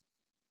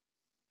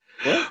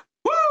 What?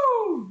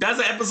 Woo! That's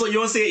an episode. You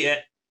don't see it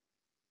yet.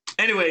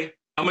 Anyway,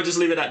 I'm gonna just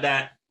leave it at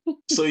that,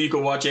 so you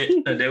can watch it,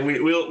 and then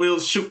we'll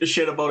shoot the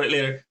shit about it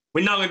later.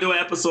 We're not gonna do an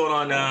episode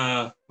on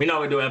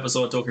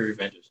Tokyo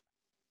Revengers.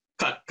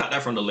 Cut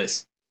that from the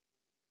list.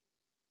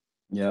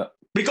 Yeah.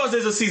 Because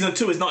there's a season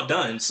 2, it's not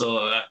done.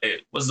 So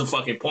what's the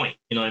fucking point?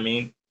 You know what I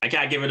mean? I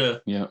can't give it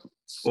a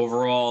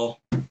overall.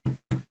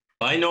 But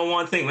I know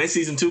one thing. When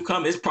season 2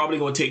 comes, it's probably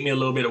going to take me a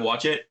little bit to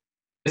watch it.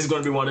 This is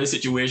going to be one of those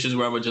situations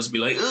where I would just be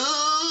like,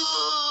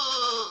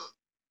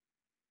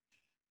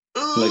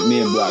 like me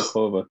and Black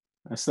Clover.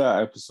 I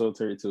started episode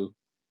 32.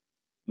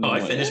 I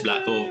finished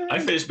Black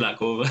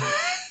Clover.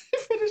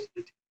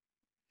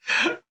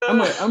 I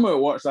might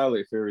watch that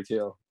like Fairy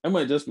Tale. I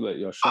might just be like,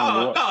 yo,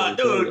 Sean,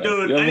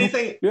 dude,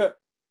 anything. Yeah.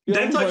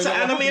 Them types of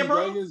anime,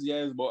 bro.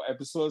 Yeah, it's about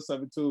episode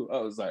 72. I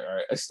was like, all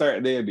right, I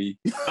started there, B.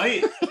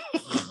 I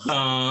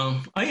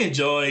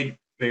enjoyed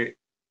Fairy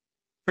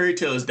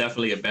Tale is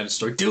definitely a better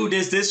story. Dude,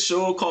 there's this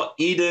show called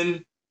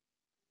Eden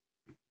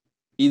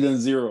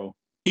Zero.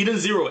 Eden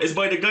Zero is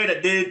by the guy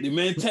that did the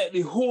man take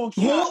the whole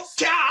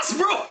cast,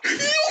 bro.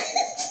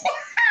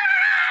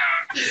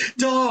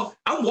 Dog,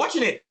 I'm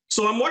watching it.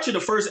 So I'm watching the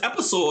first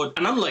episode,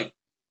 and I'm like,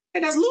 hey,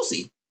 that's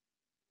Lucy.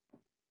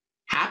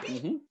 Happy?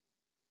 Mm-hmm.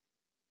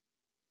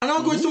 And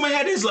all going through my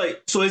head is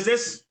like, so is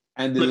this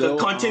and like a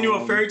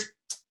continual fairy tale?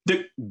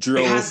 The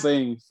drill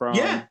thing from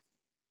that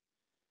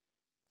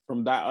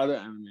other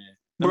anime.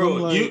 Bro,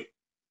 like,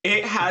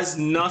 it has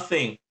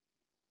nothing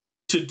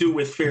to do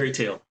with fairy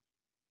tale.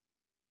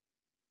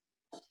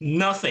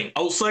 Nothing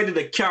outside of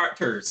the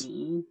characters.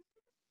 Mm-hmm.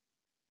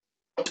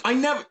 It's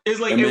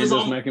like it was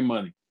just making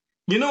money.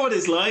 You know what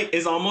it's like?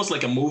 It's almost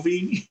like a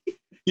movie.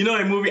 You know,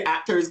 when movie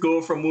actors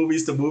go from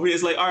movies to movie,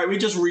 it's like, all right, we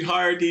just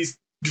rehired these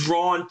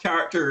drawn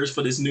characters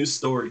for this new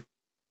story.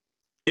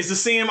 It's the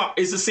same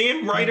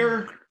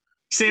writer,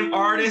 same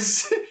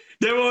artist.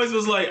 They always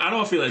was like, I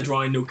don't feel like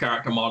drawing new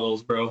character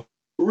models, bro.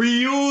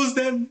 Reuse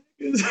them.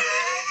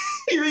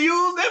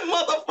 Reuse them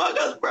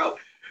motherfuckers, bro.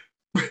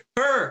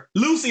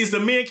 Lucy is the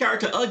main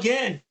character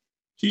again.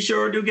 She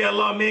sure do get a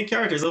lot of main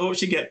characters. I hope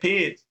she get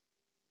paid.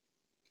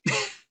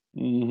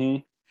 Mm-hmm.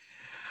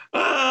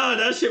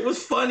 That shit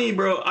was funny,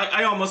 bro.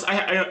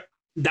 I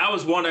that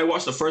was one I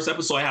watched the first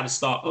episode. I had to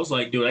stop. I was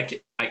like,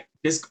 dude,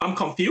 I'm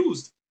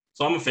confused.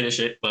 So I'm gonna finish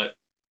it. But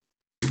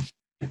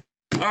all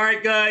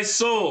right, guys.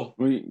 So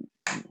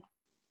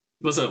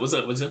what's up? What do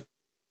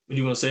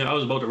you want to say? I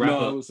was about to wrap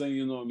up. I was saying,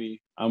 you know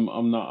me. I'm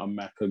not a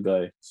mecha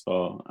guy,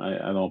 so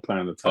I don't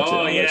plan to touch it.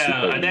 Oh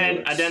yeah, and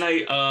then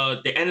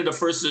the end of the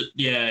first,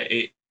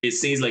 it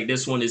seems like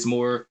this one is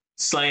more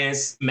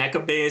science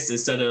mecha based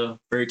instead of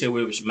fairy tale,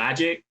 which is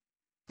magic.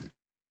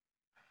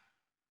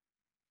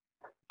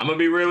 I'm gonna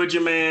be real with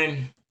you,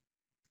 man.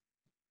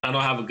 I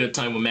don't have a good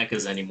time with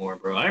mechas anymore,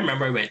 bro. I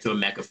remember I went through a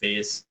mecha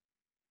phase.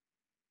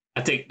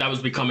 I think that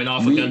was becoming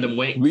off of Gundam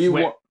Wing. We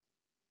watched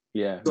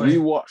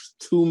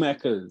 2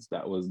 mechas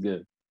that was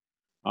good.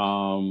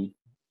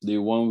 the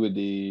one with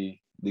the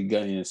guy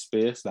in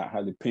space that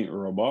had the pink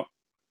robot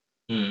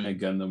and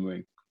Gundam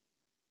Wing.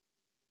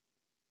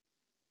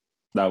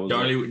 That was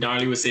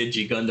Darley would say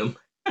G Gundam.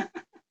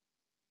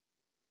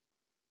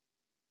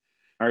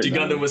 Right, G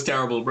Gundam was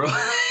terrible, bro.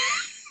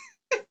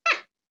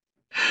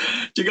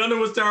 G Gundam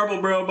was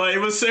terrible, bro, but it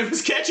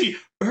was catchy.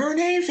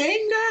 Burning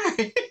finger.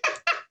 That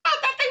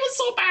thing was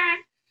so bad.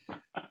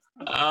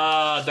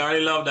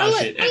 Darley loved that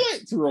shit. I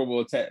liked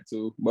Robotech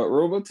too, but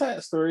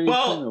Robotech story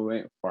kind of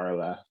went far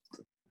left.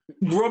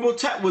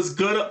 Robotech was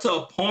good up to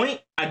a point,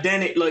 and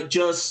then it like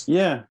just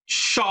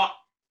shot.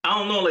 I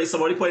don't know, like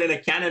somebody put in a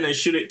cannon and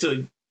shoot it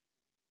to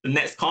the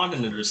next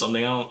continent or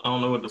something. I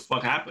don't know what the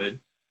fuck happened.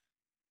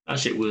 That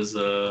shit was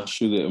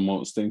shoot it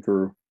amongst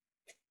Tinker.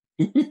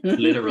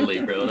 Literally,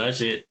 bro. That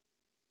shit.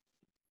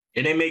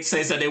 It didn't make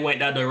sense that they went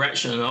that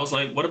direction. And I was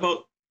like, what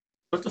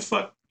the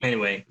fuck?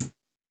 Anyway.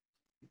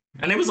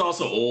 And it was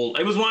also old.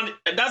 It was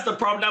that's the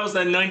problem. That was the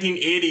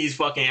 1980s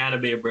fucking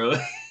anime, bro.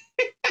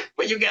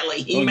 But you got like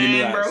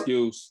He-Man, bro.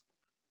 Excuse.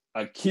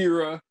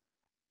 Akira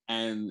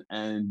and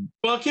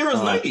well,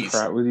 Akira's 90s.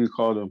 Crap, what do you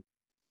call them?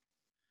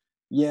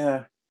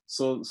 Yeah.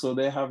 So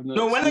they have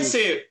when I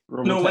say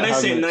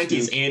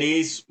 90s,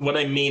 80s, what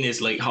I mean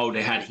is like how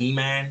they had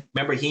He-Man.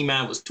 Remember,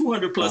 He-Man was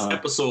 200 plus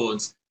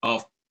episodes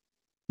of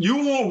 "You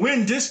won't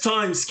win this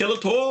time,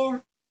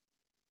 Skeletor.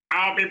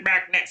 I'll be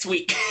back next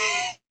week."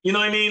 You know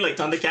what I mean? Like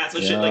Thundercats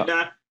and shit like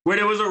that, where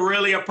there was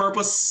a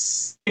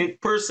purpose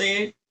per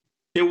se.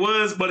 It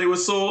was, but it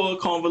was so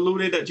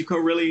convoluted that you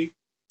couldn't really,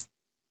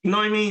 you know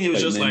what I mean? It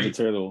was just Ninja like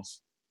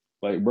Turtles.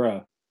 Like,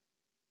 bruh,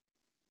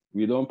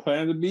 we don't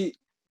plan to beat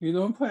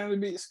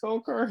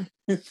Skullcar.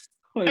 We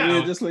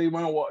just let you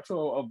want to watch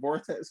a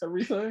Vortex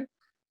every time.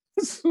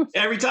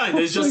 Every time,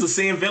 it's just the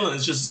same villain.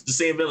 It's just the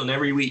same villain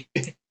every week,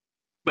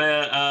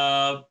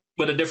 but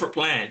with a different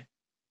plan.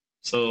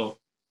 So,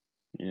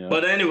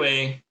 but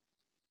anyway,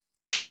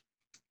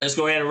 let's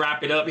go ahead and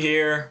wrap it up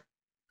here.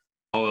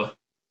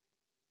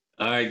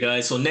 All right,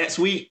 guys. So next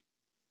week.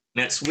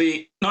 Are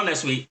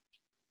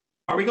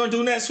we going to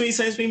do next week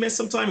since we missed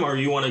some time, or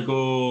you want to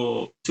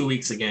go 2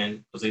 weeks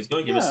again? Because he's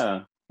going to give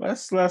us.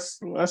 Let's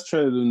try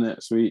to do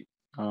next week.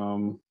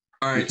 All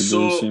right,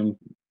 so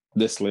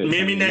this late.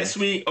 Maybe next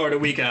week or the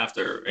week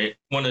after, right?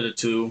 One of the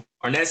two.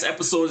 Our next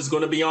episode is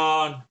going to be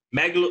on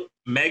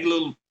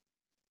Megalobox.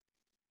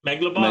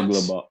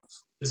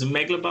 Is it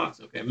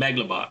Megalobox? Okay,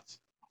 Megalobox.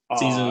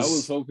 I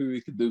was hoping we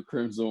could do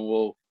Crimson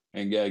Wolf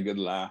and get a good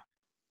laugh.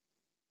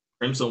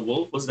 Crimson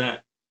Wolf? What's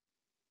that?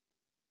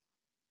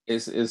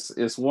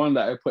 It's one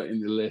that I put in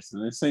the list,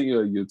 and I sent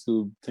you a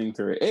YouTube thing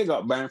to it. It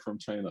got banned from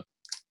China.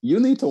 You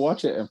need to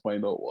watch it and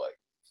find out why.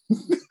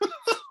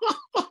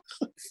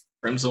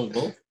 Crimson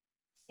Wolf?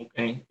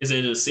 Okay. Is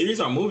it a series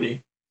or a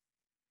movie?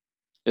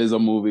 It's a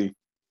movie.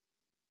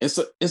 It's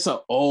an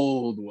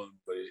old one,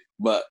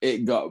 but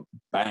it got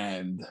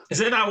banned. Is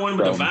it that one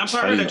with the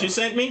vampire China that you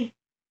sent me?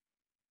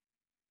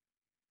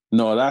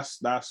 No,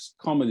 that's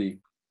comedy.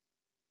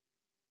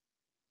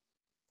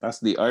 That's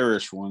the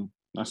Irish one.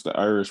 That's the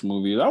Irish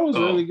movie. That was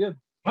really good.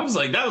 I was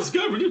like, that was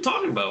good. What are you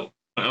talking about?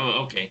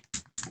 Oh, okay.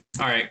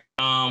 All right.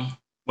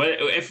 But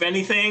if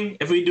anything,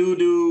 if we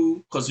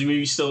do, because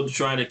we still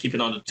try to keep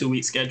it on the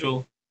 2-week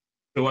schedule,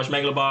 we watch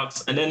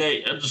Megalobox, and then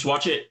just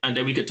watch it, and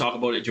then we could talk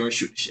about it during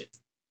Shoot the Shit.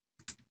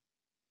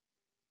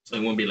 So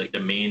it won't be like the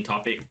main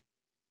topic.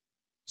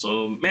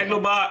 So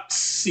Megalobox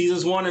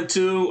seasons 1 and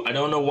 2. I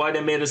don't know why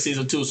they made a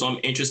season 2, so I'm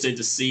interested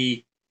to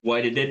see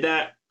why they did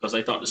that, because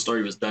I thought the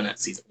story was done at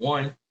season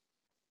 1.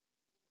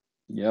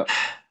 Yep.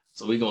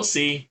 So we're gonna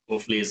see.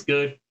 Hopefully it's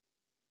good.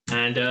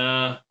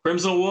 And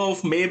Crimson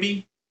Wolf,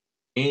 maybe.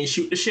 And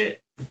Shoot the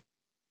Shit.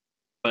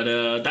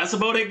 But that's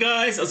about it,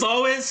 guys. As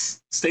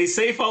always, stay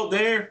safe out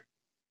there.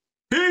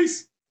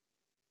 Peace.